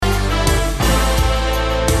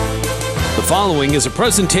following is a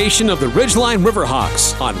presentation of the Ridgeline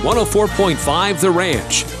Riverhawks on 104.5 The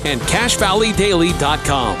Ranch and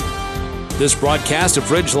CacheValleyDaily.com. This broadcast of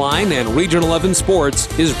Ridgeline and Region 11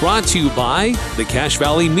 Sports is brought to you by the Cache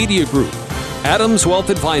Valley Media Group, Adams Wealth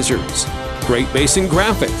Advisors, Great Basin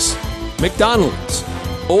Graphics, McDonald's,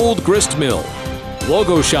 Old Grist Mill,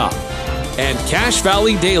 Logo Shop, and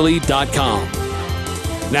CacheValleyDaily.com.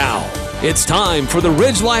 Now, it's time for the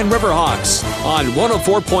Ridgeline Riverhawks on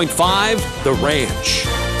 104.5 The Ranch.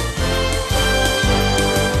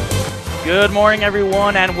 Good morning,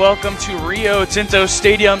 everyone, and welcome to Rio Tinto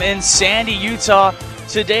Stadium in Sandy, Utah.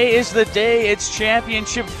 Today is the day. It's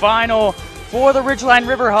championship final for the Ridgeline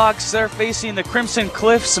Riverhawks. They're facing the Crimson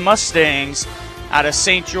Cliffs Mustangs out of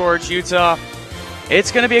St. George, Utah.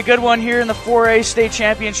 It's going to be a good one here in the 4A State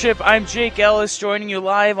Championship. I'm Jake Ellis, joining you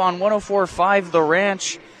live on 104.5 The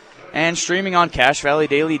Ranch and streaming on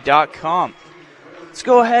CacheValleyDaily.com. Let's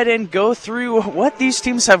go ahead and go through what these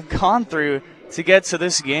teams have gone through to get to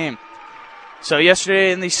this game. So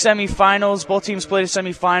yesterday in the semifinals, both teams played a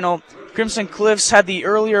semifinal. Crimson Cliffs had the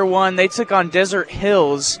earlier one. They took on Desert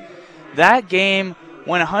Hills. That game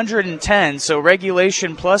went 110, so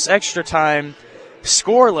regulation plus extra time,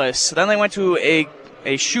 scoreless. Then they went to a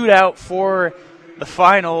shootout for the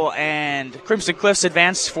final, and Crimson Cliffs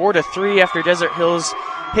advanced 4-3 after Desert Hills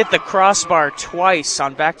hit the crossbar twice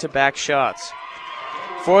on back-to-back shots.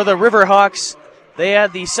 For the Riverhawks, they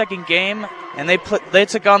had the second game, and they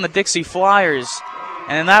took on the Dixie Flyers.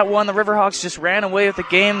 And in that one, the Riverhawks just ran away with the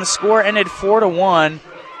game. The score ended 4-1.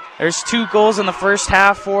 There's 2 goals in the first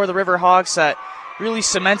half for the Riverhawks that really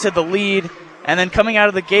cemented the lead. And then coming out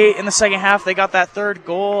of the gate in the second half, they got that third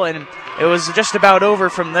goal, and it was just about over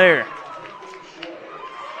from there.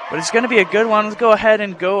 But it's going to be a good one. Let's go ahead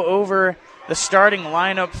and go over the starting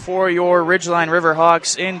lineup for your Ridgeline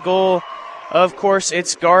Riverhawks. In goal, of course,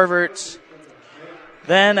 it's Garvert.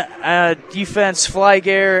 Then defense,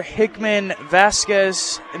 Flygare, Hickman,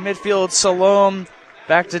 Vasquez. In midfield, Salome.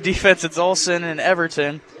 Back to defense, it's Olsen and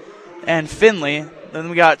Everton. And Finley. Then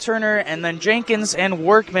we got Turner and then Jenkins and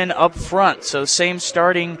Workman up front. So same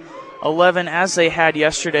starting 11 as they had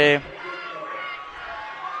yesterday.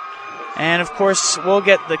 And, of course, we'll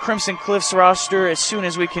get the Crimson Cliffs roster as soon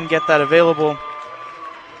as we can get that available.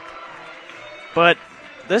 But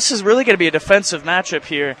this is really going to be a defensive matchup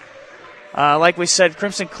here. Like we said,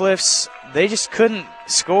 Crimson Cliffs, they just couldn't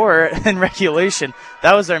score in regulation.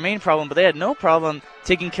 That was their main problem, but they had no problem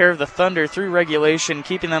taking care of the Thunder through regulation,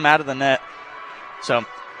 keeping them out of the net. So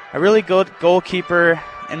a really good goalkeeper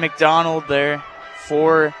in McDonald there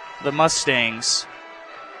for the Mustangs.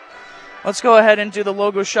 Let's go ahead and do the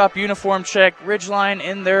Logo Shop uniform check. Ridgeline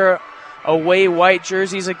in their away white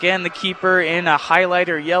jerseys. Again, the keeper in a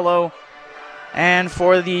highlighter yellow. And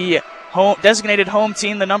for the designated home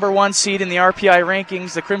team, the number 1 seed in the RPI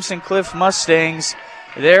rankings, the Crimson Cliff Mustangs,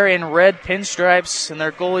 they're in red pinstripes and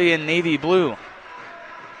their goalie in navy blue.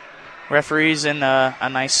 Referees in a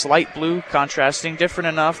nice light blue, contrasting, different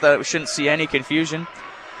enough that we shouldn't see any confusion.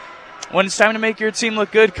 When it's time to make your team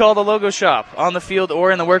look good, call the Logo Shop on the field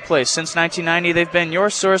or in the workplace. Since 1990, they've been your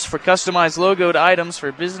source for customized logoed items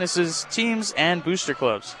for businesses, teams, and booster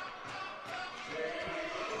clubs.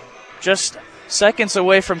 Just seconds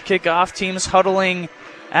away from kickoff, teams huddling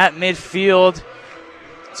at midfield.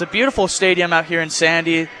 It's a beautiful stadium out here in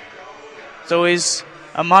Sandy. It's always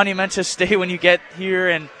a monumentous day when you get here,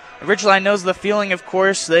 and Ridgeline knows the feeling, of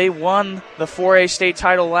course. They won the 4A state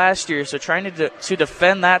title last year, so trying to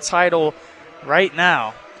defend that title right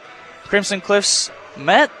now. Crimson Cliffs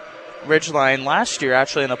met Ridgeline last year,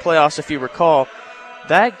 actually, in the playoffs, if you recall.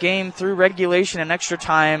 That game through regulation and extra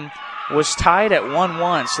time was tied at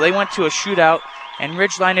 1-1, so they went to a shootout, and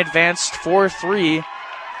Ridgeline advanced 4-3.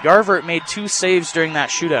 Garvert made 2 saves during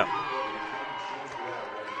that shootout.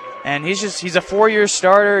 And he's a 4-year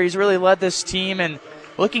starter. He's really led this team, and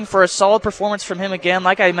looking for a solid performance from him again.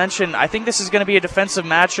 Like I mentioned, I think this is going to be a defensive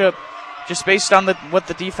matchup just based on what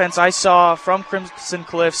the defense I saw from Crimson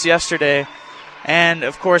Cliffs yesterday. And,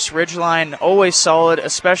 of course, Ridgeline always solid,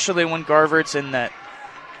 especially when Garvert's in net.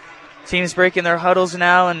 Teams breaking their huddles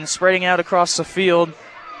now and spreading out across the field.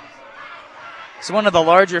 It's one of the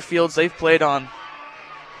larger fields they've played on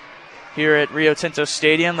here at Rio Tinto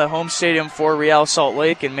Stadium, the home stadium for Real Salt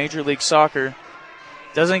Lake in Major League Soccer.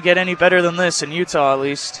 Doesn't get any better than this in Utah, at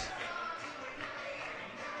least.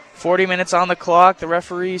 40 minutes on the clock. The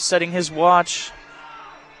referee setting his watch.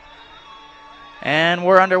 And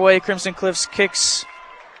we're underway. Crimson Cliffs kicks.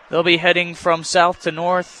 They'll be heading from south to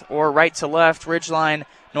north or right to left. Ridgeline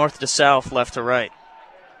north to south, left to right.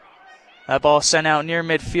 That ball sent out near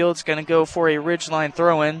midfield. It's going to go for a Ridgeline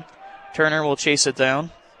throw-in. Turner will chase it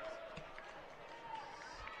down.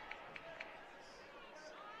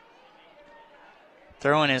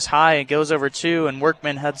 Throwing is high, it goes over 2, and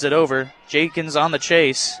Workman heads it over. Jenkins on the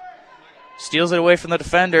chase. Steals it away from the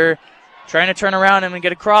defender. Trying to turn around him and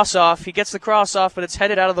get a cross off. He gets the cross off, but it's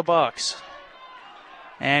headed out of the box.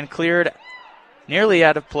 And cleared nearly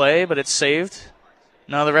out of play, but it's saved.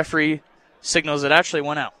 Now the referee signals it actually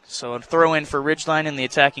went out. So a throw in for Ridgeline in the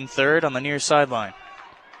attacking third on the near sideline.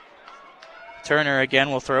 Turner again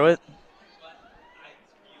will throw it.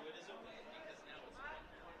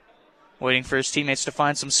 Waiting for his teammates to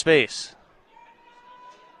find some space.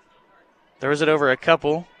 Throws it over a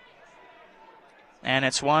couple. And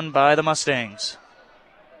it's won by the Mustangs.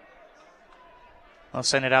 They'll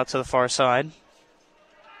send it out to the far side.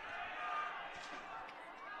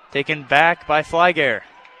 Taken back by Flygare.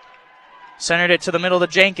 Centered it to the middle to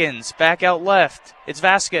Jenkins. Back out left. It's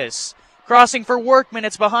Vasquez. Crossing for Workman.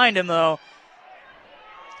 It's behind him, though.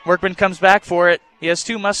 Workman comes back for it. He has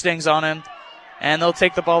 2 Mustangs on him. And they'll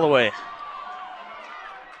take the ball away.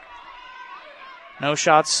 No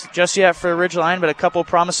shots just yet for Ridgeline, but a couple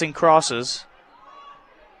promising crosses.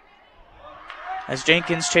 As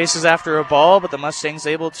Jenkins chases after a ball, but the Mustangs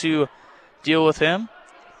able to deal with him.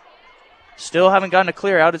 Still haven't gotten a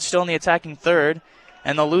clear out. It's still in the attacking third,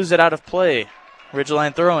 and they'll lose it out of play.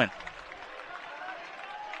 Ridgeline throwing.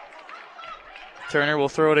 Turner will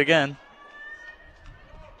throw it again.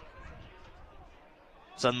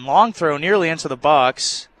 It's a long throw nearly into the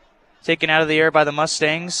box. Taken out of the air by the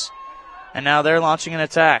Mustangs. And now they're launching an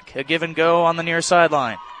attack. A give and go on the near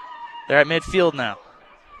sideline. They're at midfield now.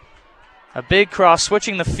 A big cross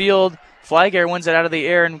switching the field. Flygare wins it out of the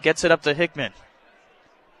air and gets it up to Hickman.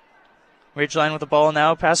 Ridgeline with the ball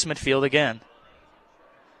now past midfield again.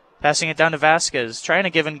 Passing it down to Vasquez. Trying to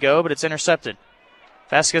give and go, but it's intercepted.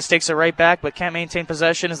 Vasquez takes it right back, but can't maintain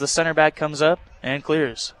possession as the center back comes up and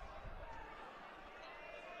clears.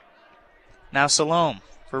 Now Salome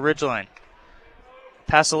for Ridgeline.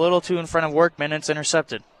 Pass a little too in front of Workman, and it's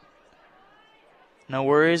intercepted. No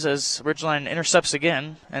worries as Ridgeline intercepts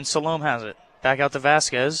again, and Salome has it. Back out to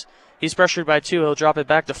Vasquez. He's pressured by 2. He'll drop it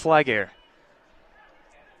back to Flygare.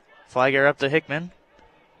 Flygare up to Hickman.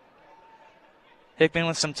 Hickman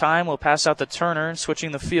with some time will pass out to Turner,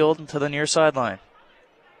 switching the field to the near sideline.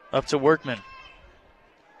 Up to Workman.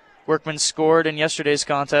 Workman scored in yesterday's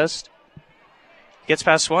contest. Gets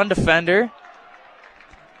past one defender,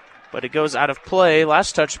 but it goes out of play.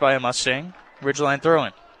 Last touch by a Mustang. Ridgeline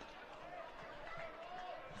throwing.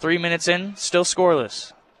 3 minutes in, still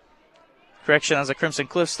scoreless. Correction, as a Crimson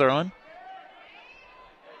Cliffs throwing.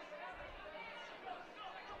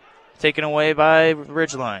 Taken away by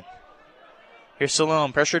Ridgeline. Here's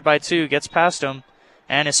Salome, pressured by 2, gets past him,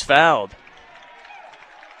 and is fouled.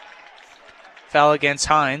 Foul against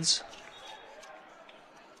Hines.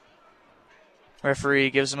 Referee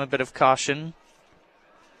gives him a bit of caution.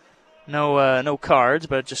 No cards,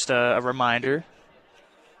 but just a reminder.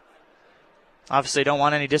 Obviously don't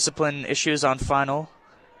want any discipline issues on final.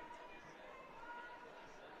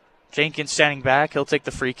 Jenkins standing back. He'll take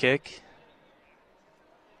the free kick.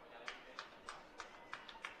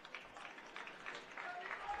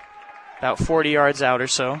 About 40 yards out or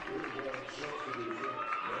so.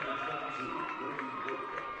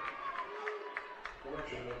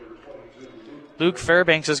 Luke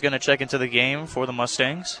Fairbanks is going to check into the game for the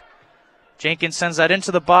Mustangs. Jenkins sends that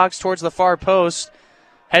into the box towards the far post.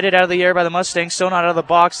 Headed out of the air by the Mustangs. Still not out of the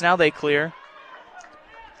box. Now they clear.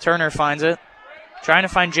 Turner finds it. Trying to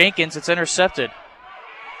find Jenkins. It's intercepted.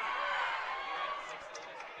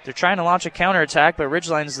 They're trying to launch a counterattack, but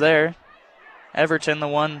Ridgeline's there. Everton, the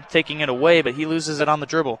one taking it away, but he loses it on the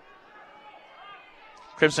dribble.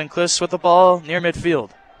 Crimson Cliffs with the ball near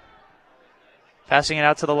midfield. Passing it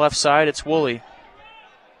out to the left side. It's Woolley.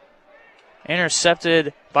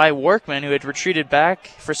 Intercepted by Workman, who had retreated back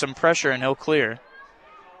for some pressure, and he'll clear.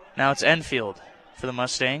 Now it's Enfield for the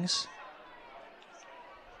Mustangs.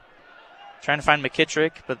 Trying to find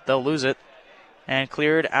McKittrick, but they'll lose it. And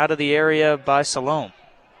cleared out of the area by Salome.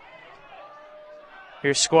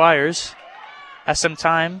 Here's Squires. Has some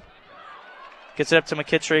time. Gets it up to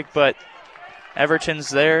McKittrick, but Everton's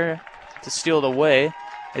there to steal it away.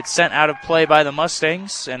 It's sent out of play by the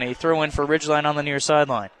Mustangs, and a throw in for Ridgeline on the near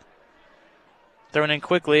sideline. Thrown in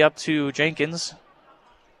quickly up to Jenkins.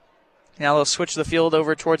 Now they'll switch the field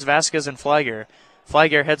over towards Vasquez and Flygare.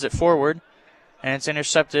 Flygare heads it forward, and it's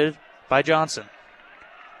intercepted by Johnson.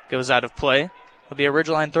 Goes out of play. It'll be a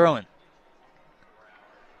Ridgeline throw-in.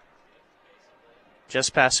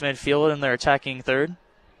 Just past midfield, and they're attacking third.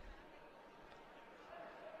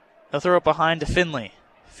 They'll throw it behind to Finley.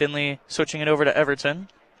 Finley switching it over to Everton,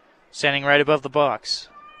 standing right above the box.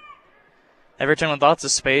 Everton with lots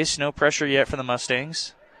of space, no pressure yet for the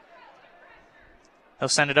Mustangs. He'll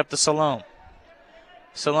send it up to Salome.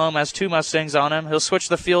 Salome has 2 Mustangs on him. He'll switch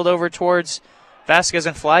the field over towards Vasquez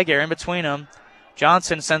and Flygare in between them.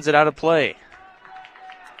 Johnson sends it out of play.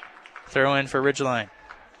 Throw in for Ridgeline.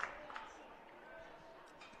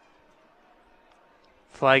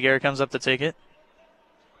 Flygare comes up to take it.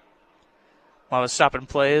 While the stop and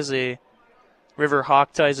play as the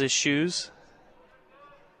Riverhawk ties his shoes.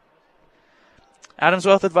 Adams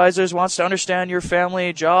Wealth Advisors wants to understand your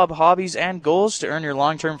family, job, hobbies, and goals to earn your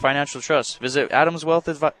long-term financial trust. Visit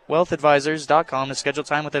AdamsWealthAdvisors.com to schedule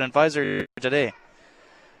time with an advisor today.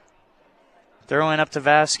 Throwing up to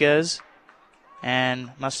Vasquez,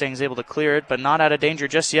 and Mustang's able to clear it, but not out of danger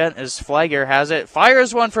just yet as Flygare has it.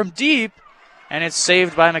 Fires one from deep, and it's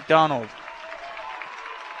saved by McDonald.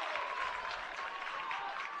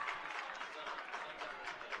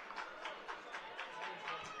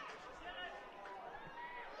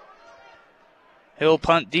 He'll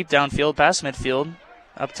punt deep downfield, past midfield,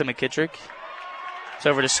 up to McKittrick. It's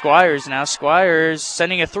over to Squires now. Squires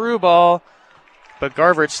sending a through ball, but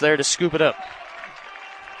Garvert's there to scoop it up.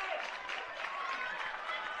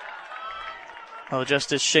 He'll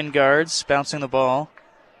adjust his shin guards, bouncing the ball,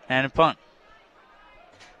 and a punt.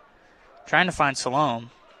 Trying to find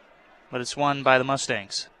Salome, but it's won by the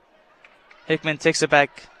Mustangs. Hickman takes it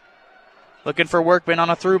back, looking for Workman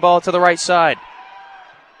on a through ball to the right side.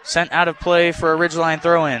 Sent out of play for a Ridgeline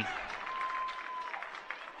throw-in.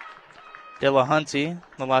 Delahunty,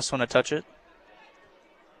 the last one to touch it.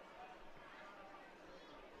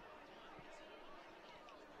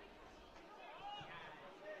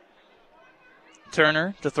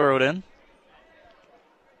 Turner to throw it in.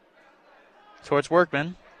 Towards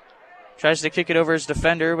Workman. Tries to kick it over his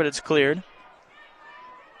defender, but it's cleared.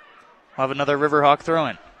 We'll have another Riverhawk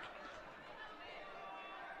throw-in.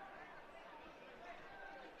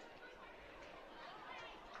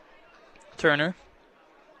 Turner.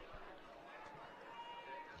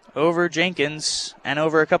 Over Jenkins and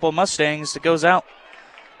over a couple Mustangs that goes out.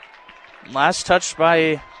 Last touch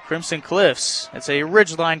by Crimson Cliffs. It's a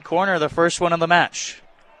Ridgeline corner, the first one of the match.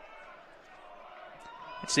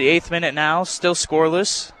 It's the 8th minute now, still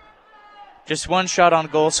scoreless. Just one shot on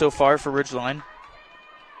goal so far for Ridgeline.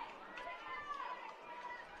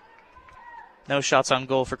 No shots on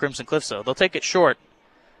goal for Crimson Cliffs, though. They'll take it short.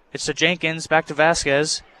 It's to Jenkins, back to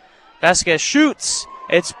Vasquez. Vasquez shoots.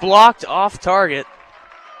 It's blocked off target.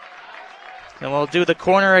 And we'll do the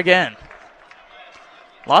corner again.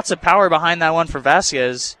 Lots of power behind that one for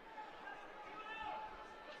Vasquez.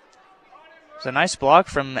 It's a nice block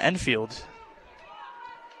from Enfield.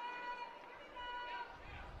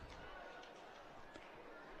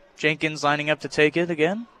 Jenkins lining up to take it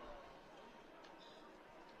again.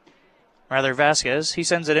 Rather, Vasquez. He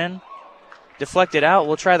sends it in. Deflected out.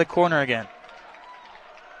 We'll try the corner again.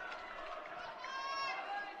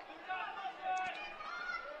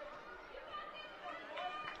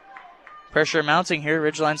 Pressure mounting here.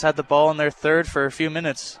 Ridgeline's had the ball in their third for a few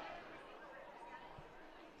minutes.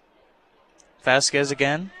 Vasquez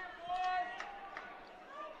again.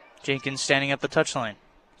 Jenkins standing up the touchline.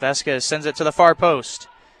 Vasquez sends it to the far post.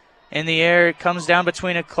 In the air, it comes down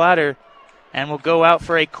between a clatter and will go out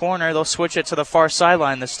for a corner. They'll switch it to the far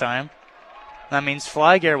sideline this time. That means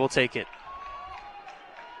Flygare will take it.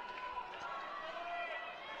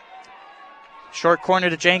 Short corner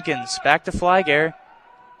to Jenkins. Back to Flygare.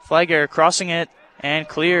 Flygare crossing it and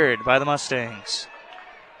cleared by the Mustangs.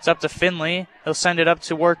 It's up to Finley. He'll send it up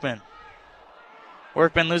to Workman.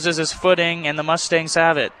 Workman loses his footing, and the Mustangs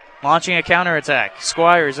have it. Launching a counterattack.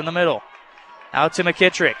 Squires in the middle. Out to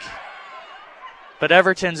McKittrick. But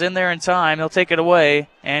Everton's in there in time. He'll take it away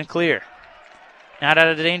and clear. Not out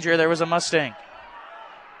of danger. There was a Mustang.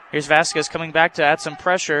 Here's Vasquez coming back to add some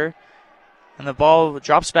pressure. And the ball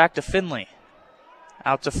drops back to Finley.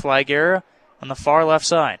 Out to Flygare on the far left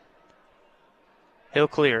side. He'll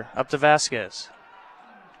clear. Up to Vasquez.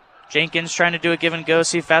 Jenkins trying to do a give and go.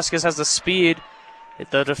 See if Vasquez has the speed.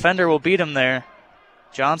 The defender will beat him there.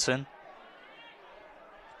 Johnson.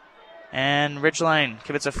 And Ridgeline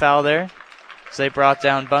commits a foul there. So they brought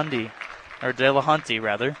down Bundy. Or Delahunty,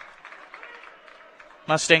 rather.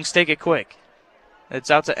 Mustangs take it quick. It's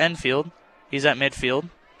out to Enfield. He's at midfield.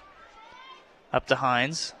 Up to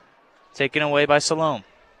Hines. Taken away by Salome.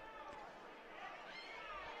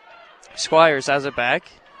 Squires has it back.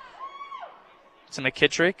 To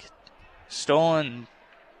McKittrick. Stolen.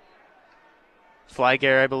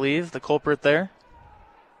 Flygare, I believe, the culprit there.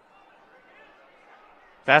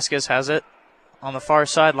 Vasquez has it on the far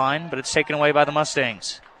sideline, but it's taken away by the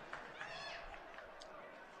Mustangs.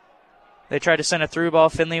 They try to send a through ball.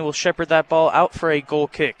 Finley will shepherd that ball out for a goal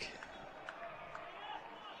kick.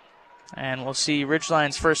 And we'll see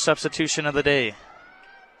Ridgeline's first substitution of the day.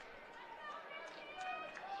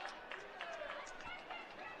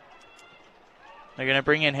 They're going to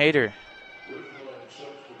bring in Hayter.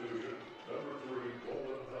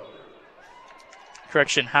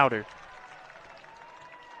 Correction, Howder.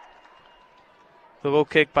 The goal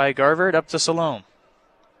kick by Garvert up to Salome.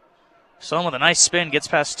 Salome with a nice spin, gets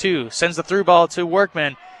past two, sends the through ball to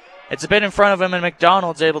Workman. It's a bit in front of him, and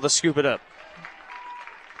McDonald's able to scoop it up.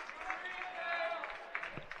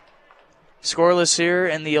 Scoreless here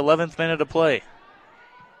in the 11th minute of play.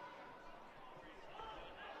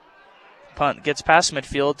 Punt gets past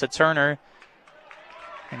midfield to Turner,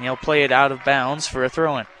 and he'll play it out of bounds for a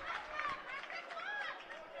throw-in.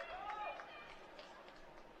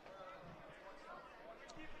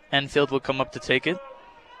 Enfield will come up to take it.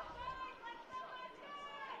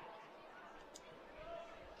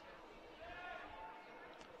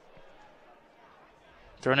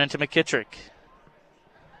 Thrown into McKittrick.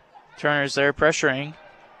 Turner's there pressuring.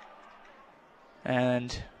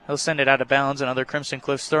 And he'll send it out of bounds. Another Crimson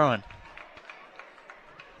Cliffs throw-in.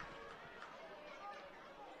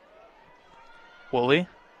 Woolley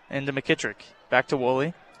into McKittrick. Back to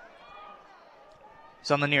Woolley.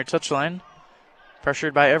 He's on the near touchline.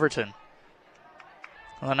 Pressured by Everton.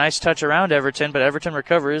 Well, a nice touch around Everton, but Everton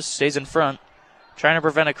recovers, stays in front. Trying to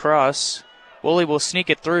prevent a cross. Woolley will sneak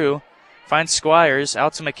it through. Finds Squires,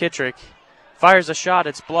 out to McKittrick. Fires a shot,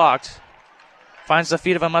 it's blocked. Finds the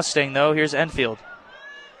feet of a Mustang, though. Here's Enfield.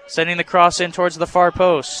 Sending the cross in towards the far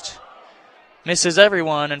post. Misses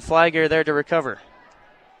everyone, and Flagger there to recover.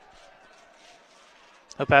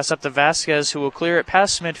 He'll pass up to Vasquez, who will clear it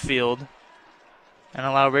past midfield and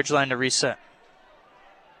allow Ridgeline to reset.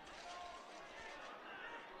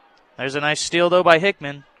 There's a nice steal, though, by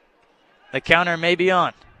Hickman. The counter may be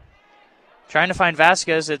on. Trying to find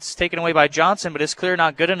Vasquez. It's taken away by Johnson, but it's clear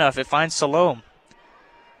not good enough. It finds Salome.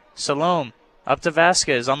 Salome up to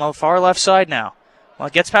Vasquez on the far left side now. Well,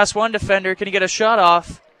 it gets past one defender. Can he get a shot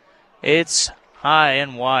off? It's high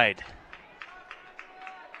and wide.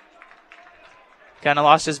 Kind of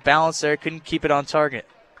lost his balance there. Couldn't keep it on target.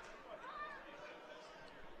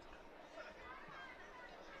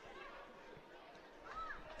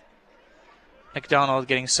 McDonald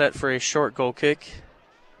getting set for a short goal kick.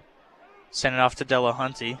 Send it off to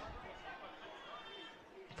Delahunty.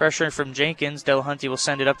 Pressure from Jenkins. Delahunty will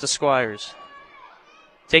send it up to Squires.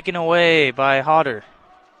 Taken away by Hodder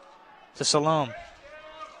to Salome.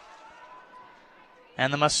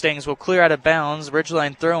 And the Mustangs will clear out of bounds.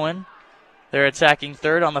 Ridgeline throw-in. They're attacking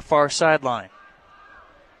third on the far sideline.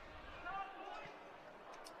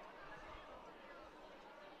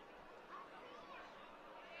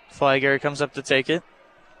 Flagger comes up to take it.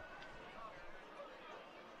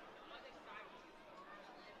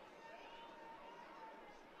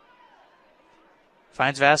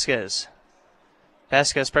 Finds Vasquez.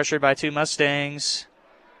 Vasquez pressured by two Mustangs.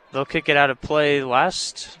 They'll kick it out of play.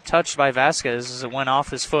 Last touch by Vasquez as it went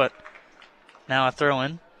off his foot. Now a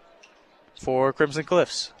throw-in for Crimson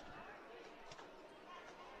Cliffs.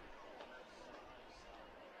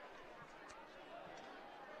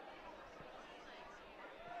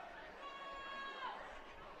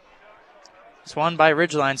 It's won by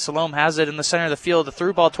Ridgeline. Salome has it in the center of the field. The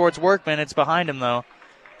through ball towards Workman. It's behind him, though.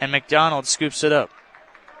 And McDonald scoops it up.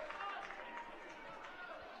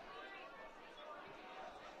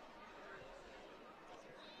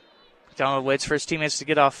 McDonald waits for his teammates to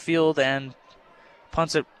get off field and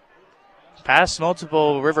punts it past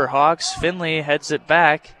multiple Riverhawks. Finley heads it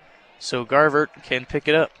back so Garvert can pick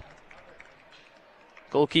it up.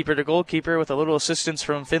 Goalkeeper to goalkeeper with a little assistance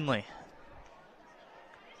from Finley.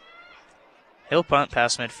 He'll punt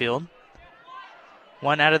past midfield.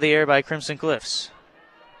 One out of the air by Crimson Cliffs.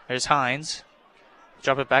 There's Hines.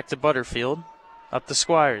 Drop it back to Butterfield. Up to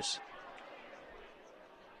Squires.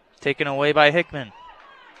 Taken away by Hickman.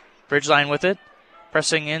 Ridgeline with it.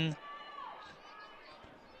 Pressing in.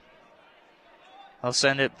 They'll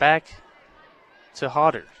send it back to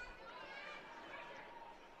Hodder.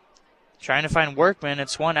 Trying to find Workman.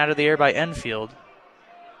 It's one out of the air by Enfield.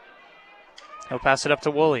 He'll pass it up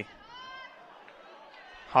to Woolley.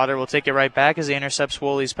 Hodder will take it right back as he intercepts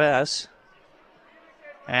Woolley's pass.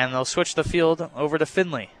 And they'll switch the field over to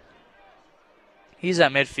Finley. He's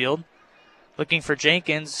at midfield. Looking for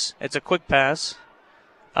Jenkins. It's a quick pass.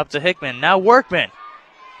 Up to Hickman. Now Workman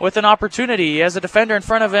with an opportunity. He has a defender in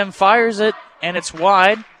front of him. Fires it. And it's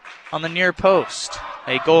wide on the near post.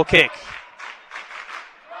 A goal kick.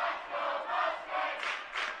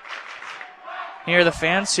 Here the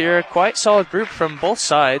fans here. Quite solid group from both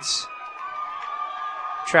sides.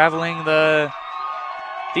 Traveling the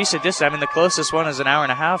decent distance. I mean, the closest one is an hour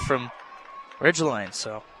and a half from Ridgeline,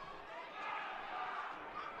 so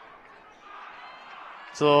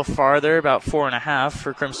it's a little farther, about 4.5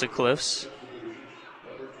 for Crimson Cliffs.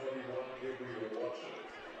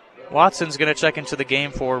 Watson's going to check into the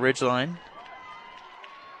game for Ridgeline.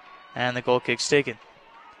 And the goal kick's taken.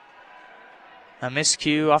 A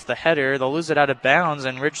miscue off the header. They'll lose it out of bounds,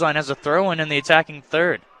 and Ridgeline has a throw-in in the attacking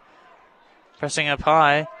third. Pressing up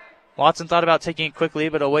high. Watson thought about taking it quickly,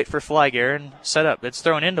 but he'll wait for Flygare and set up. It's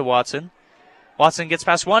thrown into Watson. Watson gets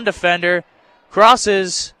past one defender,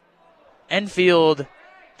 crosses, Enfield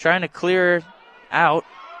trying to clear out.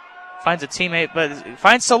 Finds a teammate, but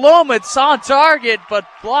finds Salome. It's on target, but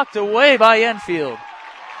blocked away by Enfield.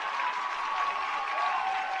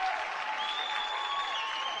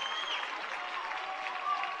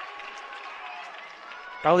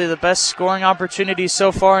 Probably the best scoring opportunity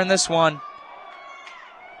so far in this one.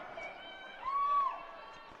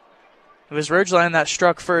 It was Ridgeline that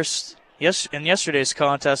struck first in yesterday's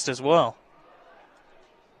contest as well.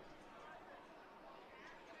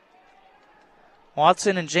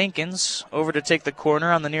 Watson and Jenkins over to take the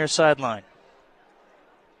corner on the near sideline.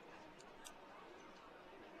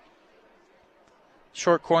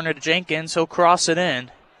 Short corner to Jenkins. He'll cross it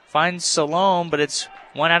in. Finds Salome, but it's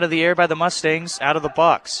one out of the air by the Mustangs, out of the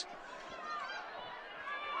box.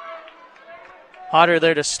 Hodder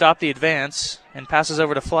there to stop the advance and passes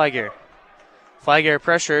over to Flygare. Flygare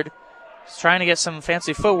pressured. He's trying to get some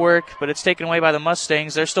fancy footwork, but it's taken away by the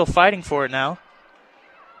Mustangs. They're still fighting for it now.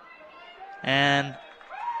 And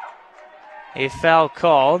a foul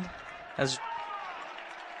called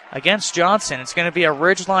against Johnson. It's going to be a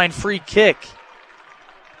Ridgeline free kick.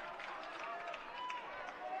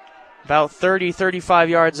 About 30, 35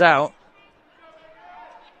 yards out.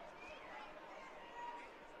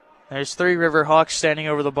 There's 3 Riverhawks standing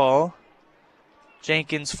over the ball.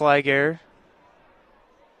 Jenkins, Flygare,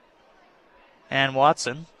 and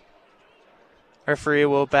Watson. Referee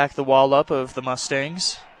will back the wall up of the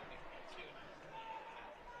Mustangs.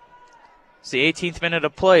 It's the 18th minute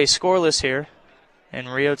of play, scoreless here in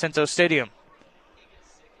Rio Tinto Stadium.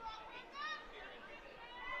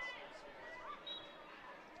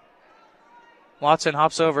 Watson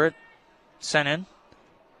hops over it, sent in.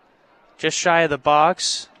 Just shy of the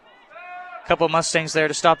box. A couple Mustangs there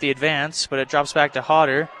to stop the advance, but it drops back to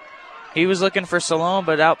Hodder. He was looking for Salome,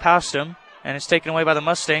 but out past him, and it's taken away by the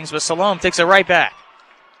Mustangs, but Salome takes it right back.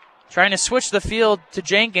 Trying to switch the field to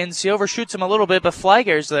Jenkins. He overshoots him a little bit, but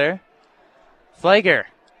Flygare's there. Flygare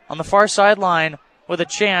on the far sideline with a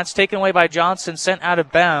chance, taken away by Johnson, sent out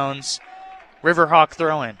of bounds. Riverhawk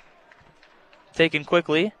throw-in. Taken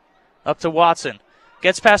quickly, up to Watson.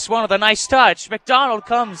 Gets past one with a nice touch. McDonald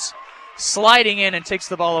comes sliding in and takes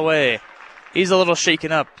the ball away. He's a little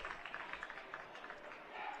shaken up.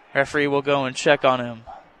 Referee will go and check on him.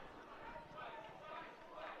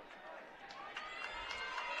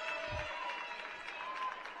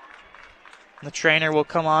 The trainer will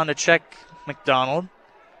come on to check McDonald.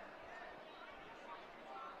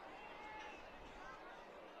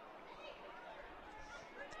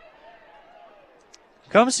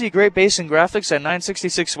 Come see Great Basin Graphics at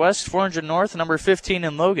 966 West, 400 North, number 15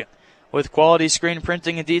 in Logan. With quality screen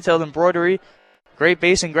printing and detailed embroidery, Great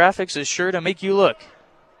Basin Graphics is sure to make you look.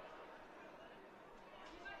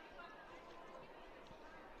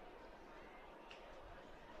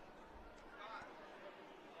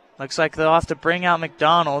 Looks like they'll have to bring out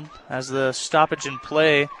McDonald as the stoppage in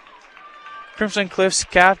play. Crimson Cliffs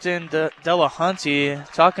captain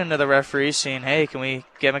Delahunty talking to the referee, saying, hey, can we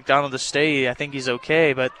get McDonald to stay? I think he's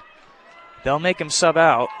okay, but they'll make him sub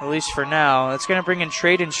out, at least for now. It's going to bring in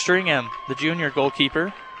Traden Stringham, the junior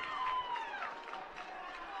goalkeeper.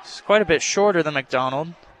 He's quite a bit shorter than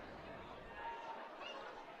McDonald.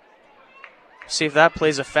 See if that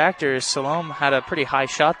plays a factor. Salome had a pretty high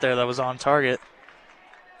shot there that was on target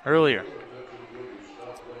earlier.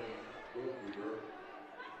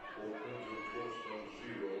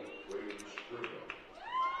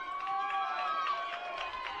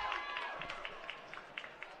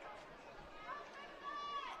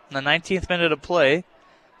 In the 19th minute of play,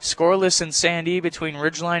 scoreless in Sandy between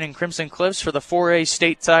Ridgeline and Crimson Cliffs for the 4A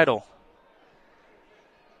state title.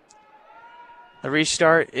 The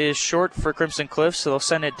restart is short for Crimson Cliffs, so they'll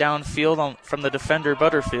send it downfield from the defender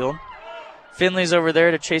Butterfield. Finley's over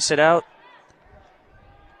there to chase it out.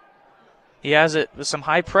 He has it with some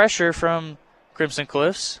high pressure from Crimson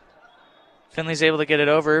Cliffs. Finley's able to get it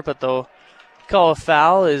over, but they'll call a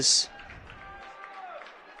foul.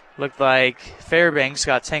 Looked like Fairbanks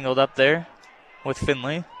got tangled up there with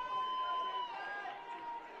Finley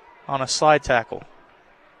on a slide tackle.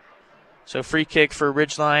 So free kick for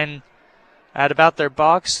Ridgeline at about their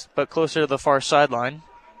box, but closer to the far sideline.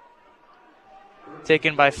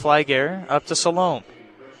 Taken by Flygare, up to Salome.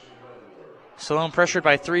 Salome pressured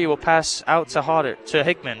by 3, will pass out to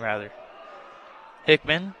Hickman.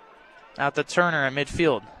 Hickman out to Turner at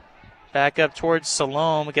midfield. Back up towards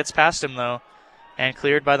Salome, gets past him though, and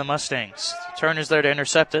cleared by the Mustangs. Turner's there to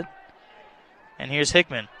intercept it. And here's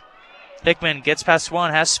Hickman. Hickman gets past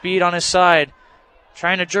 1, has speed on his side,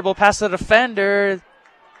 trying to dribble past the defender.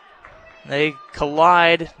 They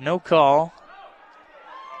collide, no call,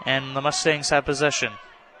 and the Mustangs have possession.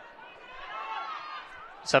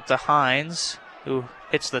 It's up to Hines, who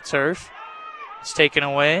hits the turf. It's taken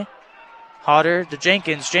away. Hodder to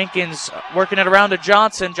Jenkins. Jenkins working it around to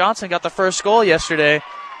Johnson. Johnson got the first goal yesterday,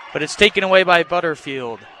 but it's taken away by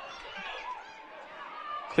Butterfield.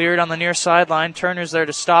 Cleared on the near sideline. Turner's there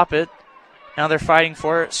to stop it. Now they're fighting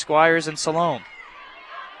for it, Squires and Salome.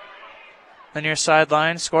 The near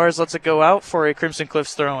sideline, Squires lets it go out for a Crimson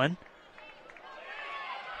Cliffs throw-in.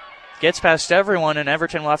 Gets past everyone, and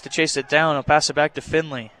Everton will have to chase it down. He'll pass it back to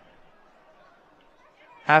Finley.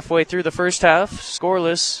 Halfway through the first half,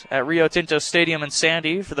 scoreless at Rio Tinto Stadium in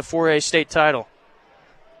Sandy for the 4A state title.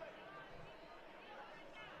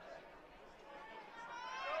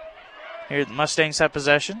 Here the Mustangs have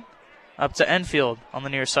possession. Up to Enfield on the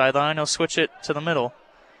near sideline. He'll switch it to the middle.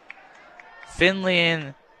 Finley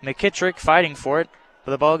and McKittrick fighting for it,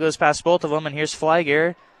 but the ball goes past both of them, and here's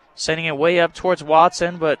Flygare sending it way up towards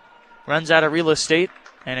Watson, but runs out of real estate,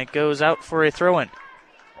 and it goes out for a throw-in.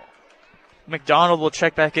 McDonald will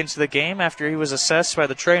check back into the game after he was assessed by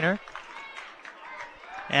the trainer.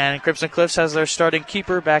 And Crimson Cliffs has their starting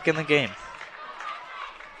keeper back in the game.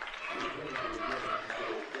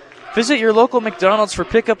 Visit your local McDonald's for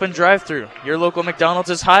pickup and drive-thru. Your local McDonald's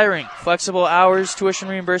is hiring. Flexible hours, tuition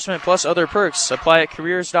reimbursement, plus other perks. Apply at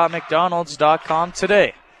careers.mcdonalds.com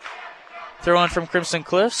today. Throw in from Crimson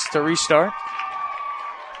Cliffs to restart.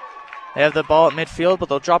 They have the ball at midfield, but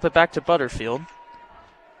they'll drop it back to Butterfield.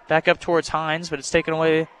 Back up towards Hines, but it's taken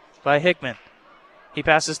away by Hickman. He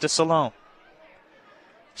passes to Salome.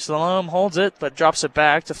 Salome holds it, but drops it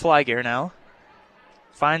back to Flygare now.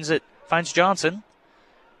 Finds Johnson.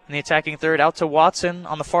 In the attacking third, out to Watson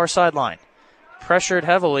on the far sideline. Pressured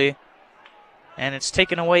heavily, and it's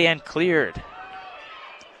taken away and cleared.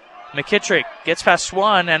 McKittrick gets past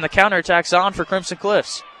 1, and the counterattack's on for Crimson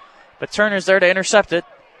Cliffs. But Turner's there to intercept it.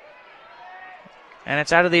 And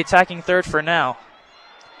it's out of the attacking third for now.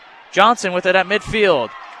 Johnson with it at midfield.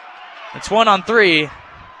 It's 1-on-3,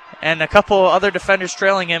 and a couple other defenders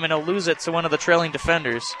trailing him, and he'll lose it to one of the trailing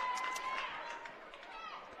defenders.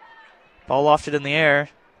 Ball lofted in the air.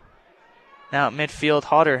 Now at midfield,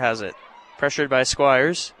 Hodder has it. Pressured by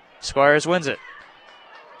Squires. Squires wins it.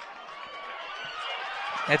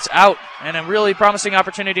 It's out, and a really promising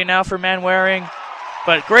opportunity now for Manwaring.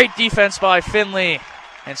 But great defense by Finley.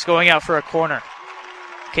 And it's going out for a corner.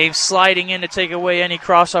 Came sliding in to take away any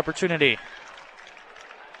cross opportunity.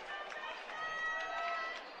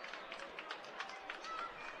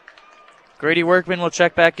 Grady Workman will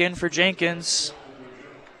check back in for Jenkins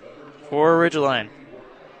for Ridgeline.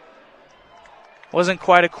 Wasn't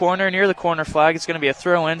quite a corner near the corner flag. It's going to be a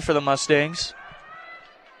throw-in for the Mustangs.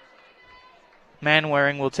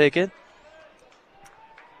 Manwaring will take it.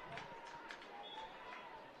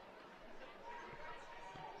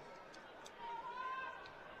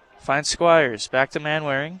 Finds Squires. Back to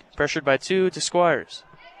Manwaring. Pressured by 2 to Squires.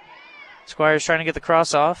 Squires trying to get the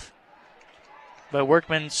cross off, but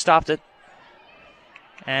Workman stopped it.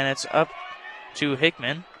 And it's up to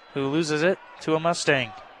Hickman, who loses it to a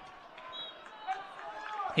Mustang.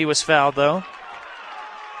 He was fouled, though.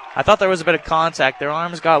 I thought there was a bit of contact. Their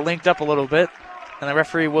arms got linked up a little bit, and the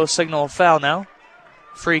referee will signal a foul now.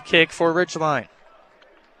 Free kick for Ridgeline.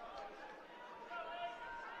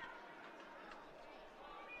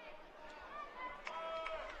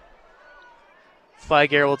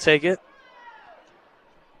 Flygare will take it.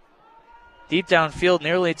 Deep downfield,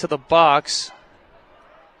 nearly to the box.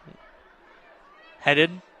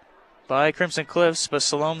 Headed by Crimson Cliffs, but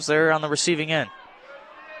Salome's there on the receiving end.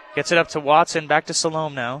 Gets it up to Watson, back to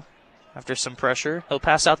Salome now. After some pressure, he'll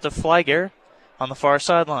pass out to Flygare on the far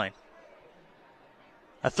sideline.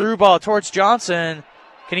 A through ball towards Johnson.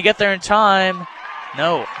 Can he get there in time?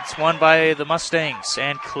 No, it's won by the Mustangs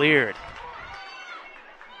and cleared.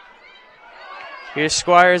 Here's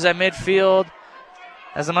Squires at midfield.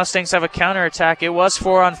 As the Mustangs have a counterattack, it was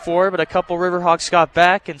 4-on-4, but a couple Riverhawks got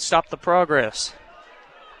back and stopped the progress.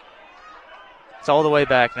 It's all the way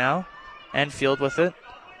back now. Enfield with it.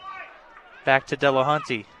 Back to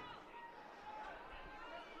Delahunty.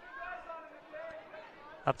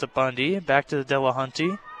 Up to Bundy. Back to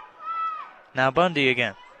Delahunty. Now Bundy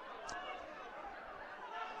again.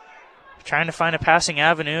 Trying to find a passing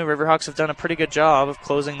avenue. Riverhawks have done a pretty good job of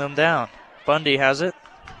closing them down. Bundy has it.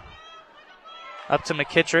 Up to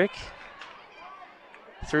McKittrick.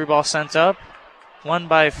 Through ball sent up. Won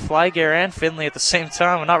by Flygare and Finley at the same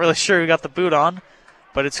time. I'm not really sure who got the boot on,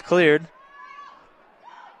 but it's cleared.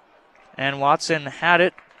 And Watson had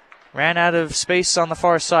it. Ran out of space on the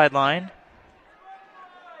far sideline.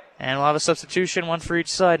 And we'll have a substitution, one for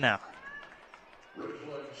each side now.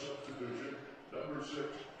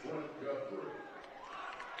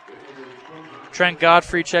 Trent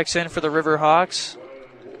Godfrey checks in for the Riverhawks.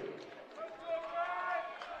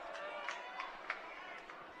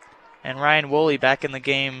 And Ryan Woolley back in the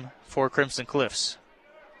game for Crimson Cliffs.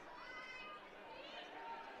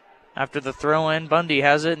 After the throw-in, Bundy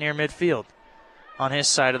has it near midfield. On his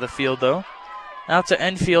side of the field, though. Out to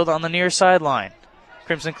Enfield on the near sideline.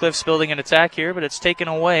 Crimson Cliffs building an attack here, but it's taken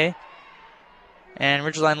away. And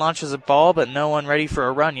Ridgeline launches a ball, but no one ready for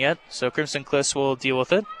a run yet, so Crimson Cliffs will deal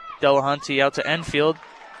with it. Delahunty out to Enfield.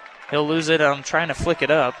 He'll lose it on trying to flick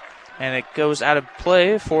it up, and it goes out of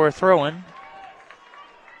play for a throw-in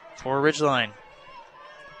for Ridgeline.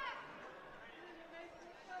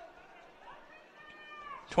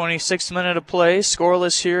 26th minute of play,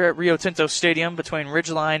 scoreless here at Rio Tinto Stadium between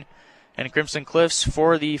Ridgeline and Crimson Cliffs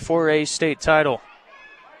for the 4A state title.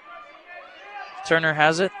 Turner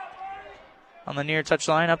has it on the near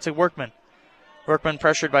touchline up to Workman. Workman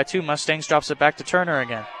pressured by two Mustangs, drops it back to Turner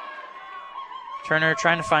again. Turner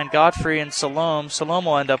trying to find Godfrey and Salome. Salome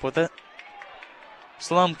will end up with it.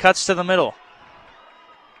 Salome cuts to the middle.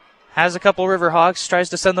 Has a couple Riverhawks, tries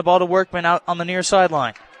to send the ball to Workman out on the near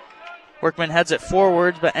sideline. Workman heads it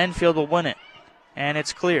forward, but Enfield will win it. And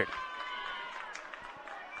it's cleared.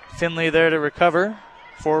 Finley there to recover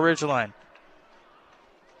for Ridgeline.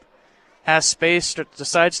 Has space,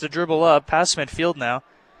 decides to dribble up, past midfield now.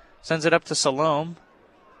 Sends it up to Salome.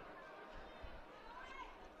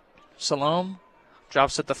 Salome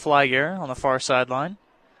drops it to Flygare on the far sideline.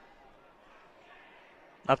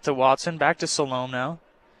 Up to Watson, back to Salome now.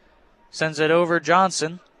 Sends it over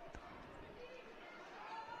Johnson.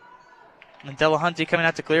 And Delahunty coming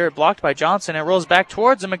out to clear it, blocked by Johnson. It rolls back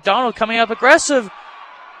towards him. McDonald coming up aggressive.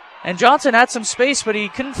 And Johnson had some space, but he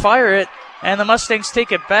couldn't fire it. And the Mustangs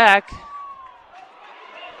take it back.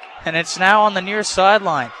 And it's now on the near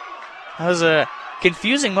sideline. That was a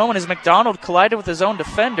confusing moment as McDonald collided with his own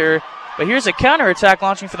defender. But here's a counterattack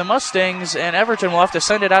launching for the Mustangs, and Everton will have to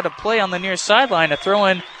send it out of play on the near sideline. A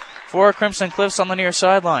throw-in for Crimson Cliffs on the near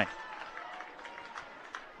sideline.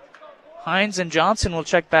 Hines and Johnson will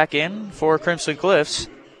check back in for Crimson Cliffs.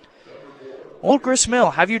 Old Grist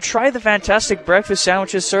Mill, have you tried the fantastic breakfast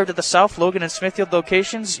sandwiches served at the South Logan and Smithfield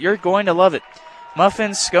locations? You're going to love it.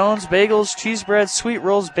 Muffins, scones, bagels, cheese bread, sweet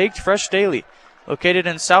rolls, baked fresh daily. Located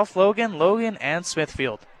in South Logan, Logan, and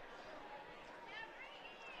Smithfield.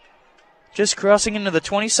 Just crossing into the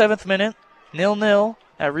 27th minute, 0-0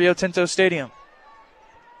 at Rio Tinto Stadium.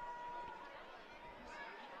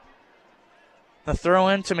 The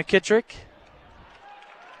throw-in to McKittrick.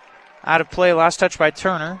 Out of play, last touch by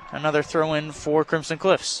Turner. Another throw-in for Crimson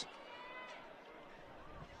Cliffs.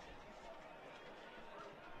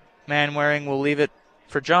 Manwaring will leave it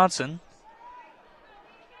for Johnson.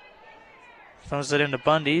 Throws it into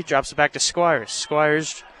Bundy, drops it back to Squires.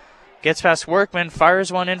 Squires gets past Workman,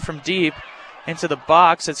 fires one in from deep into the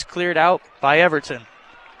box. It's cleared out by Everton.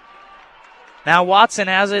 Now Watson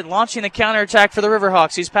has it, launching the counterattack for the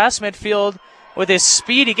Riverhawks. He's past midfield with his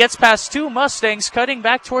speed. He gets past two Mustangs, cutting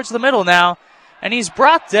back towards the middle now, and he's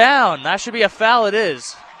brought down. That should be a foul. It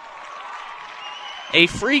is. A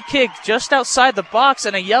free kick just outside the box,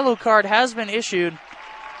 and a yellow card has been issued.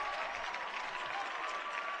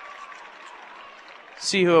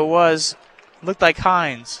 See who it was. Looked like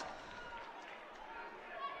Hines.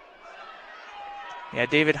 Yeah,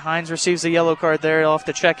 David Hines receives a yellow card there. He'll have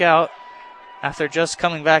to check out after just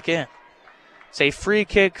coming back in. It's a free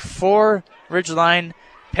kick for Ridgeline,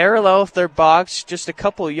 parallel with their box, just a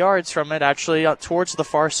couple yards from it, actually, out towards the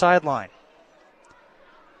far sideline.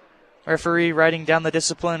 Referee writing down the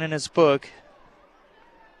discipline in his book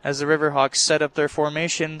as the Riverhawks set up their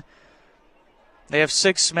formation. They have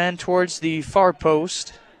 6 men towards the far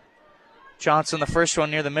post. Johnson, the first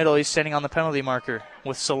one near the middle, he's standing on the penalty marker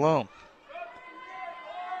with Salome.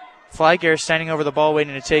 Flygare standing over the ball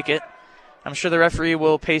waiting to take it. I'm sure the referee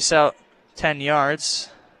will pace out 10 yards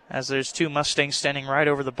as there's 2 Mustangs standing right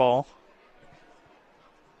over the ball.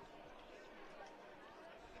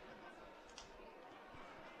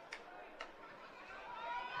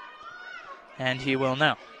 And he will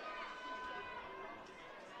now.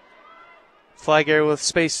 Flygare with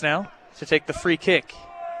space now. to take the free kick.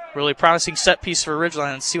 Really promising set piece for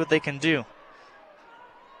Ridgeline and see what they can do.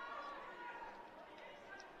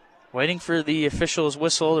 Waiting for the official's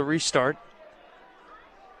whistle to restart.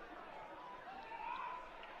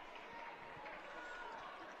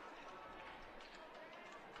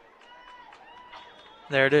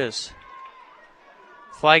 There it is.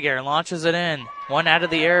 Flygare launches it in. One out of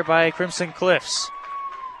the air by Crimson Cliffs.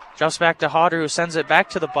 Drops back to Hodder, who sends it back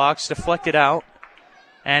to the box, deflected out,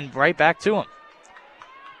 and right back to him.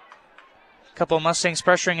 A couple of Mustangs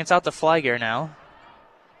pressuring. It's out to Flygare now.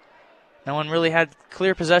 No one really had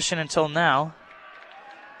clear possession until now,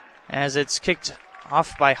 as it's kicked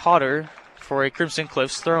off by Hodder for a Crimson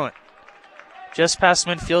Cliffs throw-in. Just past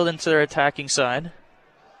midfield into their attacking side.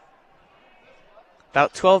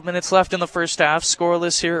 About 12 minutes left in the first half,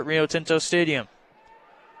 scoreless here at Rio Tinto Stadium.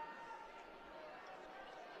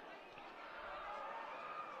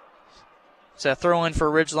 It's a throw-in for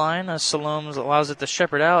Ridgeline as Salome allows it to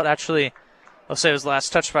shepherd out. Actually, I'll say it was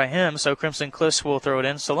last touched by him, so Crimson Cliffs will throw it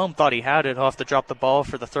in. Salome thought he had it. He'll have to drop the ball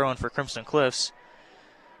for the throw-in for Crimson Cliffs.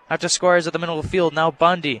 After Squires at the middle of the field, now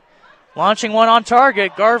Bundy. Launching one on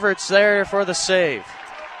target. Garvert's there for the save.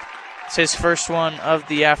 It's his first one of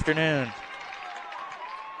the afternoon.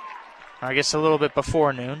 I guess a little bit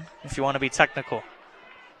before noon, if you want to be technical.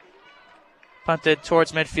 Punted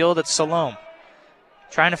towards midfield, it's Salome.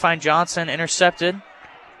 Trying to find Johnson, intercepted.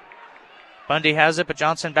 Bundy has it, but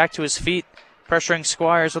Johnson back to his feet, pressuring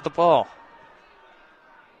Squires with the ball.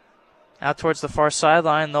 Out towards the far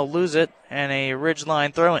sideline, they'll lose it, and a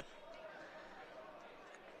Ridgeline throw-in.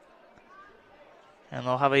 And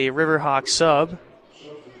they'll have a Riverhawk sub.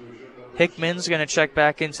 Hickman's going to check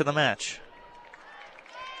back into the match.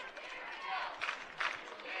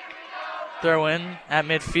 Throw in at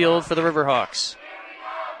midfield for the Riverhawks.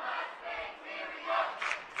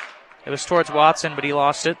 It was towards Watson, but he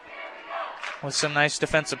lost it with some nice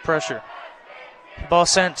defensive pressure. Ball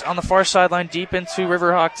sent on the far sideline deep into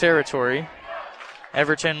Riverhawk territory.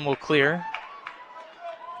 Everton will clear.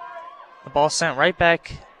 The ball sent right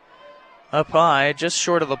back up high, just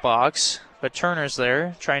short of the box, but Turner's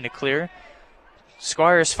there trying to clear.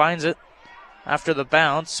 Squires finds it after the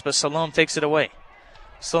bounce, but Salome takes it away.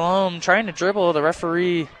 Salome trying to dribble the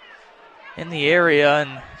referee in the area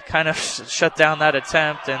and kind of shut down that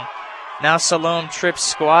attempt. And now Salome trips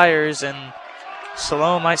Squires, and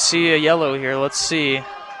Salome might see a yellow here. Let's see.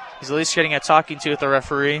 He's at least getting a talking to with the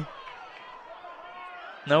referee.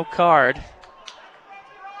 No card.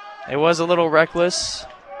 It was a little reckless.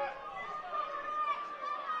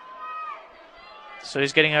 So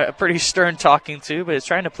he's getting a pretty stern talking to, but he's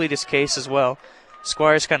trying to plead his case as well.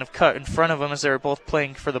 Squires kind of cut in front of him as they were both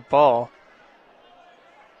playing for the ball.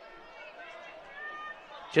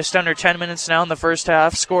 Just under 10 minutes now in the first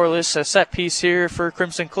half. Scoreless, a set piece here for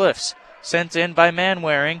Crimson Cliffs. Sent in by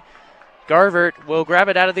Manwaring. Garvert will grab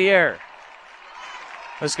it out of the air.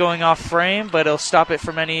 It was going off frame, but he'll stop it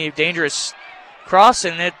from any dangerous cross.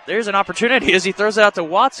 And there's an opportunity as he throws it out to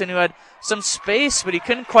Watson, who had some space, but he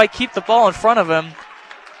couldn't quite keep the ball in front of him.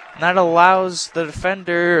 And that allows the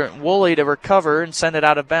defender, Woolley, to recover and send it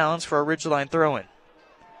out of bounds for a Ridgeline throw-in.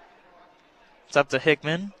 It's up to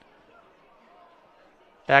Hickman.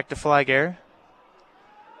 Back to Flygare.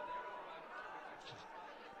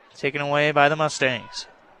 Taken away by the Mustangs.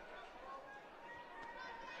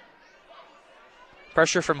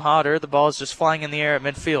 Pressure from Hodder. The ball is just flying in the air at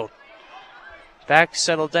midfield. Back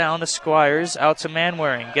settled down to Squires. Out to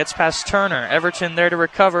Manwaring. Gets past Turner. Everton there to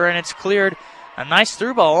recover, and it's cleared. A nice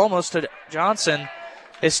through ball almost to Johnson.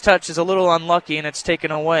 His touch is a little unlucky, and it's taken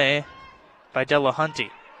away by Delahunty.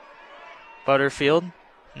 Butterfield.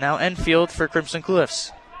 Now Enfield for Crimson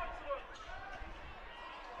Cliffs.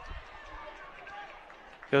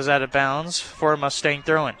 Goes out of bounds for a Mustang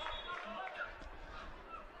throw-in.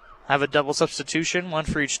 Have a double substitution, one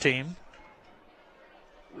for each team.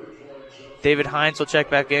 David Hines will check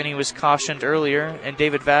back in. He was cautioned earlier, and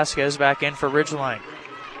David Vasquez back in for Ridgeline.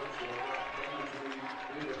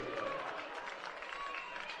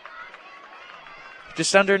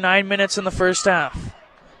 Just under 9 minutes in the first half.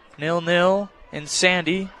 0-0 in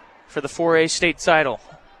Sandy for the 4A state title.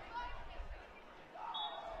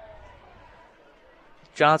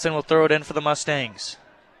 Johnson will throw it in for the Mustangs.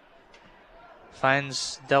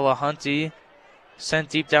 Finds Delahunty, sent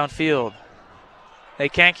deep downfield. They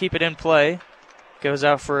can't keep it in play. Goes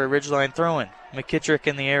out for a Ridgeline throw-in. McKittrick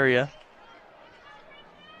in the area.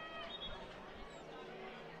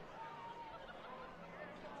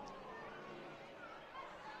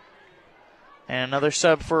 And another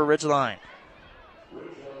sub for a Ridgeline.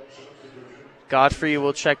 Godfrey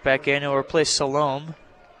will check back in. He'll replace Salome.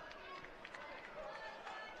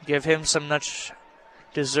 Give him some much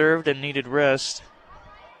deserved and needed rest.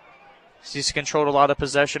 He's controlled a lot of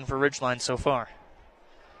possession for Ridgeline so far.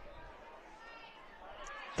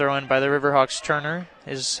 Throw in by the Riverhawks. Turner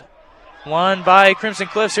is won by Crimson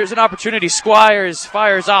Cliffs. Here's an opportunity. Squires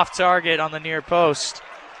fires off target on the near post.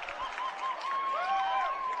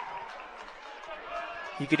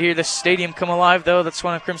 You could hear the stadium come alive, though. That's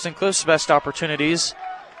one of Crimson Cliffs' best opportunities.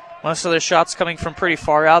 Most of their shots coming from pretty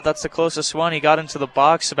far out. That's the closest one. He got into the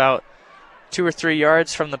box about 2 or 3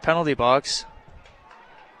 yards from the penalty box.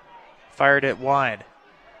 Fired it wide.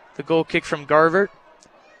 The goal kick from Garvert.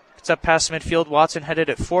 It's up past midfield. Watson headed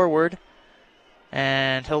it forward.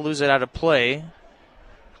 And he'll lose it out of play.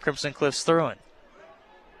 Crimson Cliffs throw-in.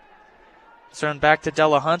 Thrown back to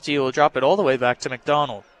Delahunty, who will drop it all the way back to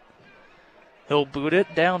McDonald. He'll boot it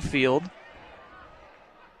downfield.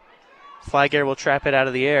 Flygare will trap it out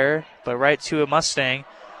of the air, but right to a Mustang.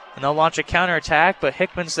 And they'll launch a counterattack, but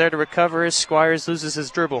Hickman's there to recover as Squires loses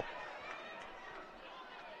his dribble.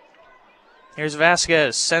 Here's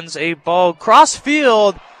Vasquez, sends a ball cross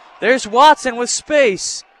field. There's Watson with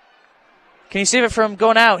space. Can he save it from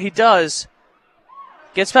going out? He does.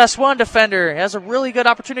 Gets past one defender. Has a really good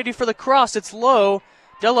opportunity for the cross. It's low.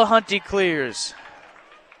 Delahunty clears.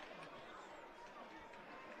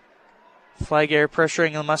 Flygare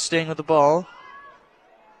pressuring the Mustang with the ball.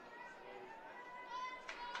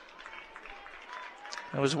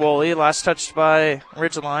 It was Woolley, last touched by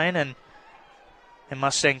Ridgeline, and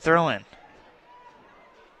Mustang throw-in.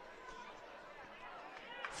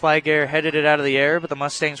 Flygare headed it out of the air, but the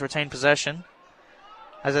Mustangs retain possession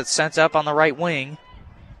as it's sent up on the right wing.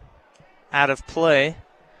 Out of play,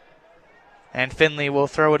 and Finley will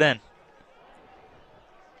throw it in.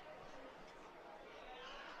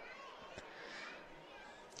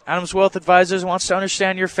 Adams Wealth Advisors wants to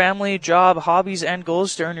understand your family, job, hobbies, and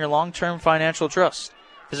goals to earn your long-term financial trust.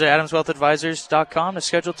 Visit AdamsWealthAdvisors.com to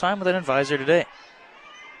schedule time with an advisor today.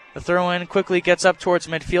 The throw-in quickly gets up towards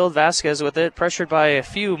midfield. Vasquez with it, pressured by a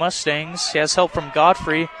few Mustangs. He has help from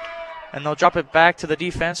Godfrey, and they'll drop it back to the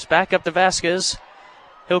defense. Back up to Vasquez.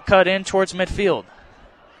 He'll cut in towards midfield.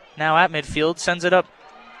 Now at midfield, sends it up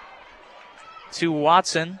to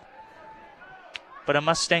Watson, but a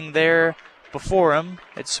Mustang there before him.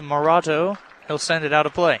 It's Morato. He'll send it out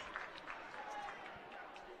of play.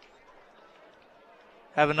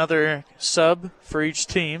 Have another sub for each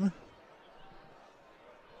team.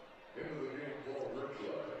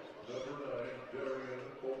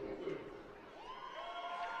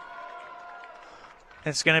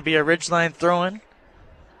 It's going to be a Ridgeline throw-in.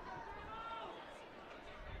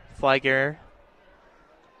 Flygare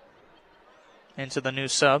into the new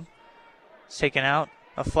sub. It's taken out.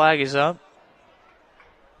 A flag is up.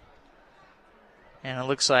 And it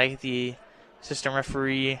looks like the assistant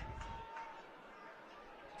referee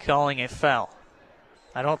calling a foul.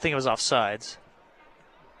 I don't think it was offsides.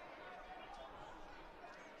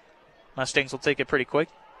 Mustangs will take it pretty quick.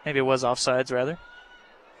 Maybe it was offsides, rather.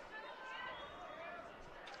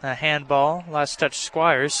 A handball. Last touch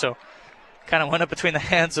Squires, so kind of went up between the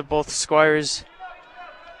hands of both Squires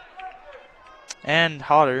and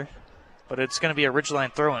Hodder. But it's going to be a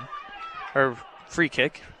Ridgeline throw-in, or free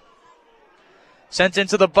kick. Sent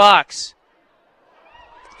into the box.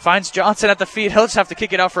 Finds Johnson at the feet. He'll just have to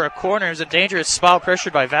kick it out for a corner. It was a dangerous spot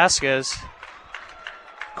pressured by Vasquez.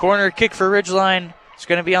 Corner kick for Ridgeline. It's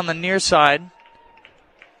going to be on the near side.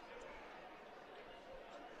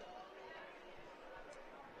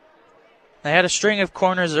 They had a string of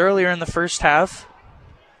corners earlier in the first half.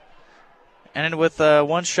 Ended with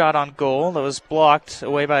one shot on goal that was blocked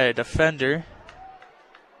away by a defender.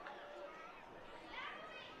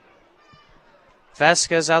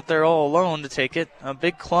 Vasquez out there all alone to take it. A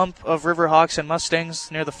big clump of Riverhawks and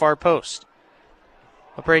Mustangs near the far post.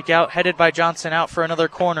 A breakout headed by Johnson out for another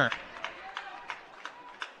corner.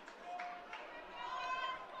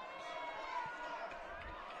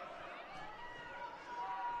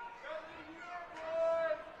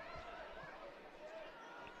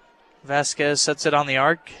 Vasquez sets it on the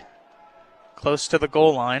arc, close to the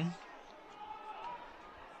goal line.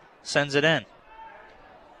 Sends it in.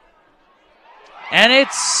 And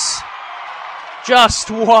it's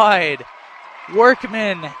just wide.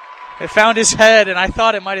 Workman, it found his head, and I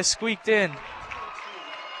thought it might have squeaked in.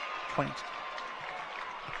 Point.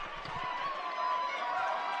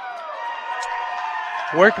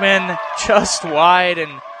 Workman just wide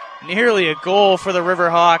and nearly a goal for the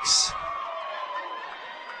Riverhawks.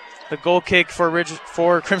 The goal kick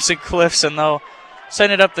for Crimson Cliffs, and they'll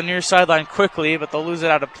send it up the near sideline quickly, but they'll lose it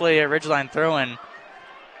out of play. A Ridgeline throw-in.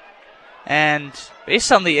 And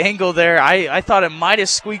based on the angle there, I thought it might have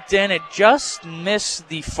squeaked in. It just missed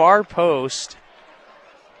the far post.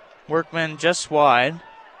 Workman just wide.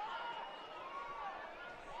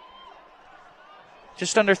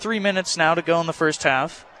 Just under 3 minutes now to go in the first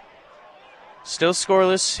half. Still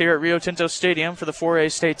scoreless here at Rio Tinto Stadium for the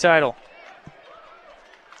 4A state title.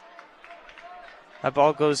 That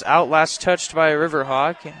ball goes out, last touched by a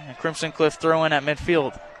Riverhawk. And Crimson Cliff throw in at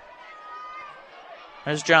midfield.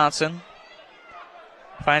 There's Johnson.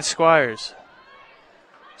 Finds Squires.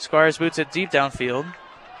 Squires boots it deep downfield.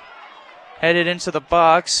 Headed into the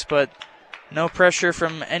box, but no pressure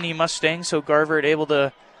from any Mustang, so Garvert able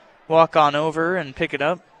to walk on over and pick it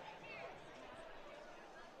up.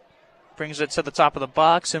 Brings it to the top of the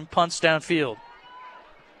box and punts downfield.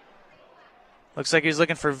 Looks like he's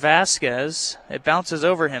looking for Vasquez. It bounces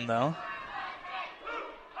over him, though,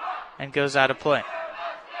 and goes out of play.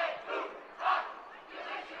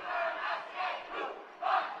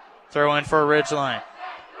 Throw in for a Ridgeline.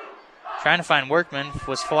 Trying to find Workman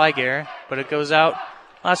was Flygare, but it goes out.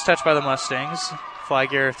 Last touch by the Mustangs.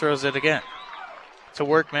 Flygare throws it again to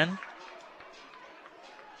Workman.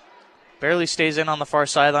 Barely stays in on the far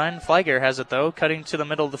sideline. Flygare has it, though, cutting to the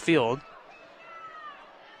middle of the field.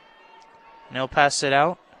 And he'll pass it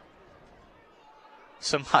out.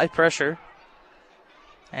 Some high pressure.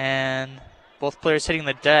 And both players hitting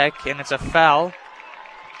the deck, and it's a foul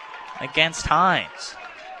against Hines.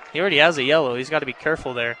 He already has a yellow. He's got to be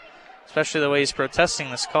careful there, especially the way he's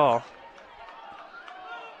protesting this call.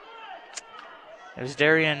 There's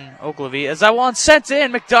Darian Ogilvy. As that one sent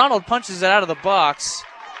in, McDonald punches it out of the box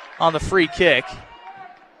on the free kick.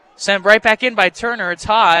 Sent right back in by Turner. It's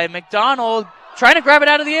high. McDonald trying to grab it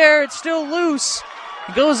out of the air. It's still loose.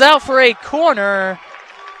 It goes out for a corner.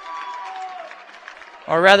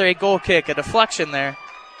 Or rather a goal kick, a deflection there.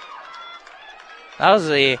 That was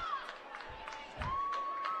a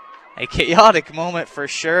chaotic moment for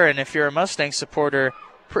sure, and if you're a Mustang supporter,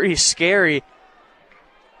 pretty scary,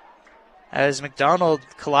 as McDonald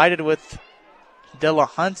collided with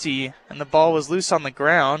Delahunty and the ball was loose on the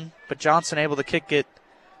ground, but Johnson able to kick it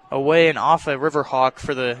away and off a Riverhawk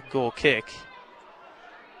for the goal kick.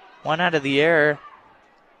 One out of the air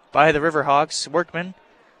by the Riverhawks. Workman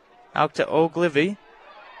out to Ogilvy.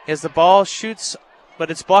 As the ball shoots, but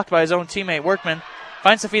it's blocked by his own teammate. Workman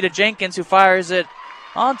finds the feet of Jenkins, who fires it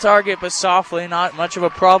on target, but softly. Not much of a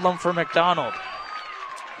problem for McDonald.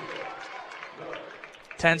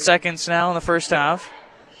 10 seconds now in the first half.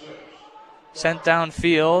 Sent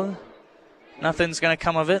downfield. Nothing's going to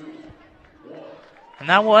come of it. And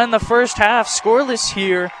that will end the first half. Scoreless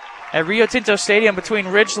here at Rio Tinto Stadium between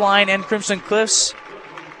Ridgeline and Crimson Cliffs.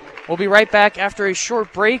 We'll be right back after a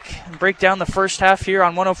short break and break down the first half here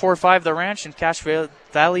on 104.5 The Ranch and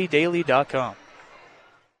CashValleyDaily.com.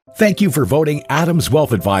 Thank you for voting Adams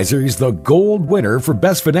Wealth Advisors the gold winner for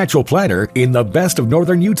Best Financial Planner in the Best of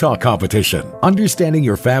Northern Utah competition. Understanding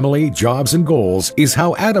your family, jobs, and goals is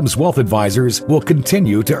how Adams Wealth Advisors will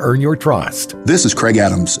continue to earn your trust. This is Craig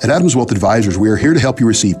Adams. At Adams Wealth Advisors, we are here to help you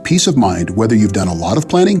receive peace of mind whether you've done a lot of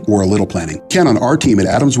planning or a little planning. Count on our team at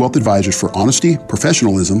Adams Wealth Advisors for honesty,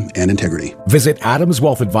 professionalism, and integrity. Visit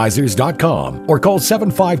AdamsWealthAdvisors.com or call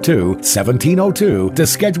 752-1702 to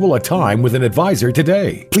schedule a time with an advisor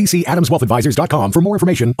today. Please see AdamsWealthAdvisors.com for more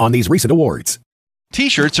information on these recent awards.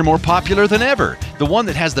 T-shirts are more popular than ever. The one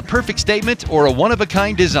that has the perfect statement or a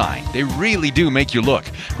one-of-a-kind design. They really do make you look.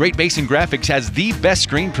 Great Basin Graphics has the best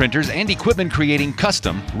screen printers and equipment creating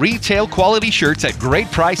custom, retail-quality shirts at great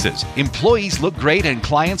prices. Employees look great and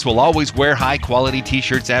clients will always wear high-quality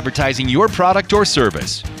T-shirts advertising your product or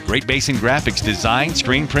service. Great Basin Graphics design,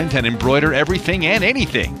 screen print, and embroider everything and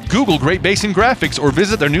anything. Google Great Basin Graphics or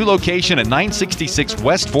visit their new location at 966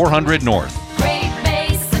 West 400 North.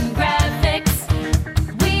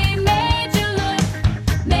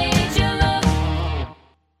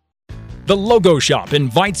 The Logo Shop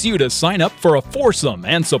invites you to sign up for a foursome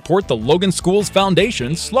and support the Logan Schools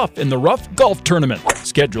Foundation Slough in the Rough Golf Tournament,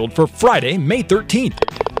 scheduled for Friday, May 13th.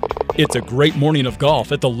 It's a great morning of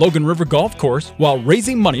golf at the Logan River Golf Course while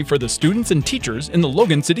raising money for the students and teachers in the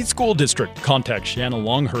Logan City School District. Contact Shanna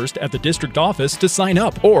Longhurst at the district office to sign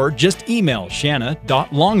up, or just email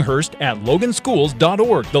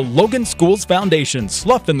shanna.longhurst@loganschools.org. The Logan Schools Foundation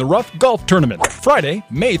Slough in the Rough Golf Tournament, Friday,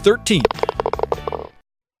 May 13th.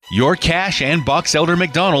 Your Cash and Box Elder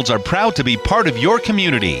McDonald's are proud to be part of your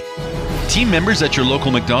community. team members at your local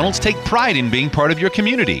McDonald's take pride in being part of your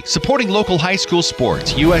community. Supporting local high school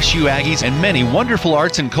sports, USU Aggies, and many wonderful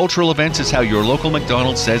arts and cultural events is how your local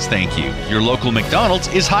McDonald's says thank you. Your local McDonald's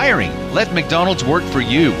is hiring. Let McDonald's work for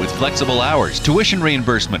you with flexible hours, tuition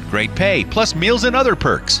reimbursement, great pay, plus meals and other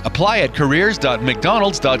perks. Apply at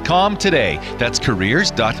careers.mcdonalds.com today. That's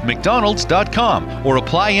careers.mcdonalds.com, or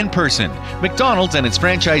apply in person. McDonald's and its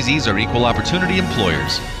franchisees are equal opportunity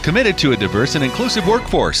employers, committed to a diverse and inclusive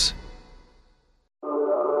workforce.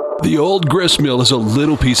 The Old Gristmill is a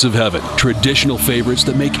little piece of heaven. Traditional favorites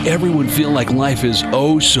that make everyone feel like life is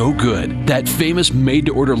oh so good. That famous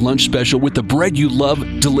made-to-order lunch special with the bread you love,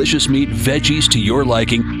 delicious meat, veggies to your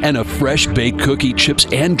liking, and a fresh baked cookie, chips,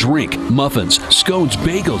 and drink. Muffins, scones,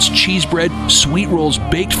 bagels, cheese bread, sweet rolls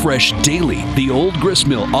baked fresh daily. The Old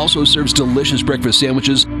Gristmill also serves delicious breakfast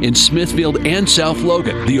sandwiches in Smithfield and South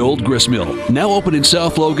Logan. The Old Gristmill, now open in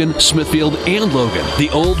South Logan, Smithfield, and Logan.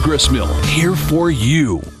 The Old Gristmill, here for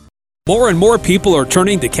you. More and more people are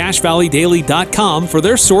turning to CashValleyDaily.com for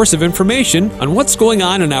their source of information on what's going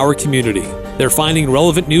on in our community. They're finding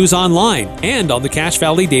relevant news online and on the Cache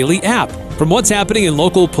Valley Daily app. From what's happening in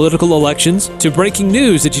local political elections to breaking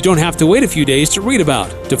news that you don't have to wait a few days to read about,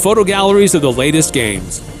 to photo galleries of the latest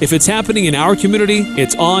games. If it's happening in our community,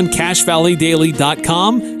 it's on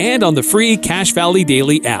CashValleyDaily.com and on the free Cache Valley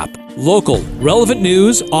Daily app. Local, relevant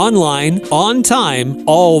news, online, on time,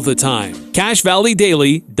 all the time.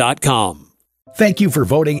 CashValleyDaily.com. Thank you for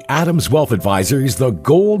voting Adams Wealth Advisors the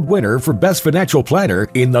gold winner for Best Financial Planner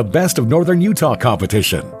in the Best of Northern Utah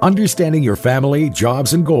competition. Understanding your family,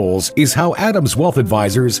 jobs, and goals is how Adams Wealth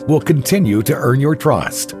Advisors will continue to earn your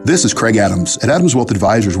trust. This is Craig Adams. At Adams Wealth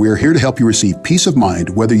Advisors, we are here to help you receive peace of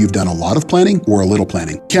mind whether you've done a lot of planning or a little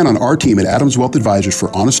planning. Count on our team at Adams Wealth Advisors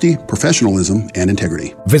for honesty, professionalism, and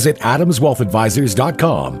integrity. Visit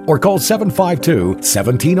AdamsWealthAdvisors.com or call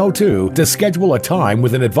 752-1702 to schedule a time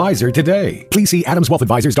with an advisor today. Please see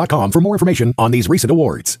AdamsWealthAdvisors.com for more information on these recent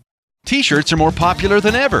awards. T-shirts are more popular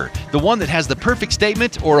than ever. The one that has the perfect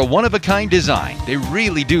statement or a one-of-a-kind design. They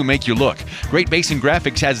really do make you look. Great Basin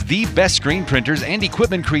Graphics has the best screen printers and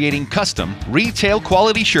equipment creating custom,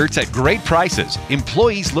 retail-quality shirts at great prices.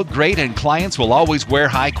 Employees look great and clients will always wear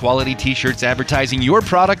high-quality T-shirts advertising your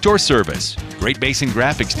product or service. Great Basin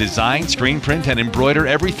Graphics design, screen print, and embroider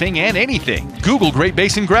everything and anything. Google Great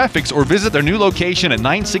Basin Graphics or visit their new location at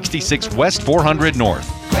 966 West 400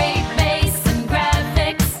 North.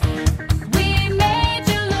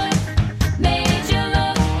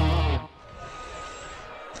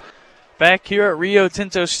 Back here at Rio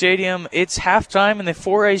Tinto Stadium, it's halftime in the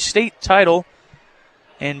 4A state title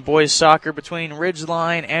in boys soccer between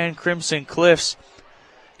Ridgeline and Crimson Cliffs.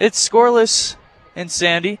 It's scoreless in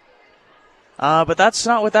Sandy, but that's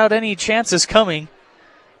not without any chances coming.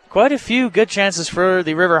 Quite a few good chances for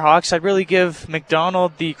the Riverhawks. I'd really give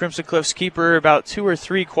McDonald, the Crimson Cliffs keeper, about 2 or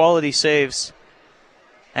 3 quality saves.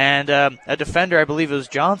 And a defender, I believe it was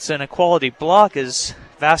Johnson, a quality block as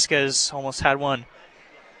Vasquez almost had one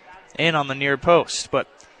in on the near post. But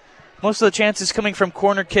most of the chances coming from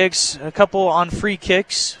corner kicks, a couple on free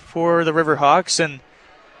kicks for the Riverhawks, and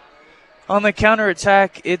on the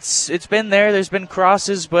counterattack, it's been there. There's been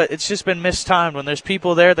crosses, but it's just been mistimed. When there's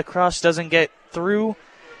people there, the cross doesn't get through,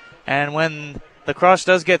 and when the cross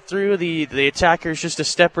does get through, the attacker is just a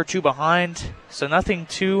step or two behind, so nothing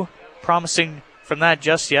too promising from that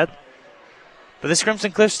just yet. But this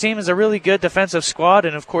Crimson Cliffs team is a really good defensive squad,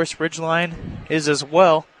 and of course Ridgeline is as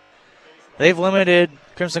well. They've limited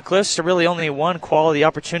Crimson Cliffs to really only one quality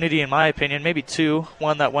opportunity, in my opinion, maybe 2.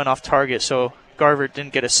 One that went off target, so Garvert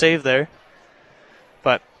didn't get a save there.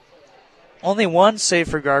 But only 1 save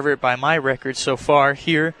for Garvert by my record so far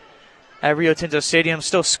here at Rio Tinto Stadium.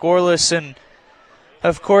 Still scoreless, and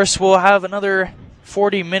of course we'll have another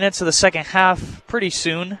 40 minutes of the second half pretty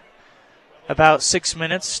soon. About 6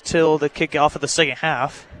 minutes till the kickoff of the second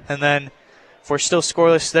half. And then if we're still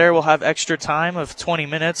scoreless there, we'll have extra time of 20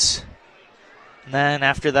 minutes. And then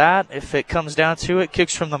after that, if it comes down to it,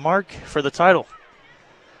 kicks from the mark for the title.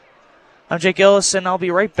 I'm Jake Ellis, and I'll be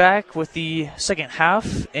right back with the second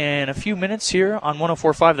half in a few minutes here on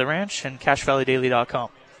 104.5 The Ranch and CashValleyDaily.com.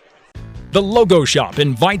 The Logo Shop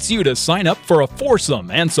invites you to sign up for a foursome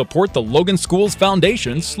and support the Logan Schools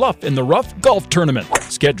Foundation Slough in the Rough Golf Tournament,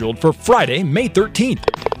 scheduled for Friday, May 13th.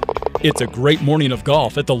 It's a great morning of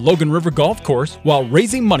golf at the Logan River Golf Course while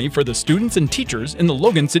raising money for the students and teachers in the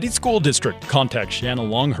Logan City School District. Contact Shanna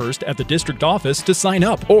Longhurst at the district office to sign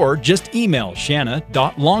up, or just email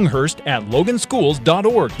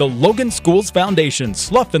shanna.longhurst@loganschools.org. The Logan Schools Foundation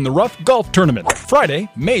Slough in the Rough Golf Tournament, Friday,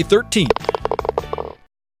 May 13th.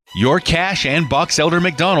 Your Cache and Box Elder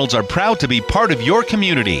McDonald's are proud to be part of your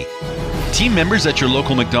community. Team members at your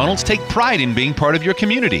local McDonald's take pride in being part of your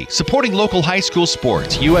community. Supporting local high school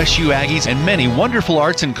sports, USU Aggies, and many wonderful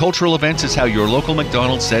arts and cultural events is how your local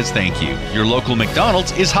McDonald's says thank you. Your local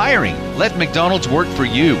McDonald's is hiring. Let McDonald's work for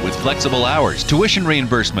you with flexible hours, tuition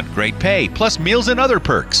reimbursement, great pay, plus meals and other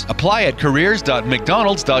perks. Apply at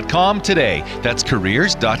careers.mcdonalds.com today. That's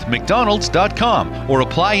careers.mcdonalds.com, or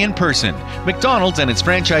apply in person. McDonald's and its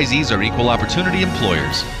franchisees are equal opportunity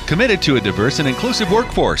employers, committed to a diverse and inclusive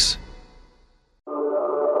workforce.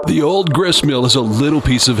 The old grist mill is a little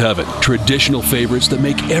piece of heaven. Traditional favorites that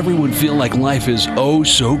make everyone feel like life is oh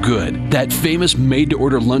so good. That famous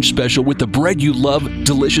made-to-order lunch special with the bread you love,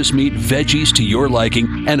 delicious meat, veggies to your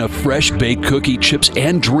liking, and a fresh baked cookie, chips,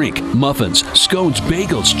 and drink. Muffins, scones,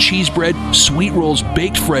 bagels, cheese bread, sweet rolls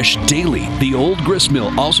baked fresh daily. The old grist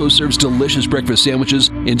mill also serves delicious breakfast sandwiches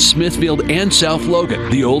in Smithfield and South Logan.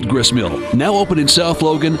 The old grist mill, now open in South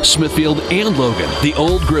Logan, Smithfield, and Logan. The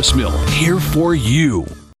old grist mill, here for you.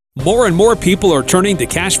 More and more people are turning to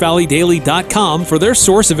CashValleyDaily.com for their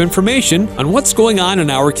source of information on what's going on in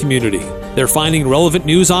our community. They're finding relevant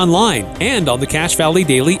news online and on the Cache Valley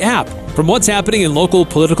Daily app. From what's happening in local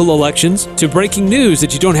political elections to breaking news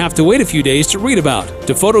that you don't have to wait a few days to read about,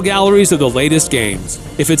 to photo galleries of the latest games.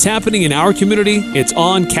 If it's happening in our community, it's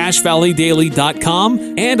on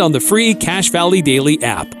CashValleyDaily.com and on the free Cache Valley Daily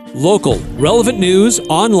app. Local, relevant news,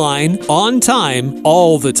 online, on time,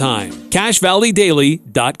 all the time.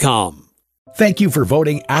 CashValleyDaily.com. Thank you for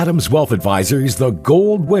voting Adams Wealth Advisors the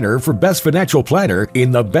gold winner for Best Financial Planner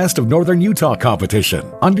in the Best of Northern Utah competition.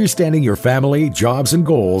 Understanding your family, jobs, and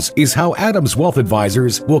goals is how Adams Wealth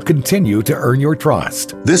Advisors will continue to earn your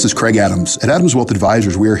trust. This is Craig Adams. At Adams Wealth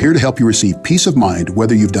Advisors, we are here to help you receive peace of mind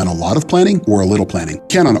whether you've done a lot of planning or a little planning.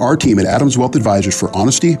 Count on our team at Adams Wealth Advisors for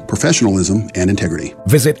honesty, professionalism, and integrity.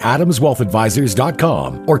 Visit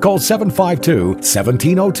AdamsWealthAdvisors.com or call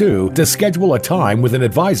 752-1702 to schedule a time with an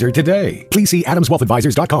advisor today. Please see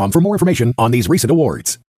AdamsWealthAdvisors.com for more information on these recent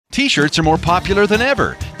awards. T-shirts are more popular than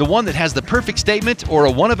ever. The one that has the perfect statement or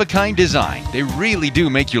a one-of-a-kind design. They really do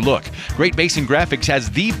make you look. Great Basin Graphics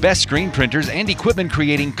has the best screen printers and equipment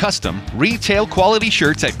creating custom, retail-quality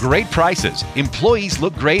shirts at great prices. Employees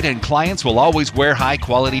look great and clients will always wear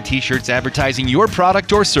high-quality T-shirts advertising your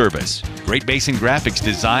product or service. Great Basin Graphics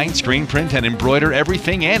design, screen print, and embroider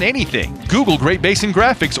everything and anything. Google Great Basin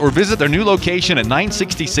Graphics or visit their new location at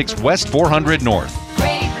 966 West 400 North.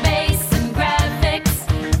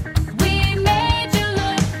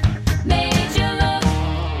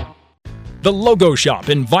 The Logo Shop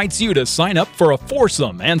invites you to sign up for a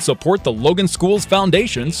foursome and support the Logan Schools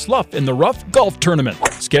Foundation Slough in the Rough Golf Tournament,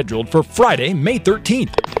 scheduled for Friday, May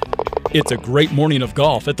 13th. It's a great morning of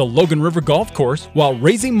golf at the Logan River Golf Course while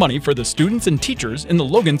raising money for the students and teachers in the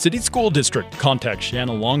Logan City School District. Contact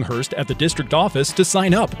Shanna Longhurst at the district office to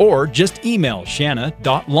sign up or just email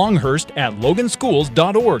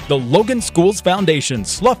shanna.longhurst@loganschools.org. The Logan Schools Foundation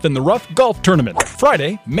Slough in the Rough Golf Tournament,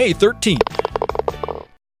 Friday, May 13th.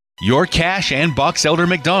 Your Cache and Box Elder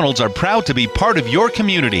McDonald's are proud to be part of your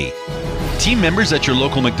community. Team members at your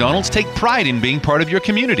local McDonald's take pride in being part of your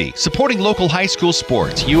community. Supporting local high school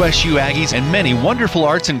sports, USU Aggies, and many wonderful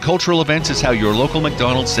arts and cultural events is how your local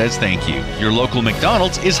McDonald's says thank you. Your local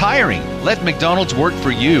McDonald's is hiring. Let McDonald's work for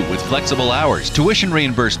you with flexible hours, tuition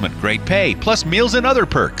reimbursement, great pay, plus meals and other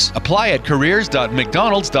perks. Apply at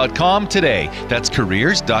careers.mcdonalds.com today. That's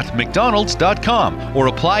careers.mcdonalds.com, or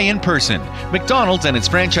apply in person. McDonald's and its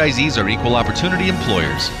franchisees are equal opportunity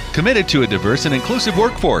employers, committed to a diverse and inclusive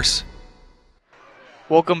workforce.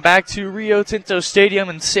 Welcome back to Rio Tinto Stadium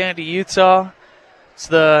in Sandy, Utah. It's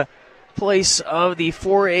the place of the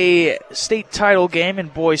 4A state title game in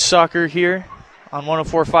boys soccer here on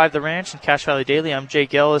 104.5 The Ranch and Cache Valley Daily. I'm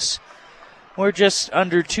Jake Ellis. We're just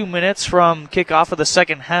under 2 minutes from kickoff of the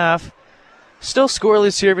second half. Still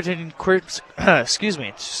scoreless here between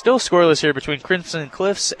Crimson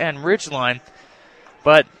Cliffs and Ridgeline,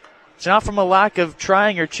 but it's not from a lack of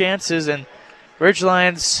trying your chances, and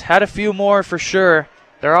Ridgeline's had a few more for sure.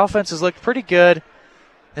 Their offense has looked pretty good.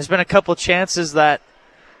 There's been a couple chances that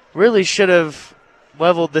really should have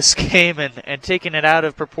leveled this game and taken it out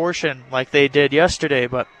of proportion like they did yesterday,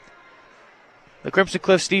 but the Crimson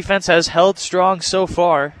Cliffs defense has held strong so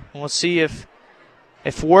far, and we'll see if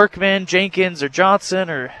Workman, Jenkins, or Johnson,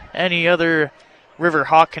 or any other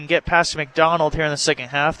Riverhawk can get past McDonald here in the second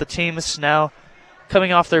half. The team is now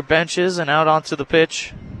coming off their benches and out onto the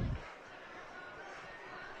pitch.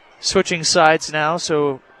 Switching sides now,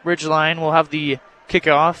 so Ridgeline will have the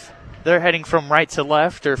kickoff. They're heading from right to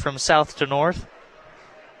left or from south to north.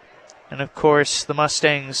 And of course, the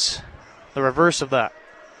Mustangs, the reverse of that.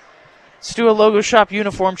 Let's do a Logo Shop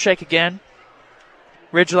uniform check again.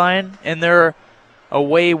 Ridgeline in their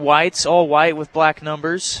away whites, all white with black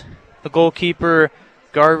numbers. The goalkeeper,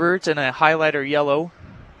 Garvert, in a highlighter yellow.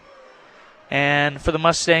 And for the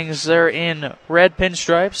Mustangs, they're in red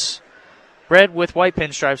pinstripes. Red with white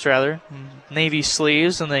pinstripes, rather. Navy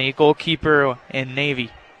sleeves, and the goalkeeper in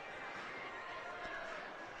navy.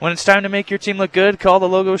 When it's time to make your team look good, call the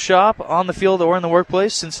Logo Shop on the field or in the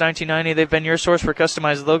workplace. Since 1990, they've been your source for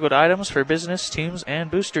customized logoed items for business, teams, and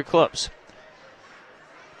booster clubs.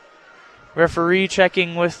 Referee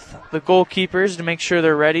checking with the goalkeepers to make sure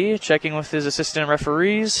they're ready. Checking with his assistant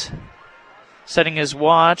referees. Setting his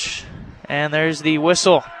watch. And there's the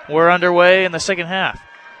whistle. We're underway in the second half.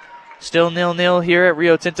 Still 0-0 here at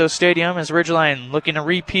Rio Tinto Stadium as Ridgeline looking to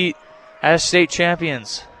repeat as state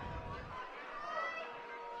champions.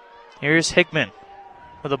 Here's Hickman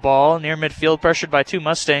with a ball near midfield, pressured by two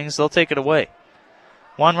Mustangs. They'll take it away.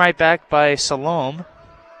 One right back by Salome.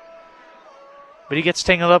 But he gets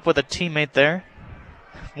tangled up with a teammate there.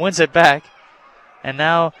 Wins it back. And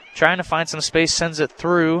now trying to find some space, sends it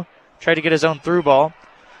through. Try to get his own through ball.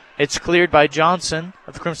 It's cleared by Johnson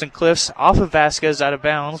of the Crimson Cliffs off of Vasquez, out of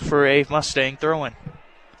bounds for a Mustang throw-in.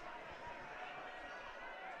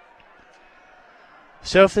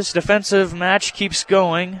 So if this defensive match keeps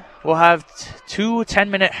going, we'll have two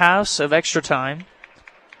 10-minute halves of extra time.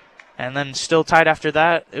 And then still tied after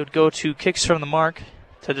that, it would go to kicks from the mark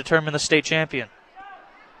to determine the state champion.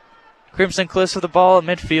 Crimson Cliffs with the ball at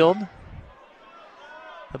midfield.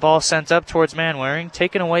 The ball sent up towards Manwaring,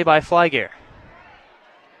 taken away by Flygare.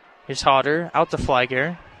 Here's Hodder out to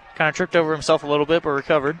Flygare. Kind of tripped over himself a little bit, but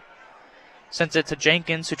recovered. Sent it to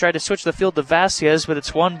Jenkins, who tried to switch the field to Vasquez, but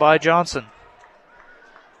it's won by Johnson.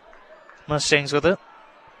 Mustangs with it.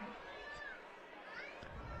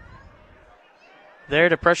 There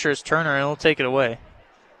to pressure is Turner, and he'll take it away.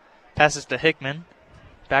 Passes to Hickman.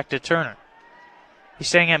 Back to Turner. He's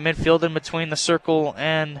staying at midfield in between the circle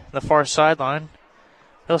and the far sideline.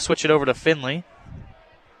 He'll switch it over to Finley.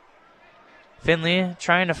 Finley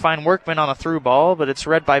trying to find Workman on a through ball, but it's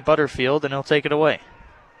read by Butterfield, and he'll take it away.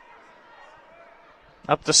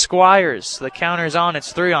 Up to Squires. The counter's on.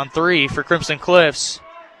 It's 3-on-3 for Crimson Cliffs.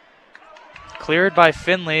 Cleared by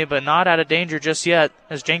Finley, but not out of danger just yet,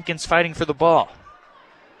 as Jenkins fighting for the ball.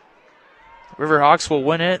 Riverhawks will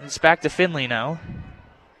win it. It's back to Finley now.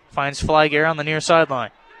 Finds Flygare on the near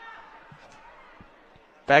sideline.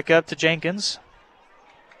 Back up to Jenkins.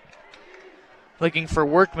 Looking for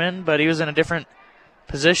Workman, but he was in a different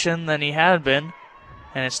position than he had been.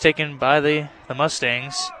 And it's taken by the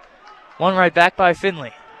Mustangs. One right back by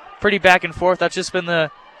Finley. Pretty back and forth. That's just been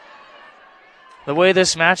the way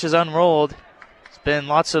this match has unrolled. It's been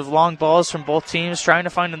lots of long balls from both teams, trying to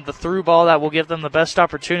find the through ball that will give them the best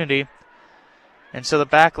opportunity. And so the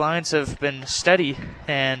back lines have been steady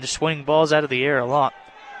and just winning balls out of the air a lot.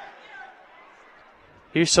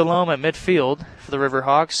 Here's Salome at midfield for the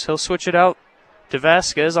Riverhawks. He'll switch it out to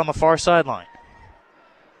Vasquez on the far sideline.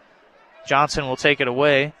 Johnson will take it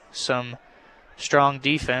away. Some strong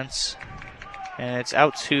defense. And it's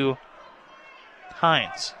out to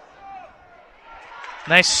Hines.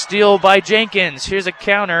 Nice steal by Jenkins. Here's a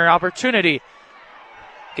counter opportunity.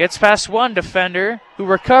 Gets past one defender who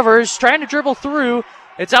recovers, trying to dribble through.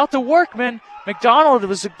 It's out to Workman. McDonald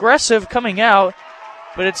was aggressive coming out,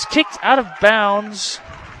 but it's kicked out of bounds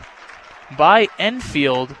by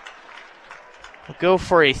Enfield. We'll go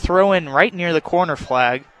for a throw-in right near the corner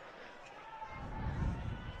flag.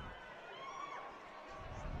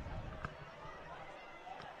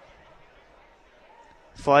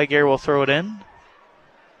 Flygare will throw it in.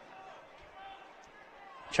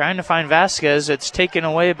 Trying to find Vasquez. It's taken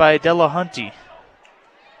away by Delahunty.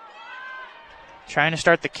 Trying to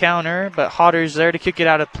start the counter, but Hodder's there to kick it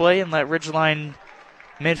out of play and let Ridgeline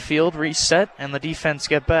midfield reset and the defense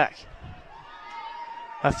get back.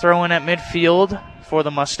 A throw in at midfield for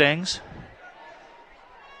the Mustangs.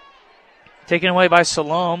 Taken away by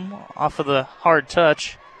Salome off of the hard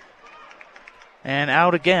touch. And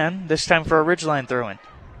out again, this time for a Ridgeline throw in.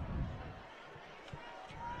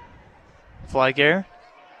 Flygare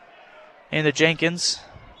into Jenkins.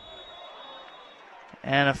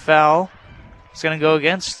 And a foul. It's going to go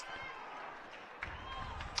against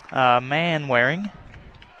Manwaring.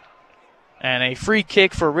 And a free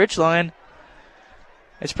kick for Ridgeline.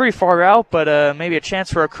 It's pretty far out, but maybe a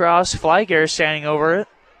chance for a cross. Flygare standing over it.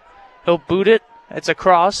 He'll boot it. It's a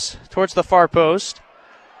cross towards the far post.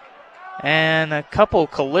 And a couple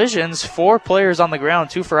collisions. 4 players on the ground,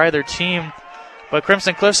 2 for either team. But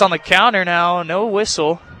Crimson Cliffs on the counter now. No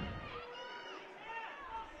whistle.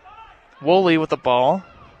 Woolley with the ball.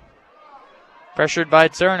 Pressured by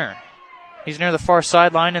Turner. He's near the far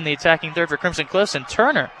sideline in the attacking third for Crimson Cliffs, and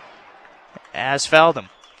Turner has fouled him.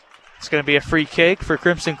 It's going to be a free kick for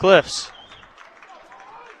Crimson Cliffs.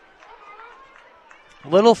 A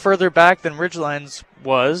little further back than Ridgeline's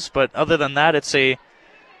was, but other than that, it's a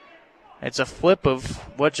flip of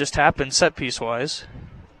what just happened set piece wise.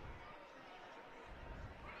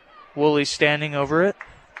 Woolley standing over it.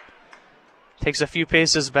 Takes a few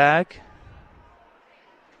paces back.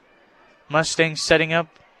 Mustangs setting up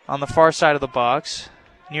on the far side of the box.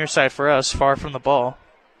 Near side for us, far from the ball.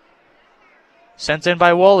 Sent in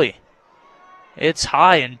by Woolley. It's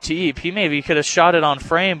high and deep. He maybe could have shot it on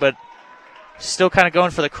frame, but still kind of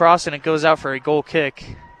going for the cross, and it goes out for a goal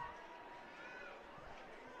kick.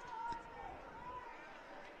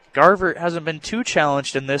 Garvert hasn't been too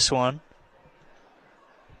challenged in this one.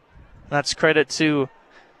 That's credit to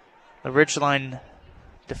the Ridgeline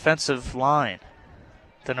defensive line.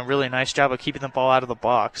 Done a really nice job of keeping the ball out of the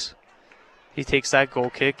box. He takes that goal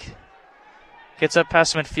kick. Gets up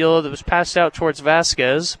past midfield. It was passed out towards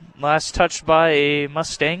Vasquez. Last touched by a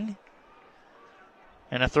Mustang.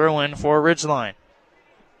 And a throw-in for Ridgeline.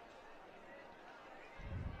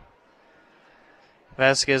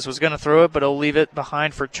 Vasquez was going to throw it, but he'll leave it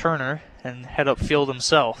behind for Turner and head upfield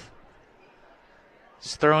himself.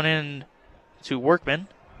 It's thrown in to Workman.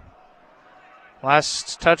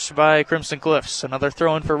 Last touched by Crimson Cliffs. Another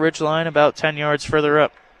throw-in for Ridgeline about 10 yards further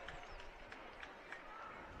up.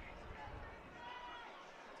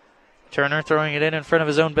 Turner throwing it in front of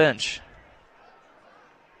his own bench.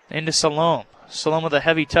 Into Salome. Salome with a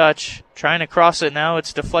heavy touch. Trying to cross it now.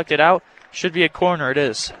 It's deflected out. Should be a corner. It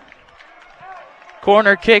is.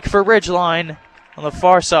 Corner kick for Ridgeline on the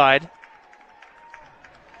far side.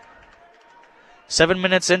 7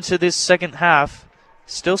 minutes into this second half.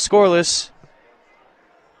 Still scoreless.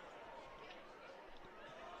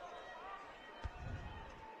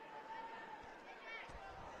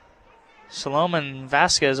 Salome and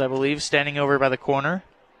Vasquez, I believe, standing over by the corner.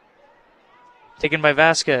 Taken by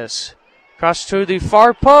Vasquez. Cross to the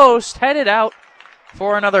far post. Headed out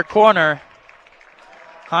for another corner.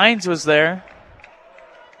 Hines was there.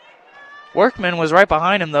 Workman was right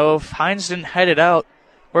behind him, though. If Hines didn't head it out,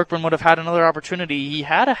 Workman would have had another opportunity. He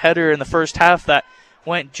had a header in the first half that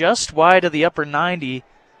went just wide of the upper 90.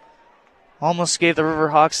 Almost gave the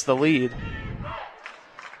Riverhawks the lead.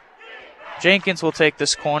 Jenkins will take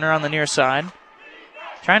this corner on the near side.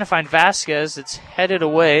 Trying to find Vasquez. It's headed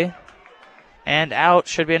away. And out.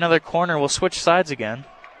 Should be another corner. We'll switch sides again.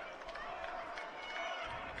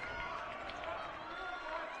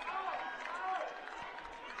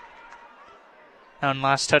 And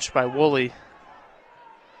last touch by Woolley.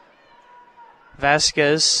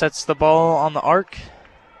 Vasquez sets the ball on the arc.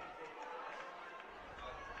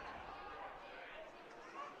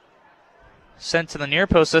 Sent to the near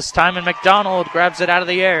post this time, and McDonald grabs it out of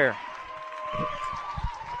the air.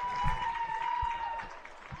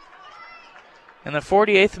 In the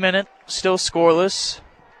 48th minute, still scoreless.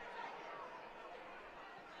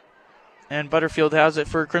 And Butterfield has it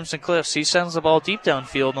for Crimson Cliffs. He sends the ball deep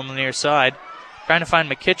downfield on the near side. Trying to find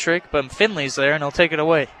McKittrick, but Finley's there, and he'll take it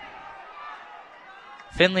away.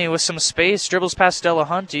 Finley with some space, dribbles past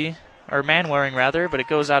Delahunty, or Manwaring rather, but it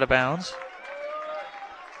goes out of bounds.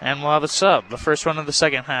 And we'll have a sub, the first one of the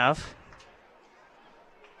second half.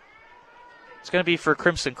 It's going to be for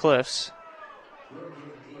Crimson Cliffs.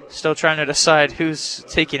 Still trying to decide who's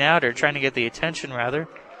taking out, or trying to get the attention rather.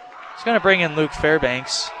 He's going to bring in Luke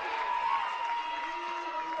Fairbanks.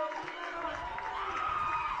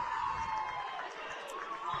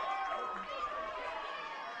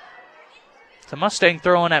 The Mustang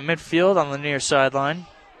throwing at midfield on the near sideline.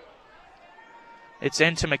 It's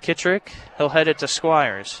into McKittrick. He'll head it to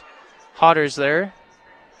Squires. Hodder's there.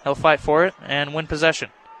 He'll fight for it and win possession.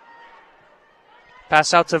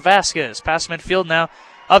 Pass out to Vasquez. Past midfield now.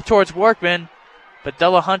 Up towards Workman. But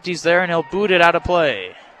Delahunty's there, and he'll boot it out of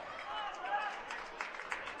play.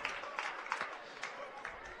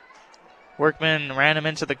 Workman ran him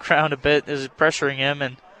into the ground a bit, is pressuring him,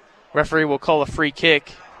 and referee will call a free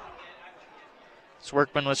kick. So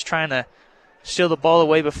Workman was trying to steal the ball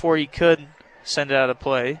away before he could send it out of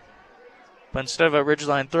play. But instead of a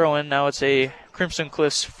Ridgeline throw-in, now it's a Crimson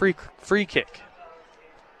Cliffs free kick.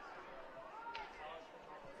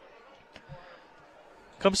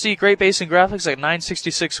 Come see Great Basin Graphics at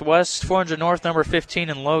 966 West, 400 North, number 15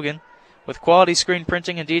 in Logan. With quality screen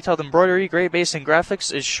printing and detailed embroidery, Great Basin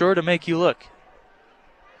Graphics is sure to make you look.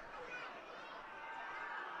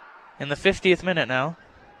 In the 50th minute now,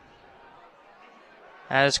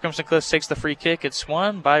 as Crimson Cliffs takes the free kick, it's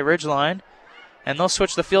won by Ridgeline, and they'll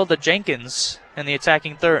switch the field to Jenkins in the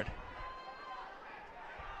attacking third.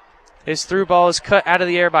 His through ball is cut out of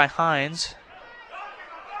the air by Hines.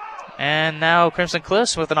 And now Crimson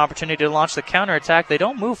Cliffs with an opportunity to launch the counterattack. They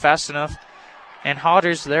don't move fast enough. And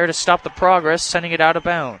Hodder's there to stop the progress, sending it out of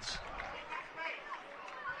bounds.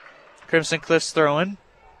 Crimson Cliffs throwing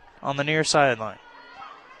on the near sideline.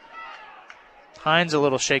 Hines a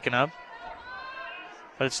little shaken up,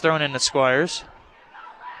 but it's thrown into Squires.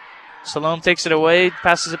 Salome takes it away,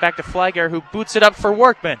 passes it back to Flagger, who boots it up for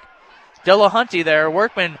Workman. Delahunty there.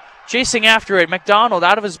 Workman chasing after it. McDonald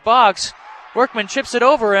out of his box. Workman chips it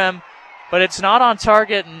over him, but it's not on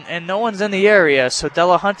target, and no one's in the area, so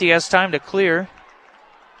Delahunty has time to clear.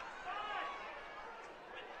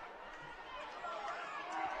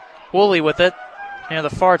 Woolley with it near the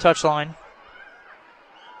far touchline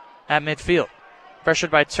at midfield.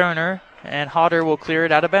 Pressured by Turner, and Hodder will clear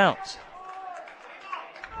it out of bounds.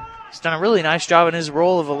 He's done a really nice job in his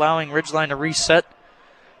role of allowing Ridgeline to reset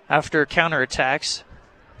after counterattacks,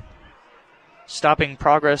 stopping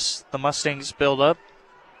progress the Mustangs build up.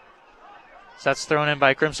 So that's thrown in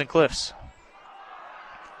by Crimson Cliffs.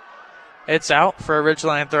 It's out for a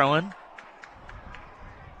Ridgeline throw-in.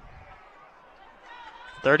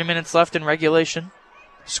 30 minutes left in regulation.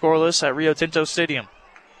 Scoreless at Rio Tinto Stadium.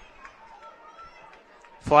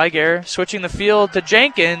 Flagger switching the field to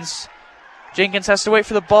Jenkins. Jenkins has to wait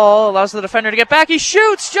for the ball, allows the defender to get back. He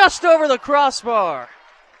shoots just over the crossbar.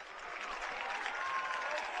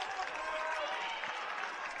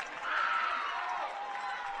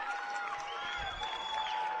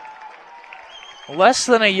 Less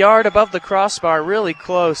than a yard above the crossbar, really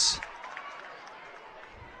close.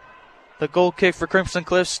 The goal kick for Crimson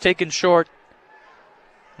Cliffs taken short.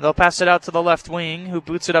 They'll pass it out to the left wing, who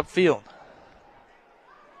boots it upfield.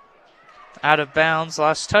 Out of bounds,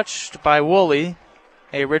 last touched by Woolley.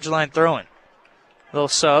 A Ridgeline throw-in. Little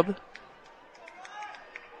sub.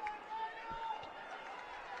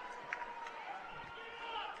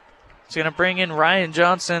 It's going to bring in Ryan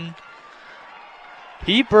Johnson.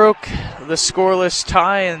 He broke the scoreless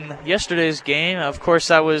tie in yesterday's game. Of course,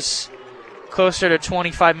 that was closer to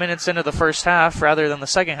 25 minutes into the first half rather than the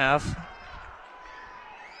second half.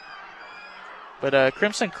 But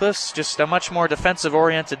Crimson Cliffs just a much more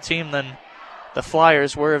defensive-oriented team than the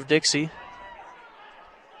Flyers were of Dixie.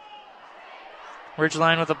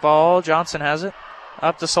 Ridgeline with the ball. Johnson has it.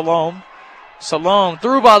 Up to Salome. Salome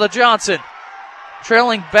through ball to Johnson.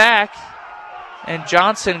 Trailing back. And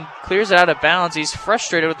Johnson clears it out of bounds. He's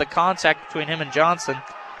frustrated with the contact between him and Johnson.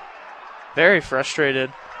 Very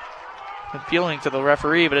frustrated. Appealing to the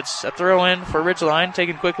referee, but it's a throw-in for Ridgeline,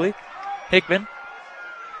 taken quickly. Hickman.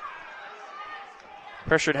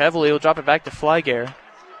 Pressured heavily. He'll drop it back to Flygare.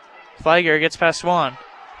 Flygare gets past one.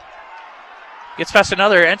 Gets past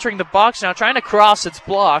another. Entering the box now. Trying to cross. It's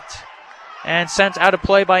blocked. And sent out of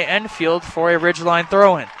play by Enfield for a Ridgeline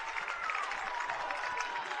throw-in.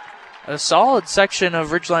 A solid section of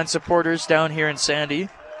Ridgeline supporters down here in Sandy. You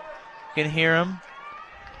can hear them.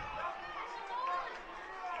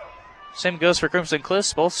 Same goes for Crimson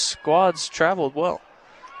Cliffs. Both squads traveled well.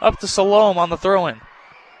 Up to Salome on the throw-in.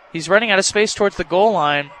 He's running out of space towards the goal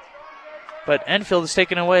line, but Enfield is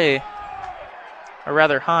taken away. Or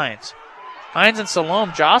rather, Hines. Hines and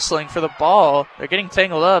Salome jostling for the ball. They're getting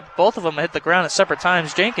tangled up. Both of them hit the ground at separate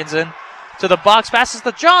times. Jenkins in to the box. Passes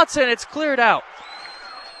to Johnson. It's cleared out.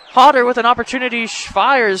 Hodder with an opportunity.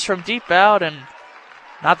 Fires from deep out, and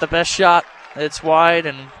not the best shot. It's wide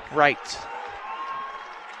and right.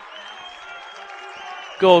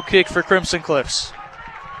 Goal kick for Crimson Cliffs.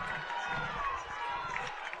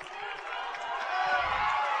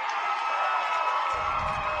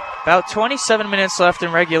 About 27 minutes left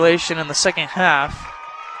in regulation in the second half.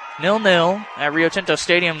 0-0 at Rio Tinto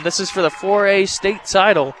Stadium. This is for the 4A state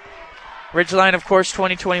title. Ridgeline, of course,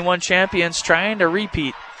 2021 champions, trying to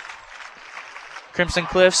repeat. Crimson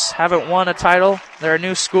Cliffs haven't won a title. They're a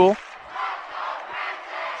new school.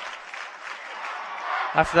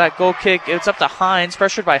 After that goal kick, it's up to Hines,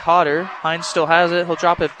 pressured by Hodder. Hines still has it. He'll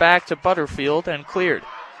drop it back to Butterfield and cleared.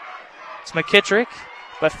 It's McKittrick,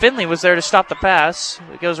 but Finley was there to stop the pass.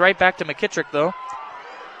 It goes right back to McKittrick, though.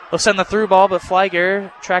 He'll send the through ball, but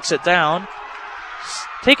Flygare tracks it down.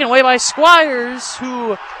 Taken away by Squires,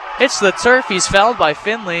 who hits the turf. He's fouled by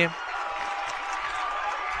Finley.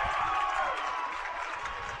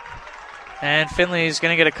 And Finley's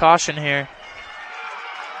going to get a caution here.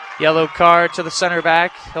 Yellow card to the center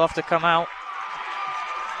back. He'll have to come out.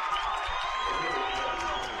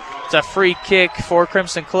 It's a free kick for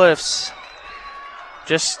Crimson Cliffs.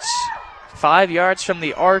 Just 5 yards from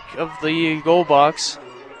the arc of the goal box.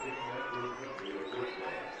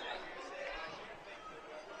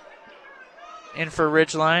 In for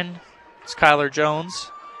Ridgeline, it's Kyler Jones.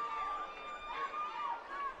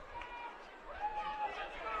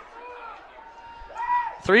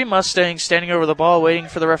 3 Mustangs standing over the ball waiting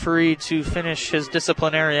for the referee to finish his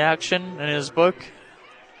disciplinary action in his book.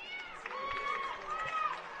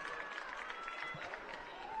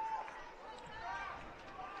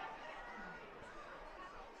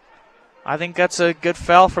 I think that's a good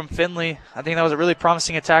foul from Finley. I think that was a really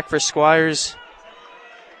promising attack for Squires.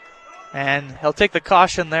 And he'll take the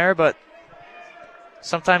caution there, but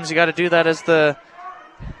sometimes you got to do that as the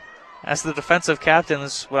defensive captain,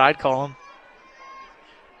 is what I'd call him.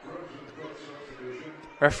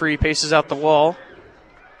 Referee paces out the wall.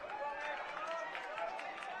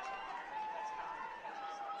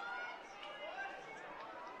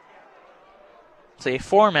 It's a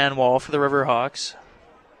 4-man wall for the Riverhawks.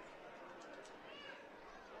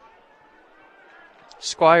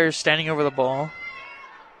 Squires standing over the ball.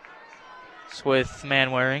 It's with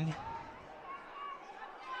Manwaring.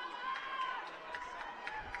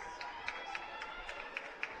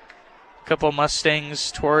 Couple Mustangs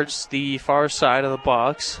towards the far side of the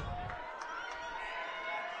box.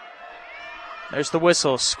 There's the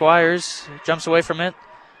whistle. Squires jumps away from it.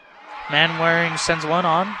 Manwaring sends one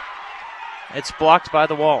on. It's blocked by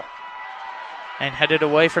the wall and headed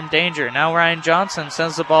away from danger. Now Ryan Johnson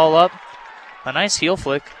sends the ball up. A nice heel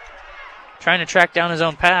flick. Trying to track down his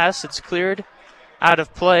own pass. It's cleared out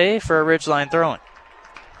of play for a Ridgeline throw-in.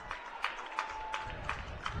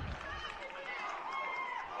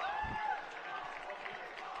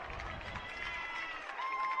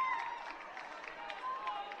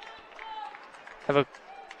 Have a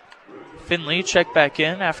Finley check back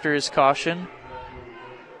in after his caution.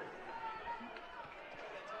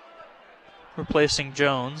 Replacing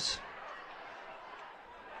Jones.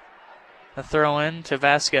 A throw in to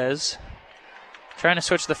Vasquez. Trying to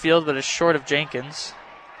switch the field, but is short of Jenkins.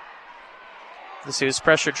 He was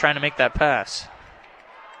pressured trying to make that pass.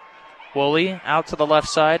 Woolley out to the left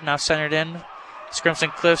side, now centered in. Crimson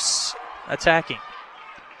Cliffs attacking.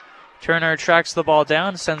 Turner tracks the ball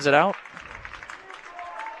down, sends it out.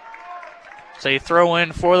 So you throw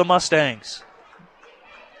in for the Mustangs.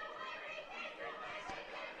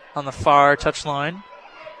 On the far touchline.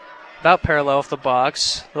 About parallel with the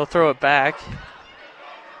box. They'll throw it back.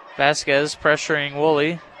 Vasquez pressuring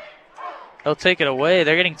Woolley. They'll take it away.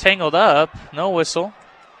 They're getting tangled up. No whistle.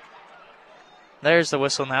 There's the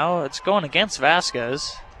whistle now. It's going against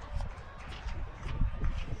Vasquez.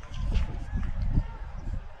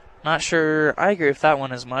 Not sure I agree with that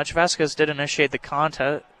one as much. Vasquez did initiate the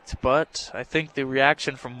contact, but I think the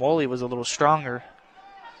reaction from Woolley was a little stronger.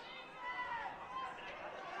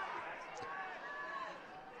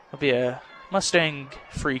 It'll be a Mustang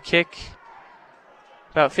free kick.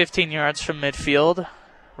 About 15 yards from midfield,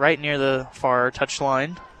 right near the far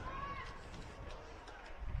touchline.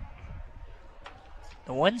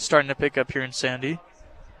 The wind's starting to pick up here in Sandy.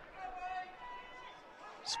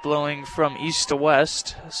 It's blowing from east to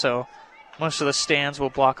west, so most of the stands will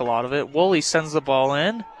block a lot of it. Woolley sends the ball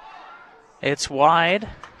in. It's wide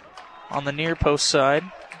on the near post side,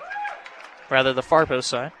 rather the far post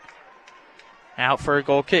side. Out for a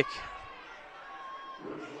goal kick.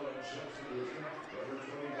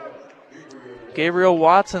 Gabriel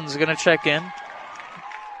Watson's going to check in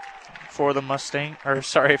for the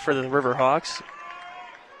for the Riverhawks.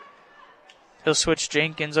 He'll switch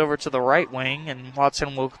Jenkins over to the right wing, and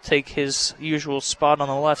Watson will take his usual spot on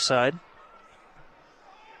the left side.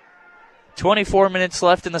 24 minutes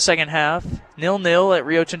left in the second half. 0-0 at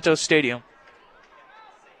Rio Tinto Stadium.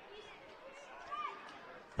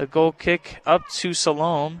 The goal kick up to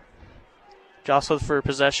Salome. Jostled for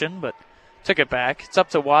possession, but took it back. It's up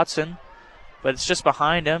to Watson, but it's just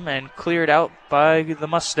behind him and cleared out by the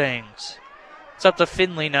Mustangs. It's up to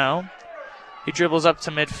Finley now. He dribbles up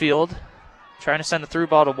to midfield, trying to send a through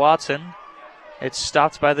ball to Watson. It's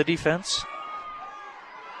stopped by the defense.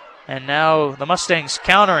 And now the Mustangs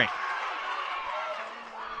countering.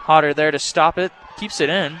 Hodder there to stop it. Keeps it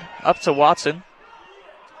in. Up to Watson.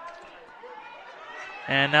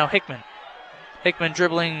 And now Hickman. Hickman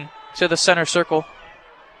dribbling to the center circle.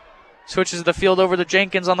 Switches the field over to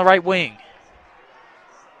Jenkins on the right wing.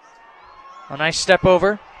 A nice step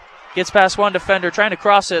over. Gets past one defender, trying to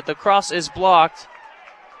cross it. The cross is blocked.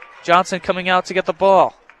 Johnson coming out to get the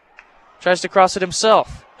ball. Tries to cross it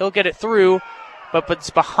himself. He'll get it through, but it's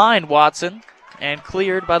behind Watson and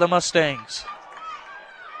cleared by the Mustangs.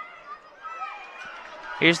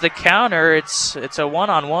 Here's the counter. It's a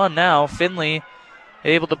one-on-one now. Finley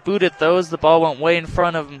able to boot it, though, as the ball went way in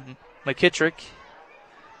front of McKittrick.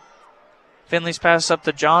 Finley's pass up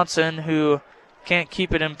to Johnson, who can't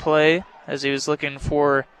keep it in play as he was looking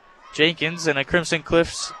for Jenkins, and a Crimson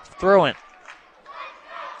Cliffs throw-in.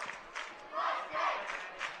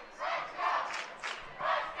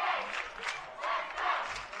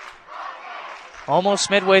 Almost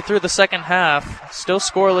midway through the second half. Still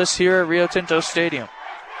scoreless here at Rio Tinto Stadium.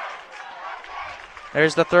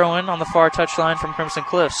 There's the throw-in on the far touchline from Crimson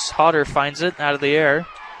Cliffs. Hodder finds it out of the air.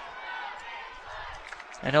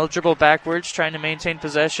 And he'll dribble backwards, trying to maintain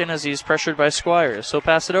possession as he's pressured by Squires. So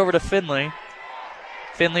pass it over to Finley.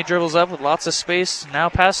 Finley dribbles up with lots of space. Now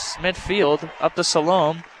past midfield, up to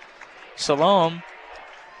Salome. Salome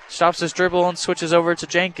stops his dribble and switches over to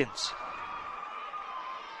Jenkins.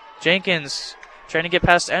 Jenkins trying to get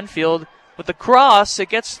past Enfield with the cross. It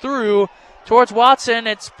gets through towards Watson.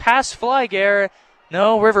 It's past Flygare.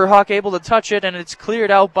 No, Riverhawk able to touch it, and it's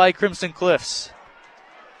cleared out by Crimson Cliffs.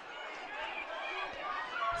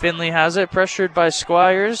 Finley has it, pressured by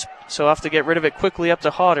Squires, so have to get rid of it quickly up to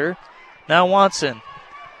Hodder. Now Watson,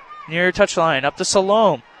 near touchline, up to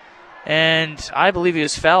Salome. And I believe he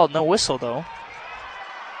was fouled, no whistle though.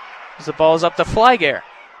 As the ball is up to Flygare.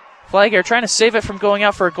 Flygare trying to save it from going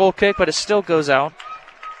out for a goal kick, but it still goes out.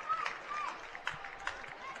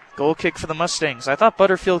 Goal kick for the Mustangs. I thought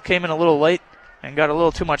Butterfield came in a little late and got a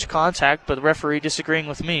little too much contact, but the referee disagreeing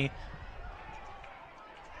with me.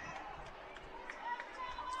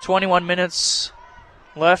 21 minutes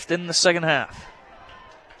left in the second half.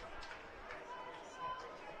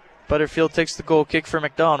 Butterfield takes the goal kick for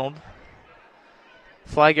McDonald.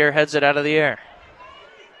 Flygare heads it out of the air.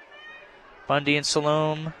 Bundy and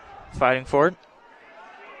Salome fighting for it.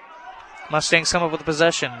 Mustangs come up with the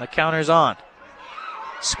possession. The counter's on.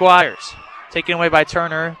 Squires taken away by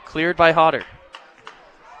Turner, cleared by Hodder.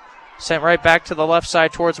 Sent right back to the left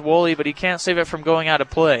side towards Woolley, but he can't save it from going out of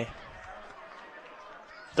play.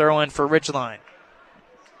 Throw in for Ridgeline.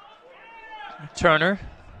 Turner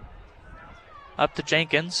up to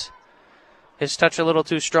Jenkins. His touch a little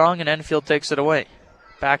too strong, and Enfield takes it away.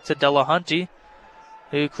 Back to Delahunty,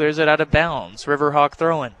 who clears it out of bounds. Riverhawk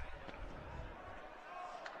throw-in.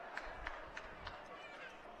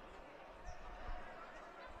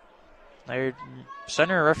 Their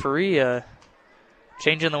center referee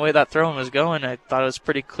changing the way that throw-in was going. I thought it was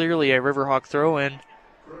pretty clearly a Riverhawk throw-in.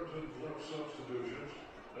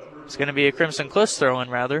 It's going to be a Crimson Cliffs throw-in,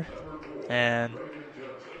 rather. And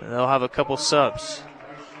they'll have a couple subs.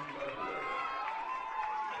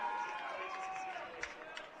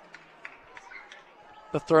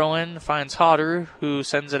 The throw-in finds Hodder, who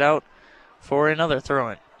sends it out for another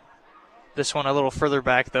throw-in. This one a little further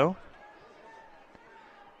back, though.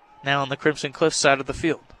 Now on the Crimson Cliffs side of the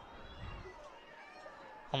field.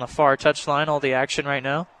 On the far touchline, all the action right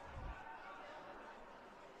now.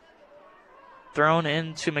 Thrown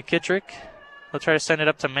into McKittrick. They'll try to send it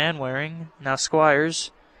up to Manwaring. Now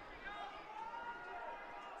Squires.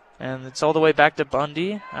 And it's all the way back to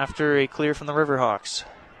Bundy after a clear from the Riverhawks.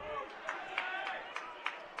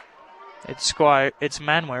 It's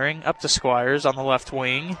Manwaring up to Squires on the left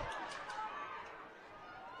wing.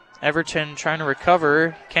 Everton trying to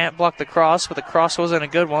recover. Can't block the cross, but the cross wasn't a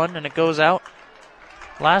good one, and it goes out.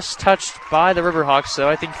 Last touched by the Riverhawks, though.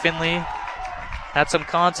 I think Finley had some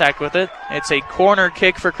contact with it. It's a corner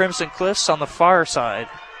kick for Crimson Cliffs on the far side.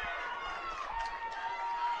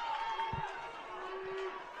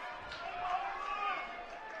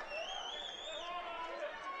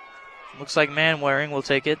 Looks like Manwaring will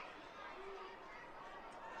take it.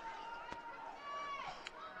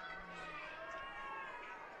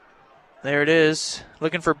 There it is.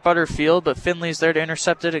 Looking for Butterfield, but Finley's there to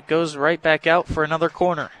intercept it. It goes right back out for another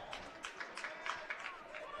corner.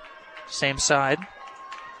 Same side.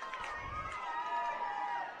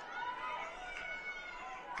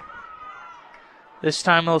 This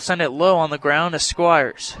time they'll send it low on the ground to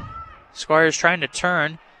Squires. Squires trying to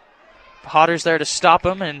turn. Hodder's there to stop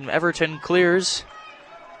him, and Everton clears.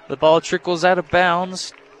 The ball trickles out of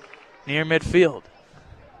bounds near midfield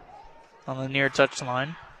on the near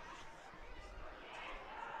touchline.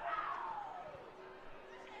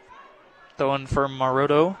 Throwing for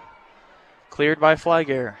Maroto. Cleared by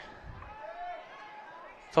Flygare.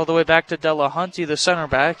 It's all the way back to Delahunty, the center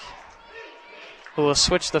back, who will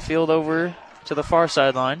switch the field over to the far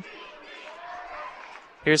sideline.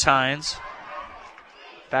 Here's Hines.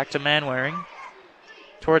 Back to Manwaring.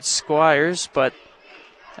 Towards Squires, but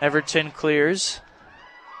Everton clears.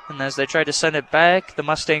 And as they try to send it back, the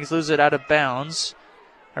Mustangs lose it out of bounds.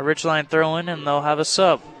 A Ridgeline throw in, and they'll have a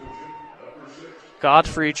sub.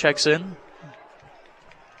 Godfrey checks in.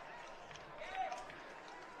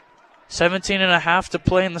 17.5 to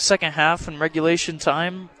play in the second half in regulation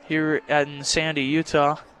time here in Sandy,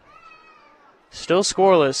 Utah. Still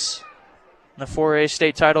scoreless in the 4A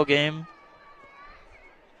state title game.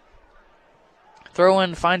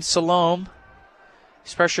 Throw-in finds Salome.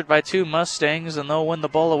 He's pressured by two Mustangs, and they'll win the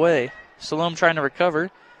ball away. Salome trying to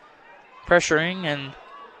recover. pressuring, and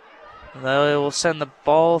they will send the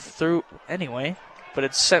ball through anyway, but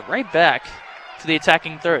it's sent right back to the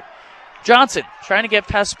attacking third. Johnson trying to get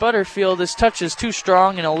past Butterfield. His touch is too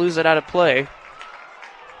strong, and he'll lose it out of play.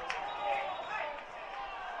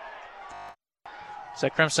 It's a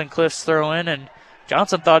Crimson Cliffs throw in, and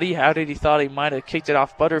Johnson thought he had it. He thought he might have kicked it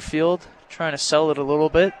off Butterfield, trying to sell it a little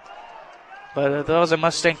bit. But that was a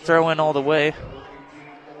Mustang throw in all the way.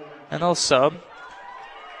 And they'll sub.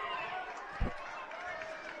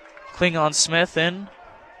 Klingon Smith in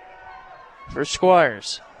for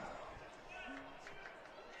Squires.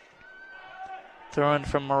 Throw in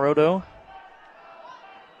from Morodo.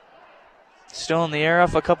 Still in the air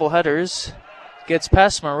off a couple headers. Gets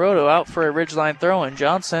past Morodo, out for a ridgeline throw in.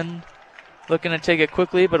 Johnson looking to take it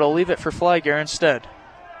quickly, but he'll leave it for Flygare instead.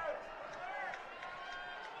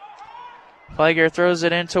 Flygare throws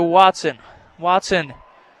it into Watson. Watson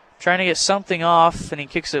trying to get something off, and he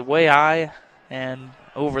kicks it way high and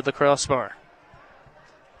over the crossbar.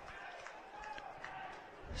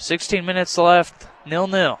 16 minutes left,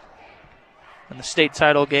 0-0 in the state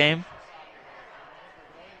title game.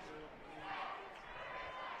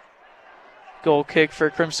 Goal kick for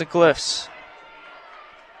Crimson Cliffs.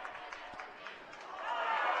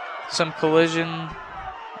 Some collision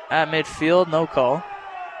at midfield, no call.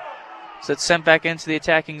 So it's sent back into the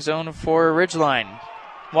attacking zone for Ridgeline.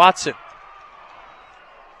 Watson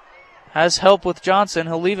has help with Johnson.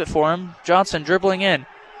 He'll leave it for him. Johnson dribbling in.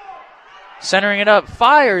 Centering it up.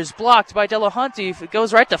 Fires. Blocked by Delahunty. It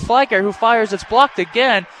goes right to Flygare, who fires. It's blocked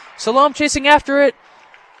again. Salome chasing after it.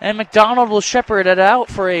 And McDonald will shepherd it out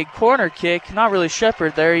for a corner kick. Not really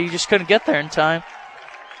shepherd there. He just couldn't get there in time.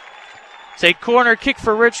 It's a corner kick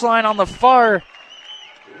for Ridgeline on the far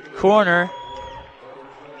corner.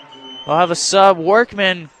 We'll have a sub.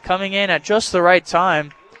 Workman coming in at just the right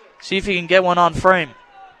time. See if he can get one on frame.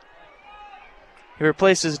 He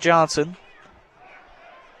replaces Johnson.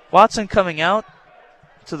 Watson coming out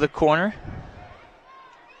to the corner.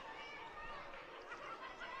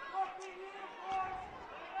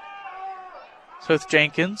 So it's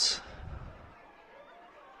Jenkins.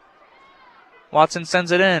 Watson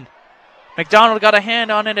sends it in. McDonald got a hand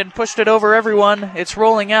on it and pushed it over everyone. It's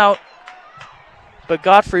rolling out. But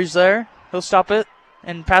Godfrey's there. He'll stop it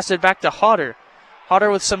and pass it back to Hodder. Hodder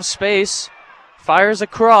with some space. Fires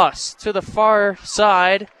across to the far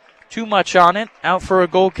side. Too much on it. Out for a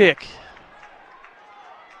goal kick.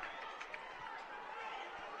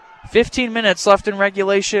 15 minutes left in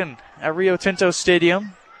regulation at Rio Tinto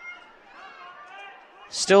Stadium.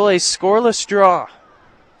 Still a scoreless draw.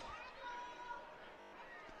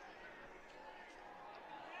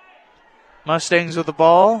 Mustangs with the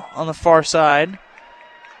ball on the far side.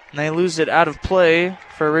 And they lose it out of play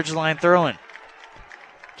for a Ridgeline throw-in.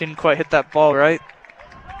 Didn't quite hit that ball right.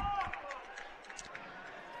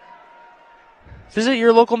 Visit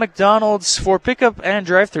your local McDonald's for pickup and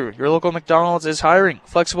drive-thru. Your local McDonald's is hiring.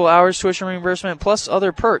 Flexible hours, tuition reimbursement, plus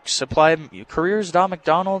other perks. Apply at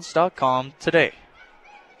careers.mcdonalds.com today.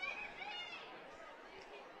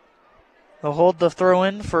 They'll hold the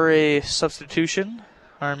throw-in for a substitution,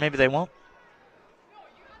 or maybe they won't.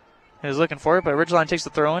 He was looking for it, but Ridgeline takes the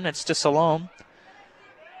throw-in. It's to Salome.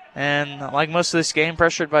 And like most of this game,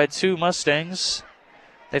 pressured by two Mustangs.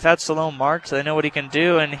 They've had Salome marked, so they know what he can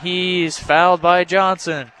do, and he's fouled by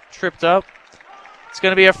Johnson. Tripped up. It's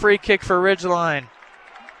going to be a free kick for Ridgeline.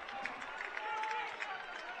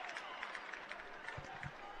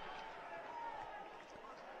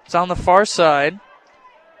 It's on the far side,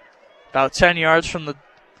 about 10 yards from the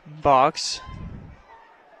box,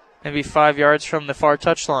 maybe 5 yards from the far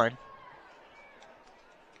touchline.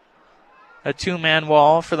 A two-man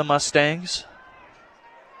wall for the Mustangs.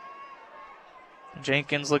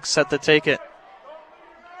 Jenkins looks set to take it.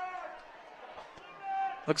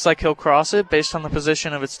 Looks like he'll cross it based on the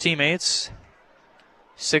position of its teammates.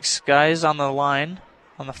 6 guys on the line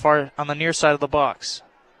on the near side of the box.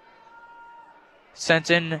 Sent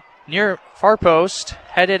in near far post,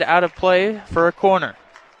 headed out of play for a corner.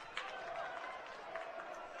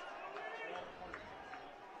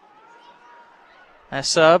 A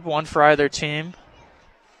sub, one for either team.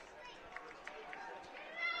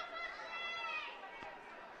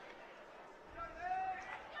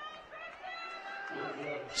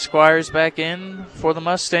 Squires back in for the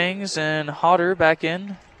Mustangs, and Hodder back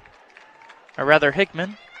in, or rather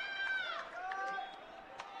Hickman.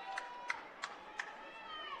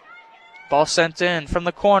 Ball sent in from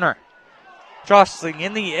the corner. Jostling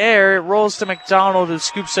in the air, it rolls to McDonald, who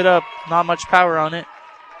scoops it up. Not much power on it.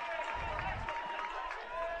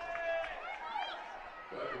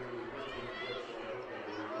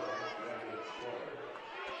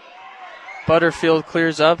 Butterfield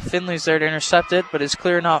clears up. Finley's there to intercept it, but is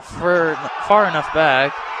clear not far enough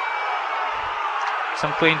back.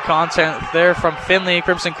 Some clean content there from Finley.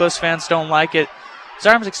 Crimson Cliffs fans don't like it. His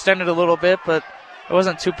arms extended a little bit, but it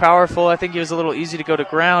wasn't too powerful. I think he was a little easy to go to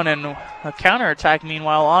ground, and a counterattack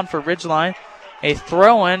meanwhile on for Ridgeline. A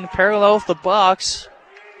throw-in parallel with the box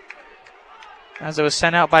as it was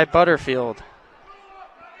sent out by Butterfield.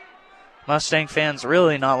 Mustang fans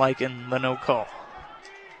really not liking the no call.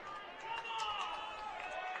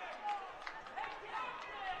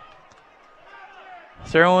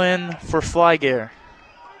 Throw in for Flygare.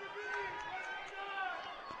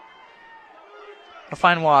 We'll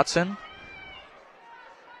find Watson.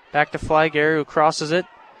 Back to Flygare, who crosses it.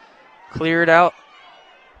 Cleared out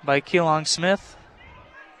by Keelong Smith,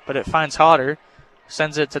 but it finds Hodder.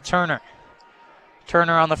 Sends it to Turner.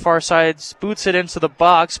 Turner on the far side boots it into the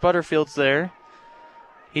box. Butterfield's there.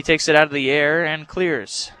 He takes it out of the air and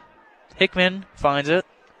clears. Hickman finds it.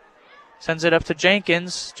 Sends it up to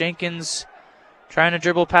Jenkins. Jenkins trying to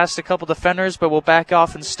dribble past a couple defenders, but will back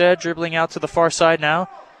off instead, dribbling out to the far side now.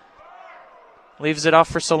 Leaves it off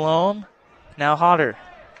for Salome. Now Hodder.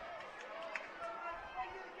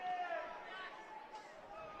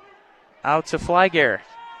 Out to Flygare.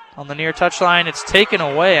 On the near touchline, it's taken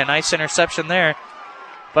away. A nice interception there.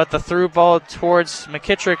 But the through ball towards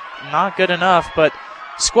McKittrick, not good enough. But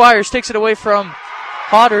Squires takes it away from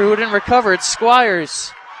Hodder, who didn't recover. It's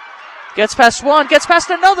Squires. Gets past one, gets past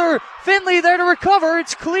another. Finley there to recover.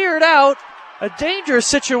 It's cleared out. A dangerous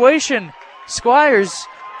situation. Squires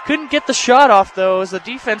couldn't get the shot off, though, as the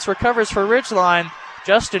defense recovers for Ridgeline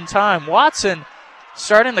just in time. Watson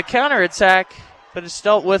starting the counterattack, but it's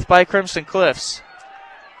dealt with by Crimson Cliffs.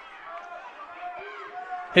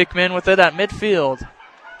 Hickman with it at midfield.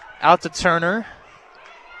 Out to Turner.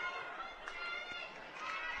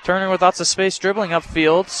 Turner with lots of space dribbling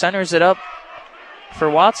upfield. Centers it up for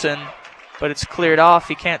Watson, but it's cleared off.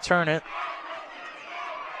 He can't turn it.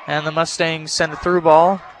 And the Mustangs send a through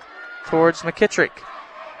ball towards McKittrick.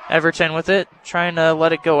 Everton with it, trying to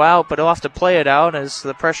let it go out, but he'll have to play it out as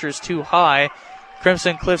the pressure is too high.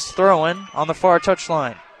 Crimson Cliffs throwing on the far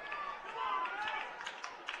touchline.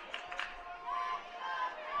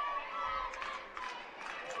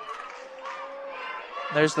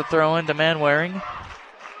 There's the throw-in to Manwaring.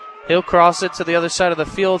 He'll cross it to the other side of the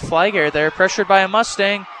field. Flygare there, pressured by a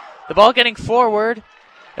Mustang. The ball getting forward.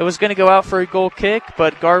 It was going to go out for a goal kick,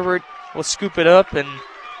 but Garvert will scoop it up and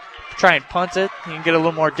try and punt it. He can get a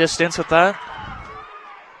little more distance with that.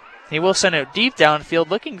 He will send it deep downfield,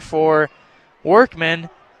 looking for Workman.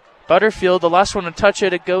 Butterfield, the last one to touch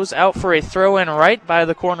it. It goes out for a throw-in right by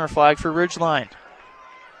the corner flag for Ridgeline.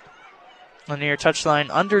 On the near touchline,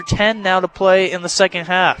 under 10 now to play in the second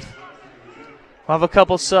half. We'll have a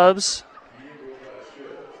couple subs.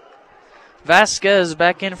 Vasquez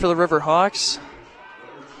back in for the Riverhawks.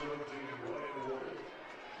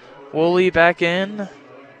 Woolley back in.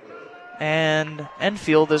 And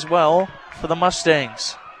Enfield as well for the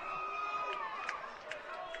Mustangs.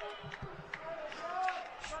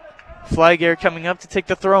 Flygare coming up to take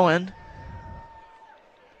the throw-in.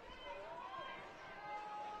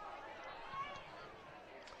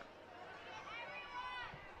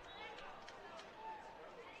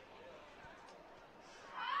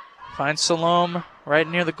 Finds Salome right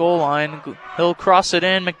near the goal line. He'll cross it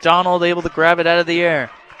in. McDonald able to grab it out of the air.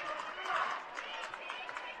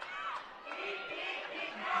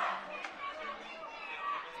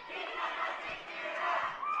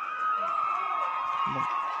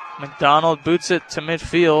 McDonald boots it to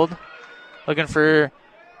midfield. Looking for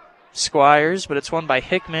Squires, but it's won by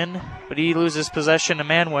Hickman. But he loses possession to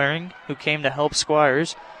Manwaring, who came to help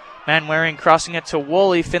Squires. Manwaring crossing it to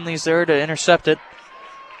Woolley. Finley's there to intercept it.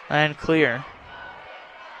 And clear.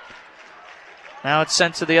 Now it's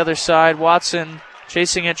sent to the other side. Watson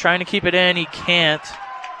chasing it, trying to keep it in. He can't.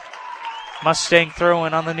 Mustang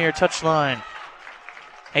throwing on the near touchline.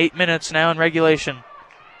 8 minutes now in regulation.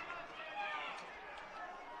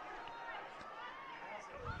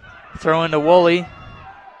 Throw into Woolley.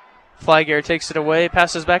 Flygare takes it away,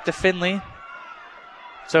 passes back to Finley.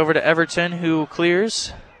 It's over to Everton, who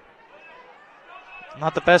clears.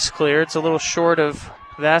 Not the best clear. It's a little short of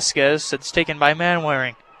Vasquez. It's taken by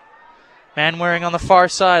Manwaring. Manwaring on the far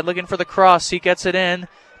side, looking for the cross. He gets it in.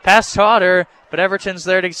 Past Hodder, but Everton's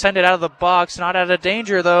there to send it out of the box. Not out of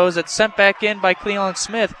danger, though, as it's sent back in by Cleveland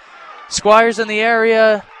Smith. Squires in the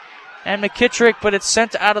area, and McKittrick, but it's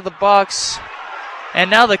sent out of the box.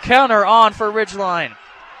 And now the counter on for Ridgeline.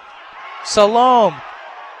 Salome,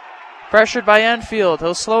 pressured by Enfield.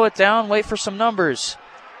 He'll slow it down, wait for some numbers.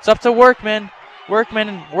 It's up to Workman.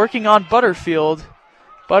 Workman working on Butterfield.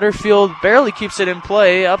 Butterfield barely keeps it in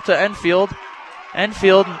play, up to Enfield.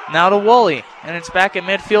 Enfield now to Woolley, and it's back at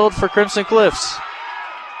midfield for Crimson Cliffs.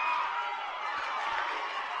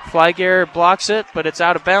 Flygare blocks it, but it's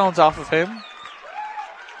out of bounds off of him.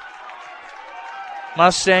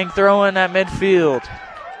 Mustang throwing at midfield.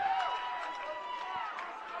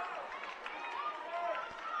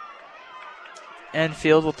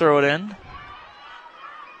 Enfield will throw it in.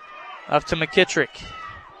 Up to McKittrick.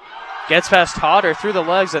 Gets past Hodder through the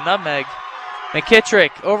legs, a nutmeg.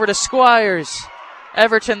 McKittrick over to Squires.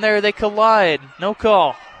 Everton there, they collide. No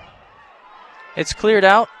call. It's cleared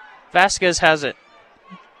out. Vasquez has it.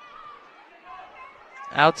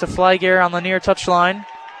 Out to Flygare on the near touchline.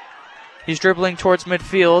 He's dribbling towards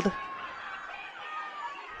midfield.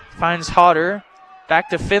 Finds Hodder. Back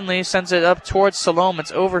to Finley, sends it up towards Salome.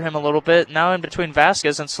 It's over him a little bit. Now in between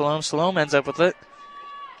Vasquez and Salome. Salome ends up with it.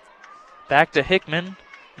 Back to Hickman.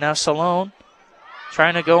 Now Salome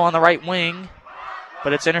trying to go on the right wing,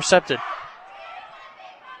 but it's intercepted.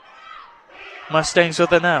 Mustangs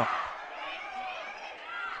with it now.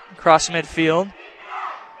 Across midfield.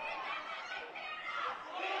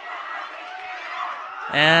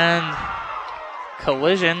 And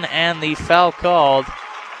collision and the foul called.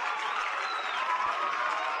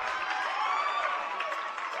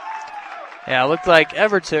 Yeah, it looked like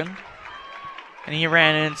Everton, and he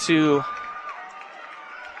ran into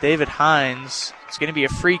David Hines. It's going to be a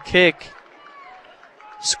free kick.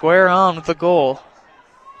 Square on with the goal.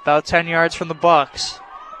 About 10 yards from the box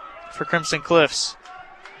for Crimson Cliffs.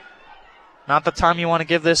 Not the time you want to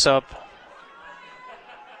give this up.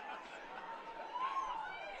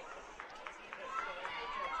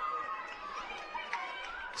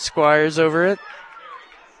 Squires over it.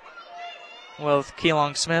 With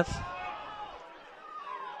Keelong Smith.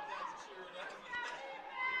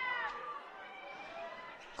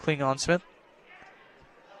 Klingon Smith.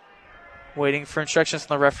 Waiting for instructions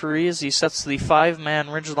from the referee as he sets the 5-man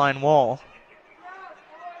ridgeline wall.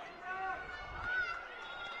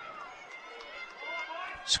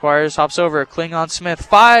 Squires hops over. Klingon Smith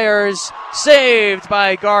fires. Saved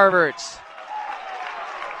by Garvert.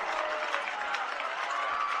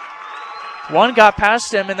 One got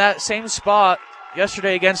past him in that same spot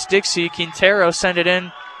yesterday against Dixie. Quintero sent it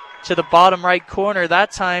in to the bottom right corner.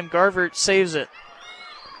 That time, Garvert saves it.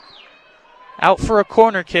 Out for a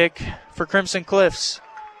corner kick for Crimson Cliffs.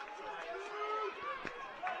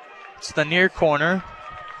 It's the near corner.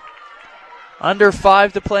 Under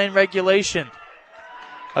 5 to play in regulation.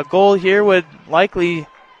 A goal here would likely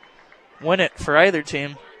win it for either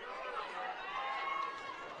team.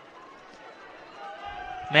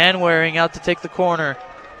 Manwaring out to take the corner.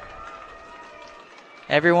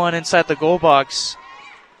 Everyone inside the goal box.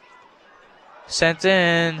 Sent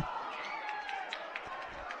in.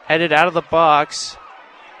 Headed out of the box.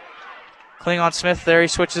 Klingon Smith there. He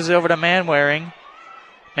switches it over to Manwaring.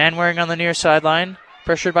 Manwaring on the near sideline.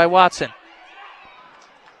 Pressured by Watson.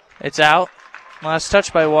 It's out. Last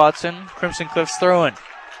touch by Watson. Crimson Cliffs throwing.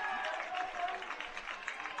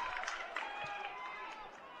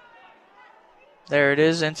 There it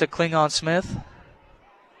is into Klingon Smith.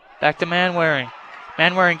 Back to Manwaring.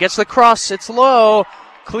 Manwaring gets the cross. It's low.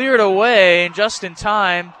 Cleared away and just in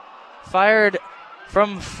time. Fired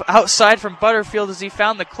from outside from Butterfield as he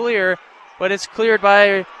found the clear. But it's cleared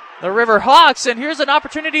by the Riverhawks. And here's an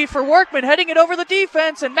opportunity for Workman heading it over the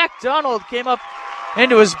defense. And MacDonald came up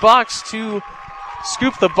into his box to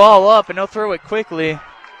scoop the ball up. And he'll throw it quickly.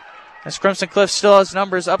 As Crimson Cliffs still has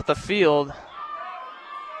numbers up the field.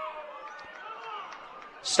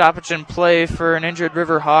 Stoppage in play for an injured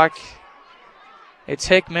Riverhawk. It's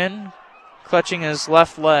Hickman clutching his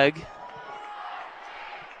left leg.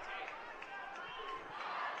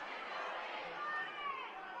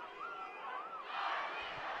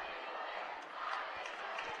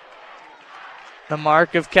 The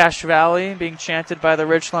mark of Cache Valley being chanted by the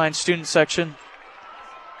Ridgeline student section.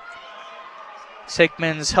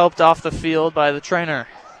 Hickman's helped off the field by the trainer.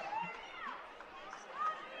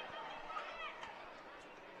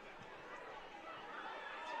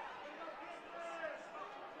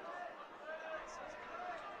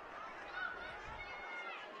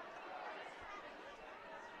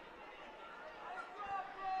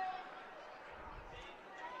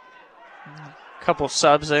 Couple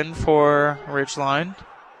subs in for Ridgeline.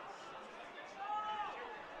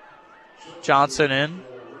 Johnson in.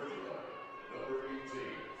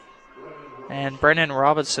 And Brennan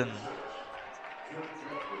Robinson.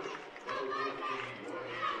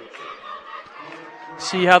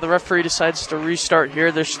 See how the referee decides to restart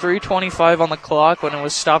here. There's 3:25 on the clock when it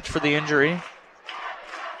was stopped for the injury.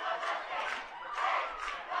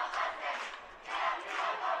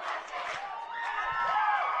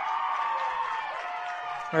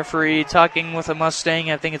 Referee talking with a Mustang.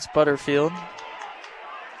 I think it's Butterfield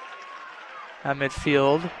at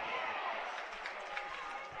midfield.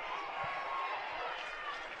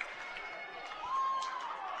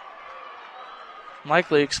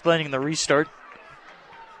 Likely explaining the restart.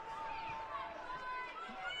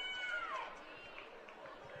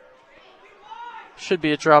 Should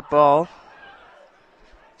be a drop ball.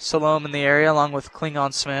 Salome in the area along with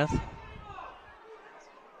Klingon Smith.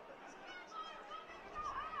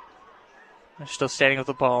 They're still standing with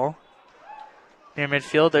the ball. Near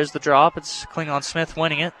midfield, there's the drop. It's Klingon Smith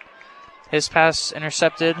winning it. His pass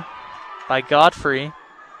intercepted by Godfrey,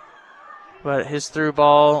 but his through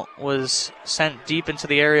ball was sent deep into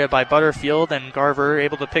the area by Butterfield, and Garver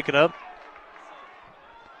able to pick it up.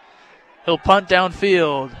 He'll punt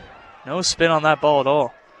downfield. No spin on that ball at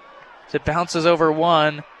all. As it bounces over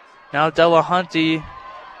one. Now Delahunty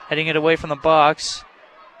heading it away from the box.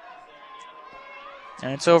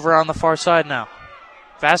 And it's over on the far side now.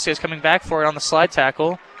 Vasquez coming back for it on the slide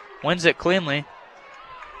tackle. Wins it cleanly.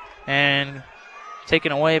 And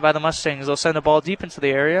taken away by the Mustangs. They'll send the ball deep into the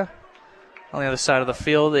area. On the other side of the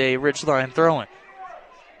field, a Ridgeline throw-in.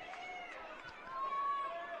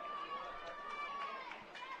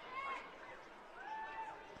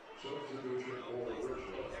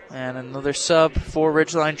 And another sub for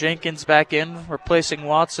Ridgeline. Jenkins back in, replacing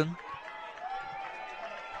Watson.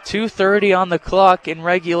 2:30 on the clock in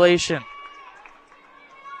regulation.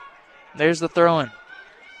 There's the throw-in.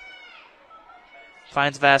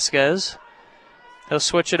 Finds Vasquez. He'll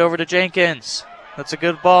switch it over to Jenkins. That's a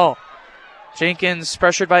good ball. Jenkins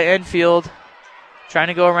pressured by Enfield. Trying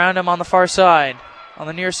to go around him on the far side. On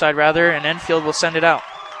the near side, rather, and Enfield will send it out.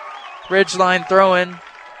 Ridgeline throw-in.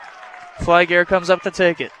 Flygare comes up to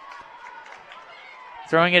take it.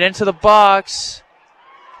 Throwing it into the box.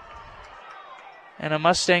 And a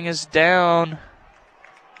Mustang is down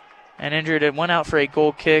and injured. It went out for a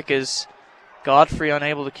goal kick as Godfrey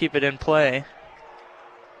unable to keep it in play.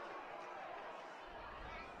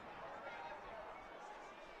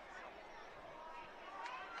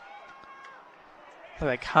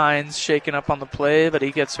 Like Hines shaking up on the play, but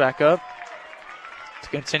he gets back up to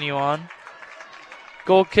continue on.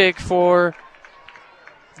 Goal kick for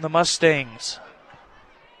the Mustangs.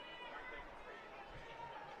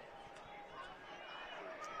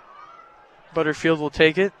 Butterfield will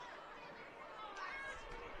take it.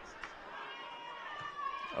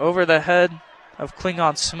 Over the head of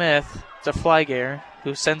Klingon Smith to Flygare,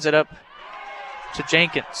 who sends it up to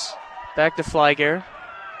Jenkins. Back to Flygare.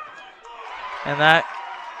 And that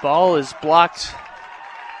ball is blocked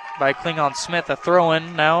by Klingon Smith. A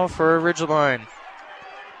throw-in now for Ridgeline.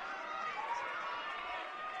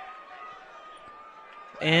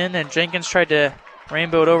 In, and Jenkins tried to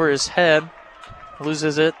rainbow it over his head.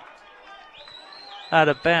 Loses it. Out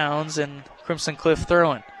of bounds, and Crimson Cliff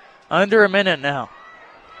throwing. Under a minute now.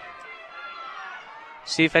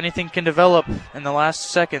 See if anything can develop in the last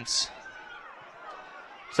seconds.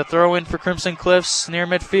 It's a throw in for Crimson Cliffs near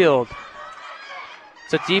midfield.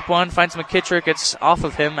 It's a deep one, finds McKittrick, it's off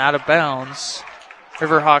of him, out of bounds.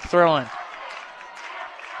 Riverhawk throwing.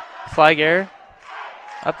 Flygare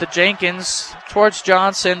up to Jenkins, towards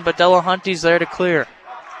Johnson, but Delahunty's there to clear.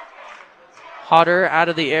 Hodder out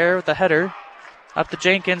of the air with the header. Up to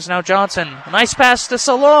Jenkins, now Johnson. A nice pass to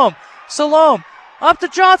Salome. Salome up to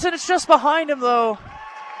Johnson. It's just behind him, though.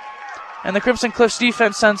 And the Crimson Cliffs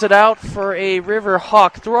defense sends it out for a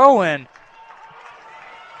Riverhawk throw-in.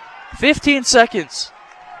 15 seconds.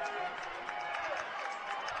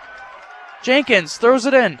 Jenkins throws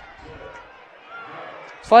it in.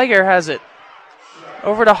 Flygare has it.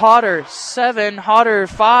 Over to Hodder. 7. Hodder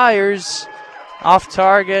fires off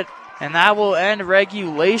target. And that will end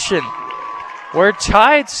regulation. We're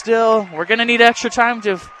tied still. We're going to need extra time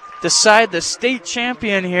to decide the state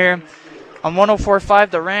champion here on 104.5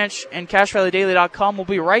 The Ranch and CashValleyDaily.com. We'll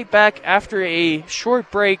be right back after a short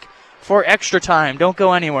break for extra time. Don't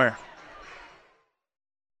go anywhere.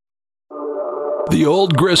 The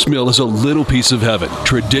Old Gristmill is a little piece of heaven.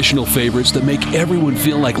 Traditional favorites that make everyone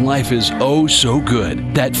feel like life is oh so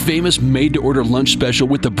good. That famous made-to-order lunch special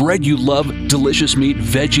with the bread you love, delicious meat,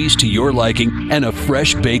 veggies to your liking, and a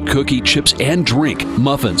fresh baked cookie, chips, and drink.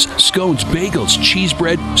 Muffins, scones, bagels, cheese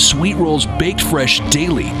bread, sweet rolls baked fresh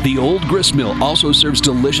daily. The Old Gristmill also serves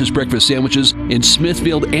delicious breakfast sandwiches in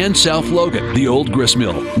Smithfield and South Logan. The Old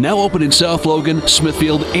Gristmill, now open in South Logan,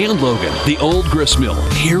 Smithfield, and Logan. The Old Gristmill,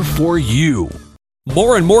 here for you.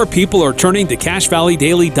 More and more people are turning to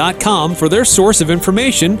CashValleyDaily.com for their source of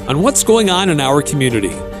information on what's going on in our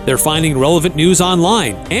community. They're finding relevant news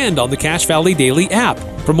online and on the Cache Valley Daily app.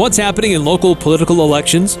 From what's happening in local political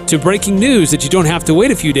elections to breaking news that you don't have to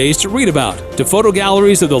wait a few days to read about, to photo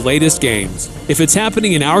galleries of the latest games. If it's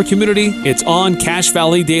happening in our community, it's on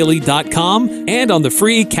CacheValleyDaily.com and on the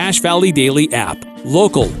free Cache Valley Daily app.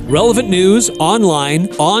 Local, relevant news, online,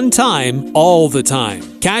 on time, all the time.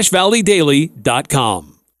 CacheValleyDaily.com.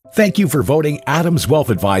 Thank you for voting Adams Wealth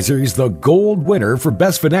Advisors the gold winner for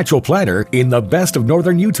Best Financial Planner in the Best of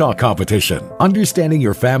Northern Utah competition. Understanding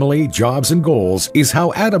your family, jobs, and goals is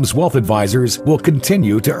how Adams Wealth Advisors will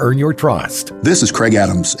continue to earn your trust. This is Craig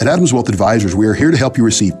Adams. At Adams Wealth Advisors, we are here to help you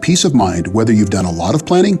receive peace of mind whether you've done a lot of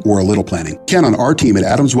planning or a little planning. Count on our team at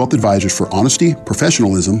Adams Wealth Advisors for honesty,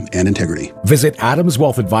 professionalism, and integrity. Visit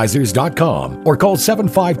AdamsWealthAdvisors.com or call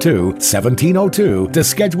 752-1702 to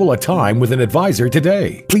schedule a time with an advisor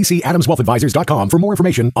today. Please see AdamsWealthAdvisors.com for more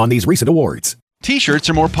information on these recent awards. T-shirts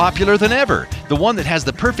are more popular than ever. The one that has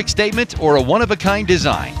the perfect statement or a one-of-a-kind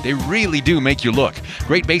design. They really do make you look.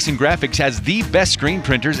 Great Basin Graphics has the best screen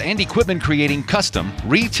printers and equipment creating custom,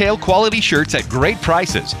 retail-quality shirts at great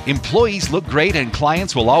prices. Employees look great and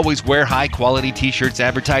clients will always wear high-quality T-shirts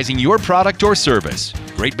advertising your product or service.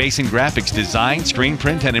 Great Basin Graphics design, screen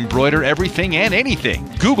print, and embroider everything and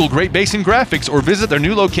anything. Google Great Basin Graphics or visit their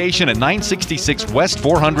new location at 966 West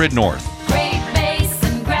 400 North.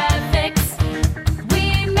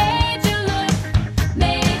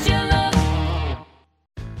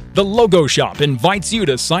 The Logo Shop invites you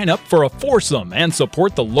to sign up for a foursome and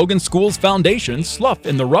support the Logan Schools Foundation Slough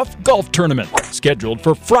in the Rough Golf Tournament, scheduled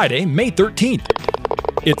for Friday, May 13th.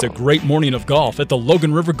 It's a great morning of golf at the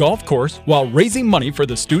Logan River Golf Course while raising money for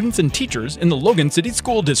the students and teachers in the Logan City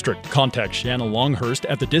School District. Contact Shanna Longhurst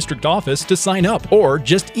at the district office to sign up or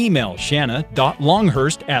just email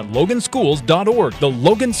shanna.longhurst@loganschools.org. The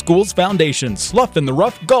Logan Schools Foundation Slough in the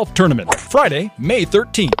Rough Golf Tournament, Friday, May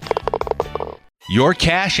 13th. Your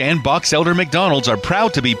Cache and Box Elder McDonald's are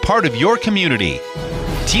proud to be part of your community.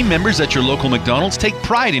 Team members at your local McDonald's take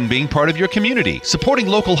pride in being part of your community. Supporting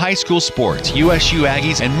local high school sports, USU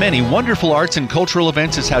Aggies, and many wonderful arts and cultural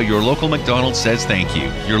events is how your local McDonald's says thank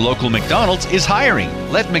you. Your local McDonald's is hiring.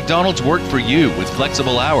 Let McDonald's work for you with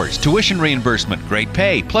flexible hours, tuition reimbursement, great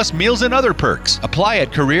pay, plus meals and other perks. Apply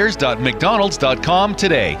at careers.mcdonalds.com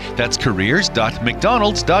today. That's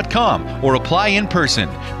careers.mcdonalds.com, or apply in person.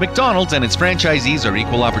 McDonald's and its franchisees are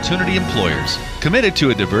equal opportunity employers, committed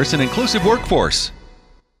to a diverse and inclusive workforce.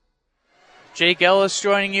 Jake Ellis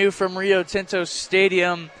joining you from Rio Tinto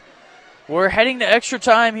Stadium. We're heading to extra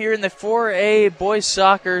time here in the 4A Boys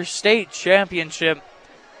Soccer State Championship.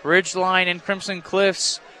 Ridgeline and Crimson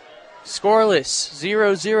Cliffs scoreless,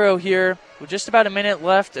 0-0 here with just about a minute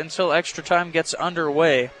left until extra time gets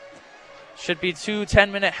underway. Should be 2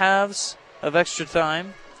 10-minute halves of extra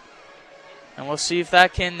time. And we'll see if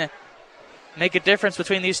that can make a difference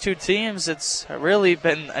between these two teams. It's really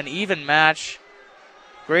been an even match.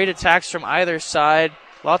 Great attacks from either side.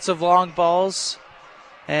 Lots of long balls.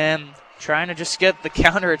 And trying to just get the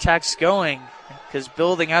counterattacks going because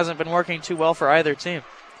building hasn't been working too well for either team.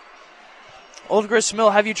 Old Grist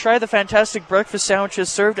Mill, have you tried the fantastic breakfast sandwiches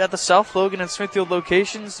served at the South Logan and Smithfield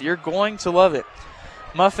locations? You're going to love it.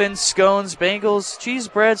 Muffins, scones, bagels, cheese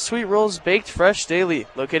bread, sweet rolls, baked fresh daily.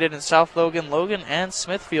 Located in South Logan, Logan, and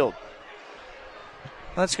Smithfield.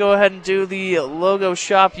 Let's go ahead and do the Logo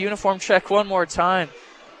Shop uniform check one more time.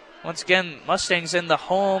 Once again, Mustangs in the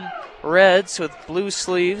home reds with blue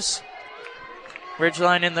sleeves.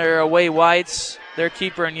 Ridgeline in their away whites. Their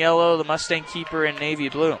keeper in yellow, the Mustang keeper in navy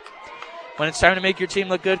blue. When it's time to make your team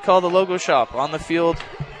look good, call the Logo Shop on the field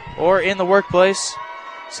or in the workplace.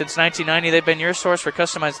 Since 1990, they've been your source for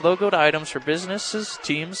customized logoed items for businesses,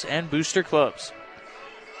 teams, and booster clubs.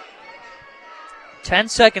 10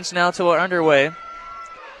 seconds now till we're underway.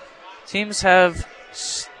 Teams have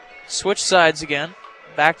switched sides again.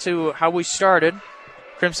 Back to how we started.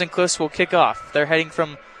 Crimson Cliffs will kick off. They're heading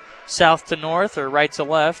from south to north or right to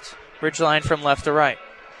left. Ridgeline from left to right.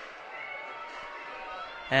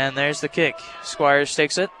 And there's the kick. Squires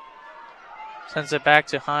takes it. Sends it back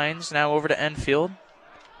to Hines. Now over to Enfield.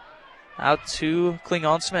 Out to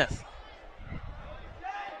Klingon Smith.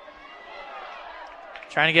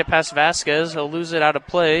 Trying to get past Vasquez. He'll lose it out of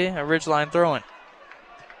play. A Ridgeline throw-in.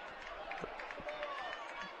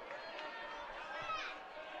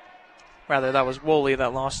 Rather, that was Woolley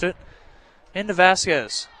that lost it. Into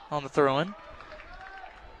Vasquez on the throw-in.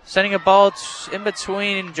 Sending a ball in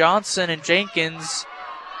between Johnson and Jenkins.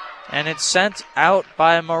 And it's sent out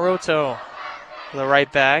by Moroto, the right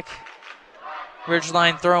back.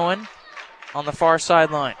 Ridgeline throw-in on the far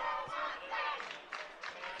sideline.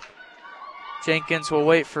 Jenkins will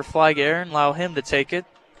wait for Flygare and allow him to take it.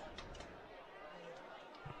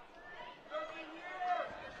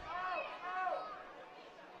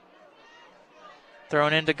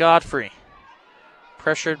 Thrown into Godfrey.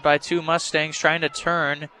 Pressured by two Mustangs trying to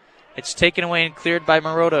turn. It's taken away and cleared by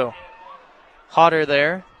Morodo. Hodder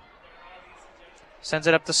there. Sends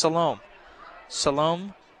it up to Salome.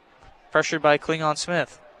 Salome pressured by Klingon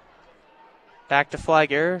Smith. Back to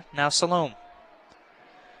Flagger. Now Salome.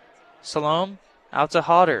 Salome out to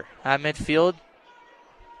Hodder at midfield.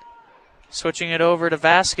 Switching it over to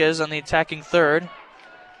Vasquez on the attacking third.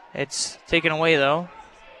 It's taken away though.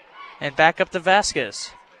 And back up to Vasquez.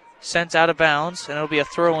 Sent out of bounds, and it'll be a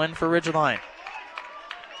throw-in for Ridgeline.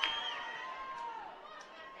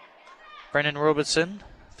 Brendan Robertson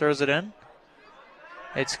throws it in.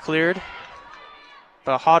 It's cleared,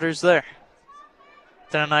 but Hodder's there.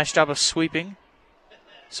 Done a nice job of sweeping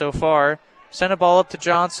so far. Sent a ball up to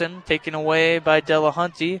Johnson, taken away by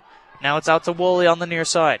Delahunty. Now it's out to Woolley on the near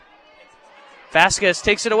side. Vasquez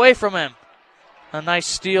takes it away from him. A nice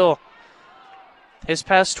steal. His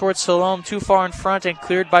pass towards Salome too far in front and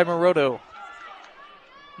cleared by Morodo.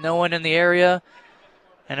 No one in the area,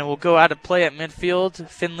 and it will go out of play at midfield.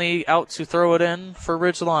 Finley out to throw it in for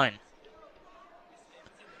Ridgeline.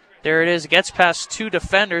 There it is. Gets past two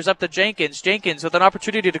defenders up to Jenkins. Jenkins with an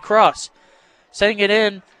opportunity to cross. Setting it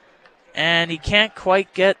in, and he can't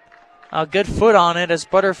quite get a good foot on it as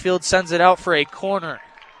Butterfield sends it out for a corner.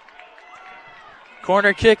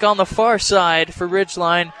 Corner kick on the far side for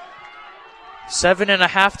Ridgeline.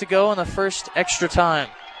 7.5 to go in the first extra time.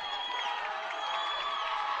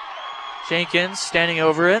 Jenkins standing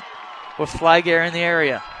over it with Flagger in the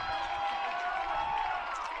area.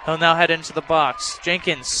 He'll now head into the box.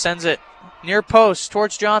 Jenkins sends it near post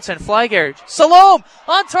towards Johnson. Flagger. Salome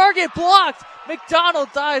on target, blocked. McDonald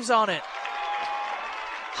dives on it.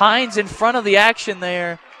 Hines in front of the action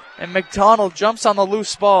there, and McDonald jumps on the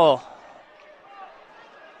loose ball.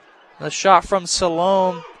 The shot from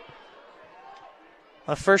Salome.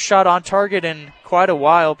 The first shot on target in quite a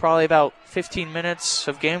while, probably about 15 minutes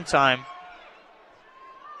of game time.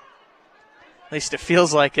 At least it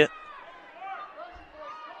feels like it.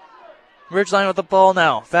 Ridgeline with the ball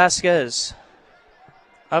now. Vasquez.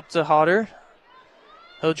 Up to Hodder.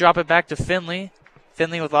 He'll drop it back to Finley.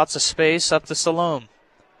 Finley with lots of space. Up to Salome.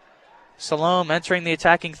 Salome entering the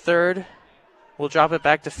attacking third. Will drop it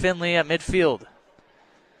back to Finley at midfield.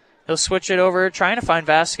 He'll switch it over, trying to find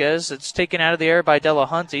Vasquez. It's taken out of the air by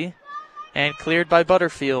Delahunty and cleared by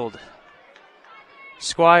Butterfield.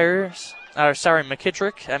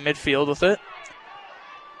 McKittrick at midfield with it.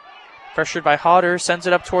 Pressured by Hodder, sends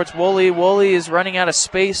it up towards Woolley. Woolley is running out of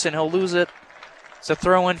space and he'll lose it. It's a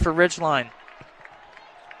throw-in for Ridgeline.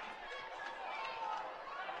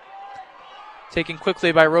 Taken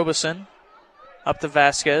quickly by Robeson. Up to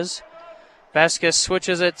Vasquez. Vasquez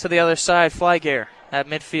switches it to the other side. Flagger at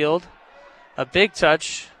midfield. A big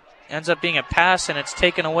touch. Ends up being a pass, and it's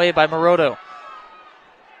taken away by Morodo.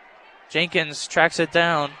 Jenkins tracks it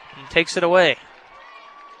down and takes it away.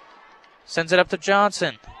 Sends it up to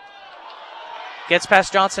Johnson. Gets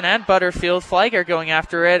past Johnson and Butterfield. Flagger going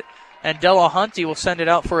after it, and Delahunty will send it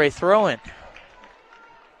out for a throw-in.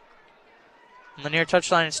 On the near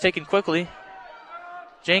touchline, it's taken quickly.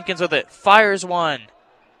 Jenkins with it. Fires one.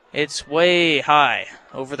 It's way high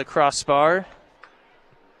over the crossbar.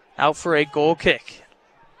 Out for a goal kick.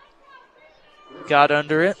 Got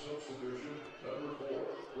under it.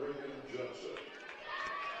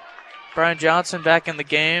 Brian Johnson back in the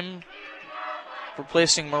game,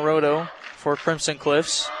 replacing Morodo for Crimson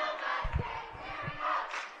Cliffs.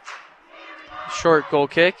 Short goal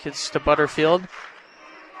kick. It's to Butterfield.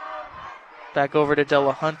 Back over to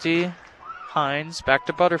Delahunty. Hines back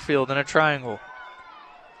to Butterfield in a triangle.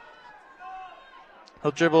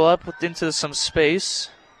 He'll dribble up into some space.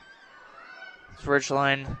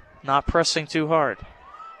 Ridgeline not pressing too hard.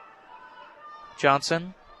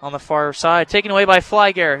 Johnson on the far side, taken away by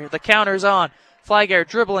Flagger. The counter's on. Flagger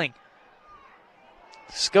dribbling.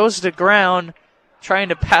 This goes to ground, trying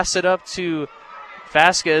to pass it up to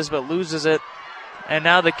Vasquez, but loses it. And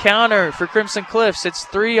now the counter for Crimson Cliffs. It's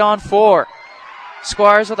 3-on-4.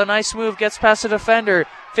 Squires with a nice move, gets past the defender.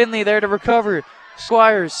 Finley there to recover.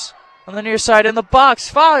 Squires on the near side in the box,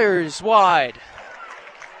 fires wide.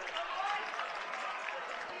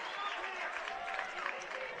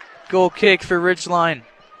 Goal kick for Ridgeline.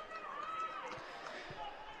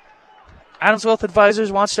 Adams Wealth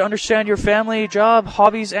Advisors wants to understand your family, job,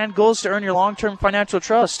 hobbies, and goals to earn your long-term financial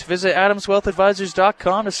trust. Visit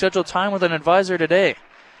AdamsWealthAdvisors.com to schedule time with an advisor today.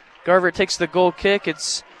 Garver takes the goal kick.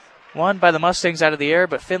 It's won by the Mustangs out of the air,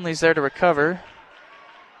 but Finley's there to recover.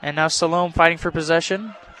 And now Salome fighting for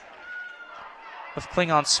possession with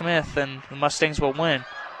Klingon Smith, and the Mustangs will win.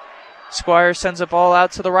 Squire sends a ball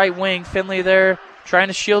out to the right wing. Finley there trying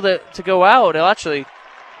to shield it to go out. He'll actually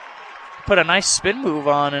put a nice spin move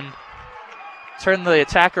on and turn the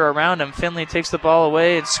attacker around him. Finley takes the ball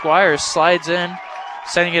away, and Squires slides in,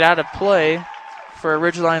 sending it out of play for a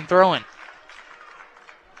Ridgeline throw-in.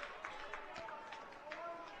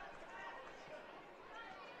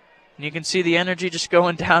 And you can see the energy just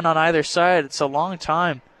going down on either side. It's a long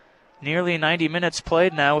time. Nearly 90 minutes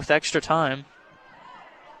played now with extra time.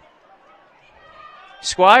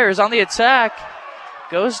 Squires on the attack.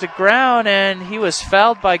 Goes to ground, and he was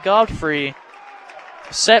fouled by Godfrey.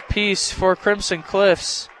 Set piece for Crimson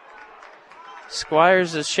Cliffs.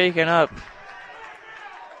 Squires is shaken up.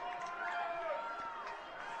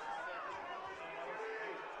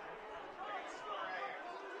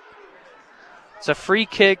 It's a free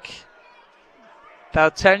kick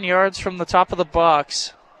about 10 yards from the top of the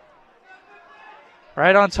box.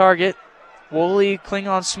 Right on target. Woolley,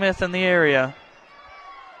 Klingon Smith in the area.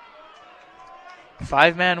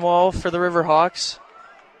 5-man wall for the Riverhawks.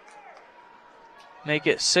 Make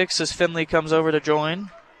it 6 as Finley comes over to join.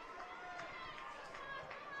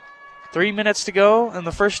 3 minutes to go in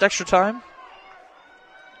the first extra time.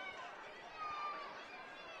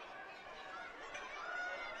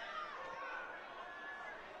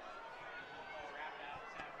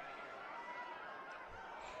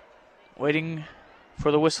 Waiting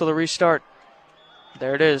for the whistle to restart.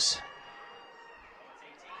 There it is.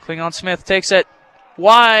 Klingon Smith takes it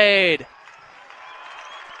wide.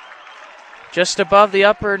 Just above the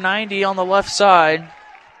upper 90 on the left side.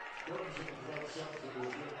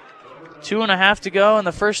 2.5 to go in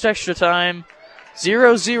the first extra time.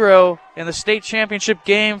 0-0 in the state championship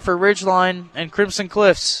game for Ridgeline and Crimson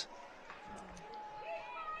Cliffs.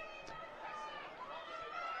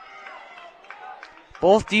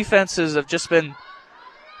 Both defenses have just been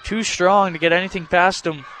too strong to get anything past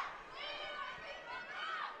them.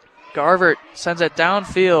 Garvert sends it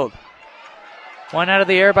downfield. One out of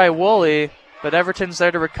the air by Woolley, but Everton's there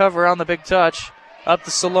to recover on the big touch. Up to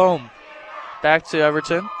Salome. Back to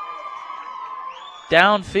Everton.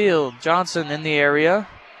 Downfield, Johnson in the area.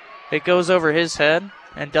 It goes over his head,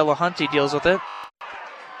 and Delahunty deals with it.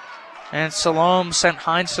 And Salome sent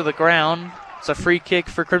Hines to the ground. It's a free kick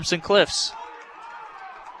for Crimson Cliffs.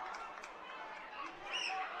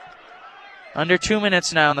 Under 2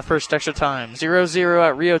 minutes now in the first extra time. 0-0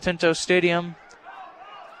 at Rio Tinto Stadium.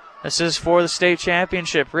 This is for the state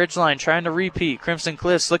championship. Ridgeline trying to repeat. Crimson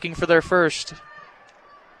Cliffs looking for their first.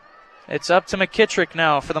 It's up to McKittrick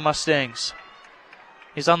now for the Mustangs.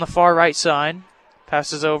 He's on the far right side.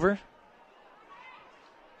 Passes over.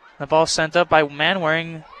 The ball sent up by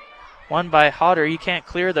Manwaring. One by Hodder. He can't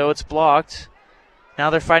clear though. It's blocked. Now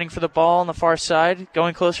they're fighting for the ball on the far side.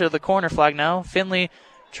 Going closer to the corner flag now. Finley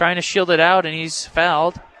trying to shield it out, and he's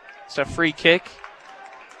fouled. It's a free kick.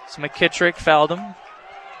 So McKittrick fouled him.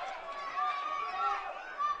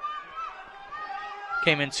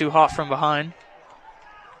 Came in too hot from behind.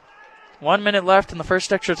 1 minute left in the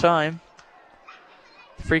first extra time.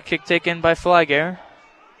 Free kick taken by Flygare.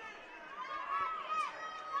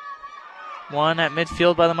 One at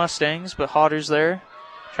midfield by the Mustangs, but Hodder's there.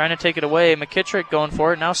 Trying to take it away. McKittrick going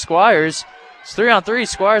for it. Now Squires. It's 3-on-3.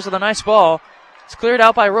 Squires with a nice ball. It's cleared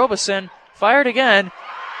out by Robeson. Fired again.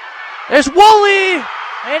 There's Woolley!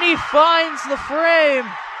 And he finds the frame.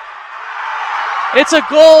 It's a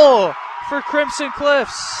goal for Crimson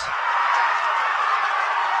Cliffs.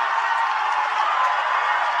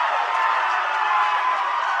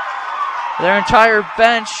 Their entire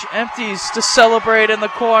bench empties to celebrate in the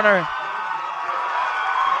corner.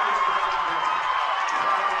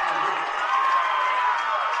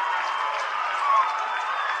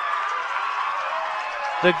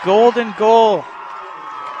 The golden goal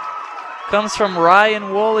comes from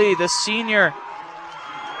Ryan Woolley, the senior.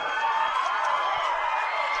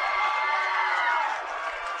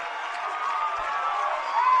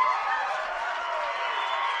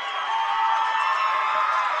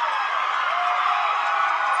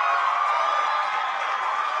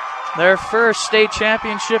 Their first state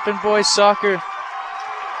championship in boys soccer.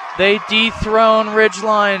 They dethrone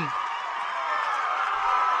Ridgeline.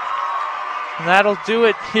 And that'll do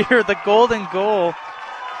it here, the golden goal.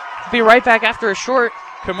 We'll be right back after a short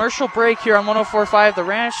commercial break here on 104.5 The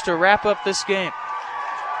Ranch to wrap up this game.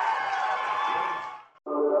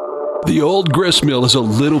 The old gristmill is a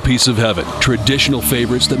little piece of heaven. Traditional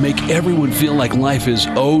favorites that make everyone feel like life is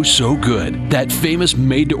oh so good. That famous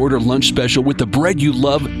made-to-order lunch special with the bread you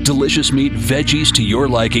love, delicious meat, veggies to your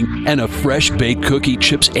liking, and a fresh baked cookie,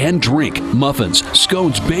 chips, and drink. Muffins,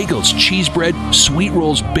 scones, bagels, cheese bread, sweet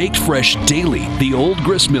rolls baked fresh daily. The old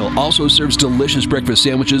gristmill also serves delicious breakfast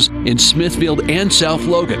sandwiches in Smithfield and South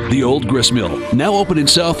Logan. The old gristmill, now open in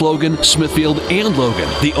South Logan, Smithfield, and Logan.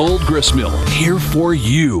 The old gristmill, here for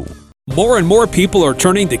you. More and more people are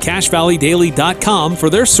turning to CashValleyDaily.com for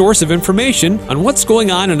their source of information on what's going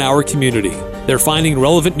on in our community. They're finding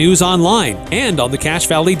relevant news online and on the Cache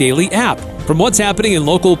Valley Daily app. From what's happening in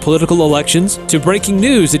local political elections to breaking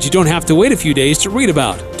news that you don't have to wait a few days to read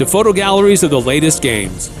about, to photo galleries of the latest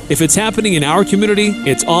games. If it's happening in our community,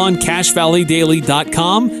 it's on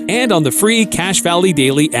CashValleyDaily.com and on the free Cache Valley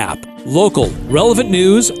Daily app. Local, relevant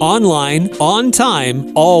news, online, on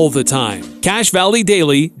time, all the time.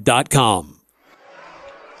 CashValleyDaily.com.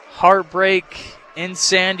 Heartbreak in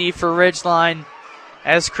Sandy for Ridgeline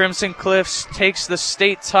as Crimson Cliffs takes the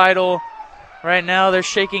state title. Right now they're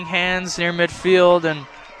shaking hands near midfield, and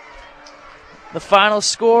the final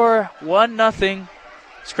score 1-0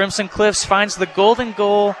 as Crimson Cliffs finds the golden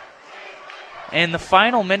goal in the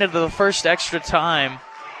final minute of the first extra time.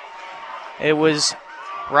 It was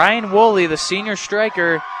Ryan Woolley, the senior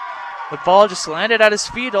striker. The ball just landed at his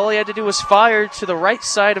feet. All he had to do was fire to the right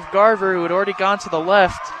side of Garver, who had already gone to the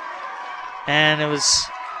left. And it was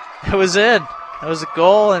in. It was a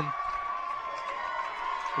goal, and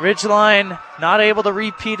Ridgeline not able to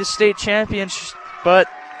repeat a state championship, but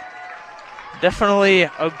definitely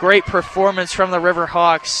a great performance from the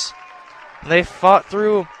Riverhawks. They fought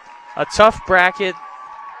through a tough bracket,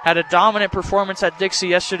 had a dominant performance at Dixie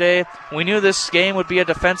yesterday. We knew this game would be a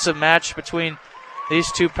defensive match between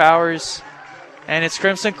these two powers, and it's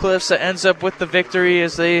Crimson Cliffs that ends up with the victory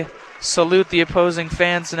as they salute the opposing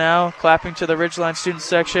fans now, clapping to the Ridgeline student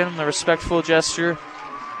section, the respectful gesture.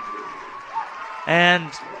 And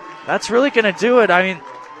that's really going to do it. I mean,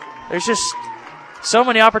 there's just so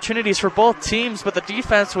many opportunities for both teams, but the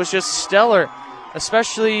defense was just stellar,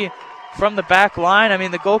 especially from the back line. I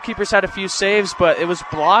mean, the goalkeepers had a few saves, but it was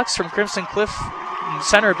blocks from Crimson Cliff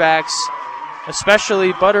center backs,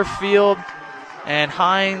 especially Butterfield and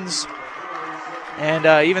Hines, and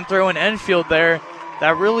even throw in Enfield there,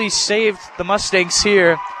 that really saved the Mustangs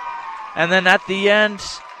here. And then at the end,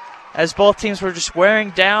 as both teams were just wearing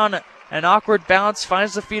down, an awkward bounce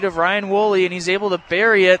finds the feet of Ryan Woolley, and he's able to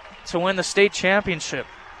bury it to win the state championship.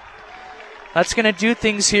 That's going to do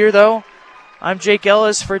things here, though. I'm Jake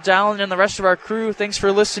Ellis for Dallin and the rest of our crew. Thanks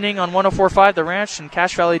for listening on 104.5 The Ranch and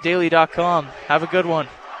CashValleyDaily.com. Have a good one.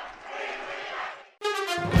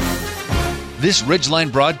 This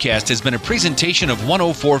Ridgeline broadcast has been a presentation of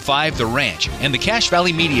 104.5 The Ranch and the Cache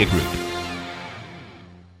Valley Media Group.